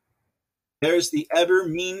 There's the ever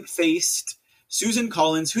mean-faced Susan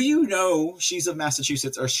Collins, who you know, she's of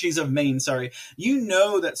Massachusetts, or she's of Maine, sorry. You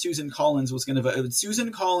know that Susan Collins was going to vote.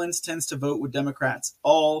 Susan Collins tends to vote with Democrats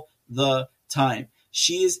all the time.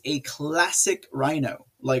 She is a classic rhino,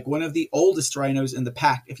 like one of the oldest rhinos in the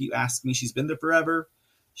pack, if you ask me. She's been there forever.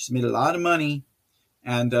 She's made a lot of money,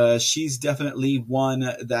 and she's definitely one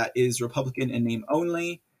that is Republican in name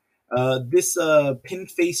only. This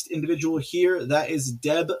pin-faced individual here, that is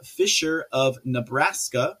Deb Fisher of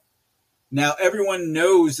Nebraska. Now, everyone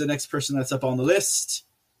knows the next person that's up on the list.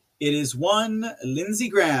 It is one Lindsey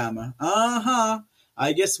Graham.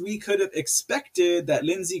 I guess we could have expected that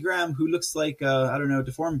Lindsey Graham, who looks like,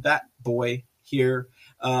 deformed bat boy here,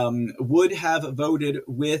 would have voted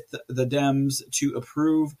with the Dems to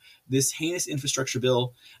approve this heinous infrastructure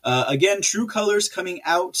bill. Again, true colors coming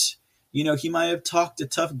out. You know, he might have talked a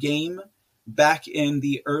tough game back in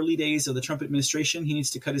the early days of the Trump administration. He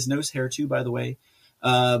needs to cut his nose hair too, by the way.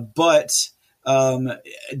 But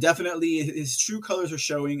definitely his true colors are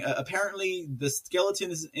showing. Apparently the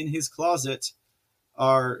skeletons in his closet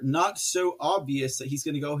are not so obvious that he's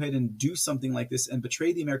going to go ahead and do something like this and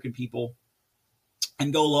betray the American people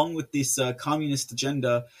and go along with this communist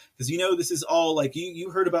agenda. Because, you know, this is all like you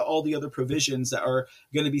heard about all the other provisions that are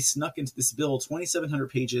going to be snuck into this bill, 2,700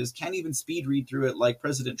 pages, can't even speed read through it like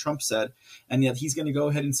President Trump said. And yet he's going to go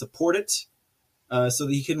ahead and support it. So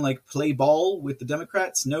that he can like play ball with the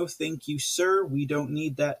Democrats. No, thank you, sir. We don't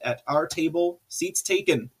need that at our table. Seats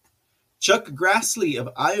taken. Chuck Grassley of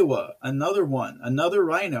Iowa, another one, another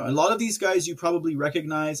rhino. A lot of these guys you probably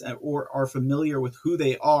recognize or are familiar with who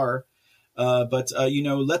they are. But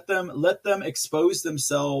let them expose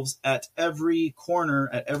themselves at every corner,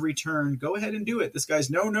 at every turn. Go ahead and do it. This guy's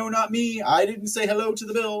no, not me. I didn't say hello to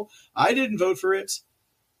the bill. I didn't vote for it.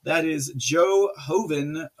 That is John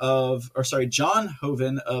Hoeven of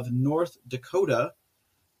North Dakota.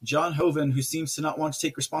 John Hoeven, who seems to not want to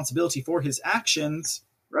take responsibility for his actions,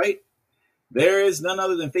 right? There is none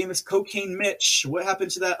other than famous Cocaine Mitch. What happened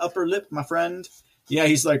to that upper lip, my friend? Yeah,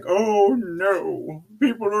 he's like, oh no,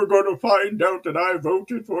 people are going to find out that I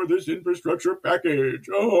voted for this infrastructure package.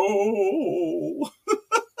 Oh.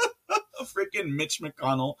 Freaking Mitch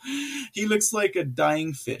McConnell. He looks like a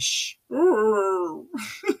dying fish. We're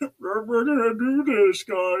gonna do this,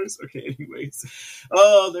 guys. Okay, anyways.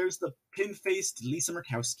 Oh, there's the pin-faced Lisa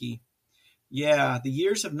Murkowski. Yeah, the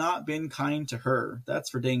years have not been kind to her. That's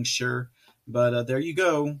for dang sure. But there you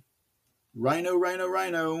go. Rhino.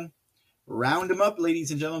 Round them up,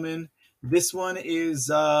 ladies and gentlemen. This one is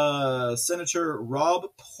Senator Rob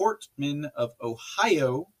Portman of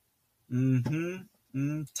Ohio.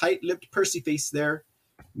 Tight-lipped Percy face there.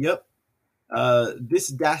 Yep. This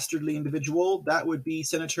dastardly individual, that would be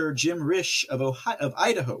Senator Jim Risch of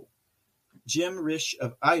Idaho. Jim Risch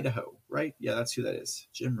of Idaho, right? Yeah, that's who that is.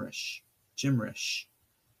 Jim Risch.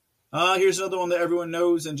 Here's another one that everyone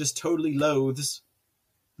knows and just totally loathes.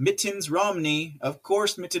 Mittens Romney. Of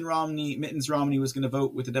course, Mittens Romney was going to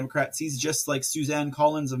vote with the Democrats. He's just like Suzanne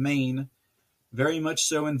Collins of Maine. Very much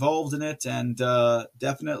so involved in it, and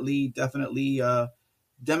definitely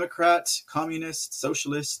Democrat, communist,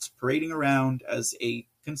 socialist, parading around as a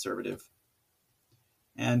conservative.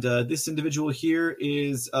 And this individual here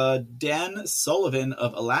is Dan Sullivan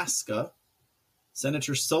of Alaska.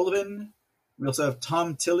 Senator Sullivan. We also have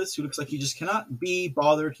Tom Tillis, who looks like he just cannot be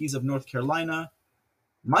bothered. He's of North Carolina.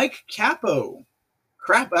 Mike Capo.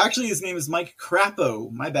 Actually, his name is Mike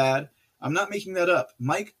Crapo. My bad. I'm not making that up.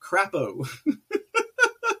 Mike Crapo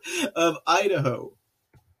of Idaho.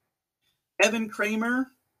 Evan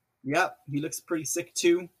Kramer. Yep, he looks pretty sick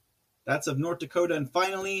too. That's of North Dakota. And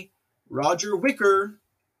finally, Roger Wicker.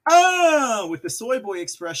 With the soy boy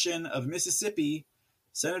expression of Mississippi,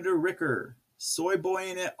 Senator Ricker soy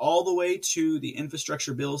boying it all the way to the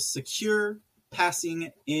infrastructure bill secure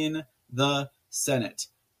passing in the Senate.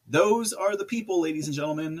 Those are the people, ladies and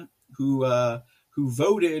gentlemen, who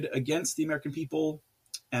voted against the American people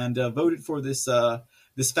and voted for this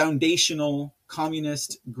foundational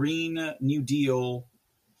communist Green New Deal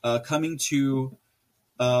coming to.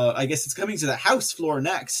 I guess it's coming to the House floor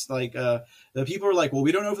next. Like the people are like, well,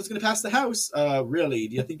 we don't know if it's going to pass the House. Really?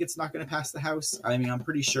 Do you think it's not going to pass the House? I mean, I'm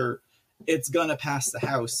pretty sure it's going to pass the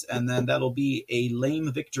House, and then that'll be a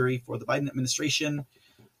lame victory for the Biden administration.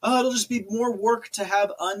 It'll just be more work to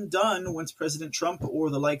have undone once President Trump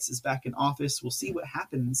or the likes is back in office. We'll see what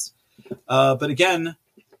happens. But again,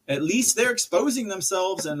 at least they're exposing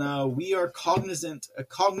themselves, and we are cognizant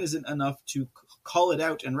enough to call it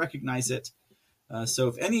out and recognize it. So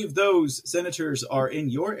if any of those senators are in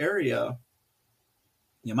your area,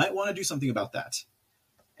 you might want to do something about that.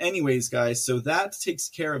 Anyways, guys, so that takes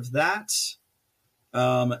care of that.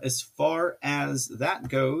 As far as that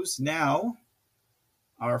goes, now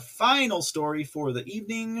our final story for the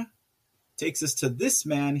evening takes us to this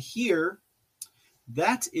man here.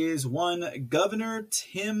 That is one Governor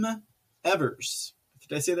Tim Evers.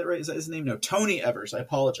 Did I say that right? Is that his name? No, Tony Evers. I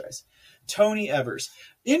apologize. Tony Evers.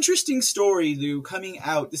 Interesting story, Lou, coming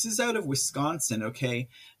out. This is out of Wisconsin, okay?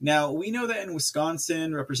 Now, we know that in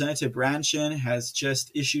Wisconsin, Representative Branshin has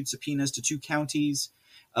just issued subpoenas to two counties.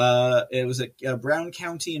 It was a Brown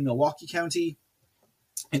County and Milwaukee County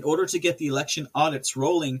in order to get the election audits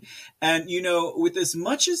rolling. And, you know, with as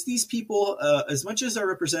much as these people, as much as our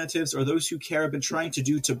representatives or those who care have been trying to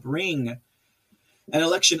do to bring an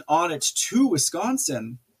election audit to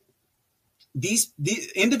Wisconsin, these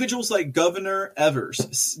individuals like Governor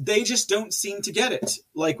Evers, they just don't seem to get it.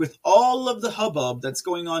 Like with all of the hubbub that's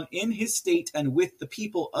going on in his state and with the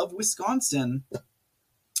people of Wisconsin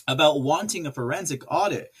about wanting a forensic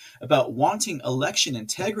audit, about wanting election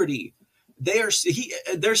integrity, they're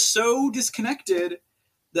so disconnected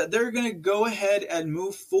that they're going to go ahead and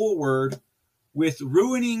move forward with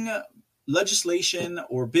ruining legislation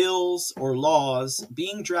or bills or laws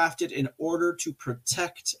being drafted in order to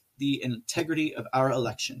protect the integrity of our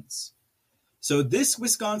elections. So this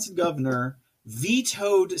Wisconsin governor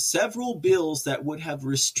vetoed several bills that would have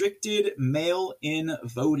restricted mail-in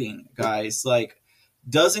voting, guys. Like,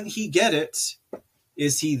 doesn't he get it?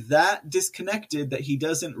 Is he that disconnected that he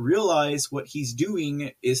doesn't realize what he's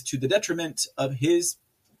doing is to the detriment of his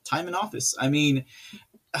time in office? I mean,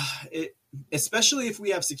 especially if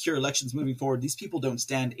we have secure elections moving forward, these people don't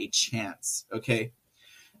stand a chance, okay?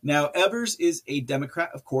 Now, Evers is a Democrat,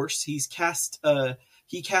 of course. He cast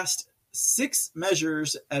 6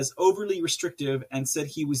 measures as overly restrictive and said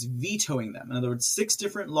he was vetoing them. In other words, 6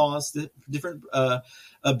 different laws, different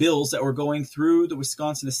bills that were going through the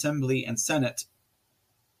Wisconsin Assembly and Senate.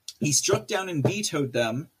 He struck down and vetoed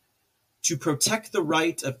them to protect the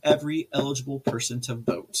right of every eligible person to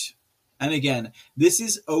vote. And again, this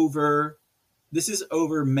is over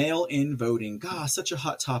mail-in voting. God, such a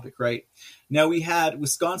hot topic, right? Now we had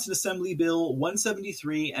Wisconsin Assembly Bill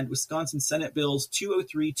 173 and Wisconsin Senate Bills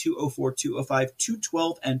 203, 204, 205,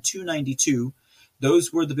 212, and 292.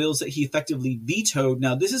 Those were the bills that he effectively vetoed.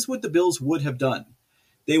 Now, this is what the bills would have done.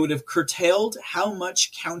 They would have curtailed how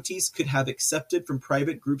much counties could have accepted from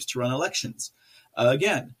private groups to run elections.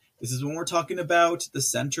 Again, this is when we're talking about the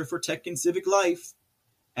Center for Tech and Civic Life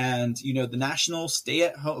and, you know, the National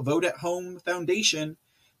Vote at Home Foundation,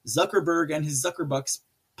 Zuckerberg and his Zuckerbucks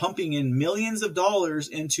pumping in millions of dollars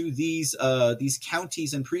into these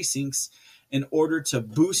counties and precincts in order to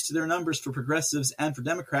boost their numbers for progressives and for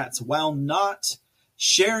Democrats while not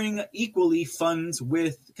sharing equally funds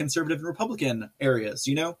with conservative and Republican areas,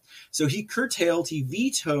 you know? So he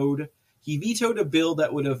vetoed a bill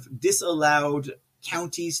that would have disallowed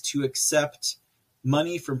counties to accept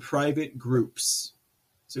money from private groups.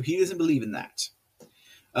 So he doesn't believe in that.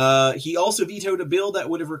 He also vetoed a bill that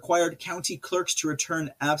would have required county clerks to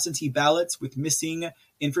return absentee ballots with missing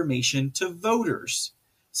information to voters.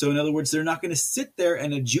 So in other words, they're not going to sit there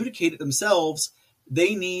and adjudicate it themselves.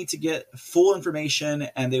 They need to get full information,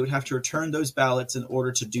 and they would have to return those ballots in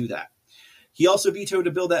order to do that. He also vetoed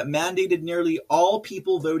a bill that mandated nearly all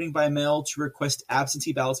people voting by mail to request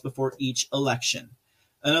absentee ballots before each election.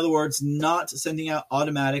 In other words, not sending out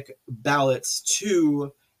automatic ballots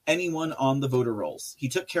to anyone on the voter rolls. He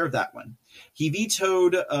took care of that one. He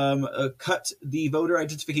vetoed cut the voter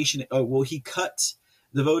identification. He cut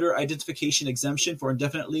the voter identification exemption for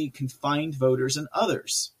indefinitely confined voters and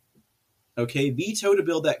others. Okay, vetoed a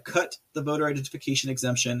bill that cut the voter identification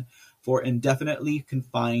exemption for indefinitely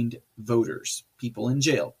confined voters, people in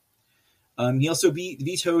jail. He also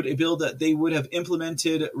vetoed a bill that they would have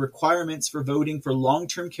implemented requirements for voting for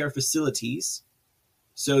long-term care facilities.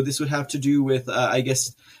 So this would have to do with,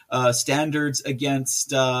 standards against,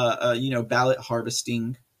 ballot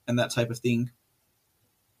harvesting and that type of thing.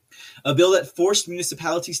 A bill that forced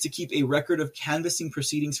municipalities to keep a record of canvassing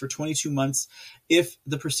proceedings for 22 months if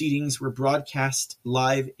the proceedings were broadcast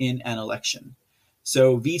live in an election.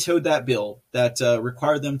 So vetoed that bill that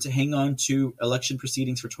required them to hang on to election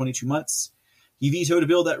proceedings for 22 months. He vetoed a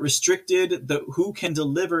bill that restricted who can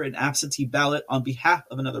deliver an absentee ballot on behalf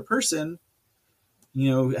of another person.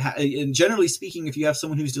 And generally speaking, if you have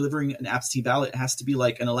someone who's delivering an absentee ballot, it has to be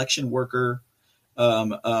like an election worker,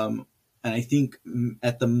 and I think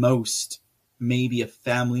at the most maybe a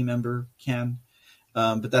family member can,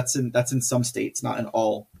 but that's in some states, not in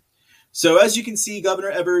all. So as you can see, Governor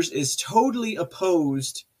Evers is totally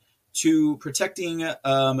opposed to protecting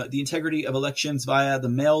the integrity of elections via the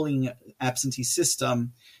mailing absentee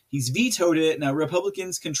system. He's vetoed it. Now,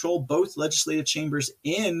 Republicans control both legislative chambers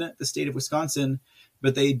in the state of Wisconsin,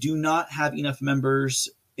 but they do not have enough members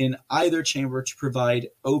in either chamber to provide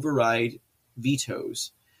override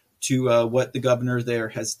vetoes to what the governor there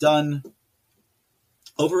has done.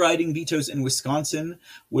 Overriding vetoes in Wisconsin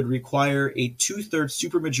would require a 2/3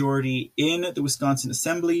 supermajority in the Wisconsin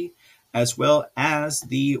Assembly, as well as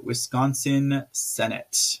the Wisconsin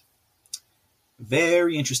Senate.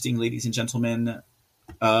 Very interesting, ladies and gentlemen.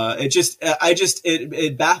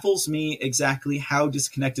 It baffles me exactly how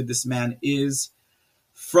disconnected this man is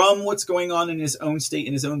from what's going on in his own state,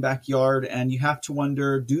 in his own backyard. And you have to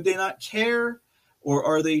wonder, do they not care? Or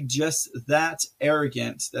are they just that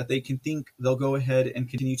arrogant that they can think they'll go ahead and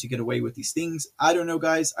continue to get away with these things? I don't know,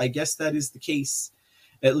 guys. I guess that is the case.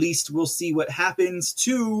 At least we'll see what happens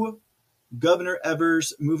to Governor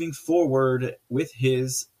Evers moving forward with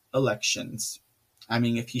his elections. I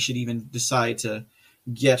mean, if he should even decide to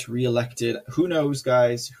get reelected. Who knows,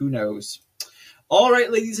 guys? Who knows? All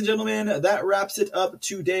right, ladies and gentlemen, that wraps it up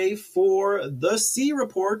today for the C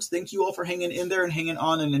Report. Thank you all for hanging in there and hanging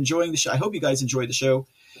on and enjoying the show. I hope you guys enjoyed the show.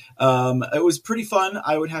 It was pretty fun,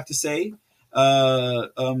 I would have to say.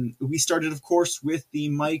 We started, of course, with the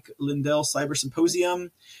Mike Lindell Cyber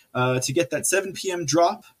Symposium to get that 7 p.m.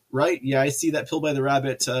 drop, right? Yeah, I see that Pill by the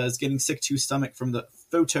Rabbit is getting sick to his stomach from the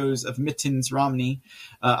photos of Mittens Romney.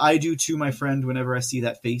 I do too, my friend, whenever I see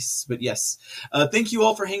that face. But yes, thank you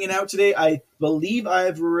all for hanging out today. I believe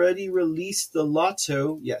I've already released the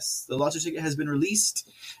lotto. Yes, the lotto ticket has been released.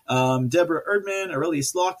 Deborah Erdman,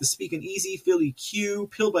 Aurelius Locke, The Speakin' Easy, Philly Q,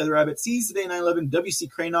 Pilled by the Rabbit, Seas Today 9/11, WC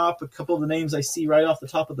Cranop, a couple of the names I see right off the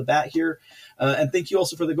top of the bat here. And thank you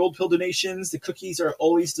also for the gold pill donations. The cookies are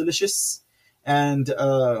always delicious. And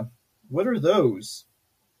what are those?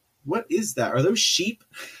 What is that? Are those sheep?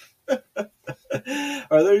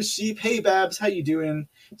 Are those sheep? Hey, Babs, how you doing?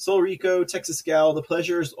 Sol Rico, Texas Gal, the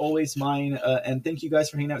pleasure is always mine. And thank you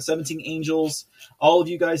guys for hanging out. 17 Angels, all of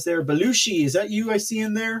you guys there. Belushi, is that you I see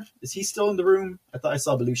in there? Is he still in the room? I thought I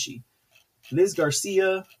saw Belushi. Liz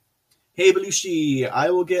Garcia. Hey, Belushi,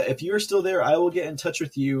 if you're still there, I will get in touch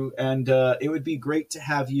with you. And it would be great to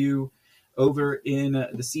have you over in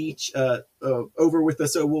the siege, over with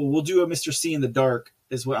us. So we'll do a Mr. C in the dark,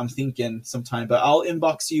 is what I'm thinking sometime. But I'll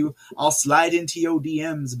inbox you. I'll slide into your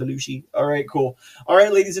DMs, Belushi. All right, cool. All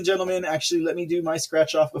right, ladies and gentlemen, actually, let me do my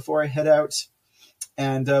scratch off before I head out.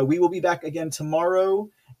 And we will be back again tomorrow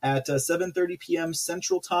at 7:30 p.m.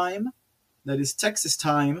 Central Time. That is Texas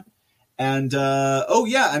time. And,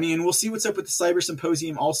 we'll see what's up with the Cyber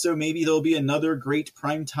Symposium. Also, maybe there'll be another great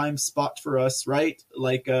primetime spot for us, right?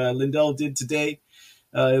 Like Lindell did today.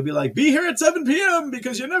 It'll be like, be here at 7 p.m.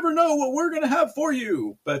 because you never know what we're going to have for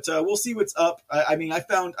you. But we'll see what's up. I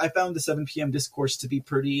found the 7 p.m. discourse to be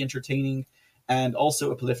pretty entertaining and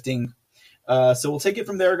also uplifting. So we'll take it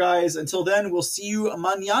from there, guys. Until then, we'll see you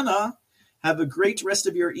mañana. Have a great rest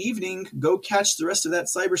of your evening. Go catch the rest of that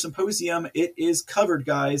Cyber Symposium. It is covered,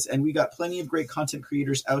 guys, and we got plenty of great content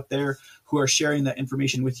creators out there who are sharing that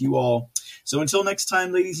information with you all. So until next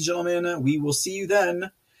time, ladies and gentlemen, we will see you then.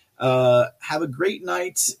 Have a great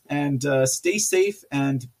night and stay safe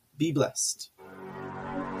and be blessed.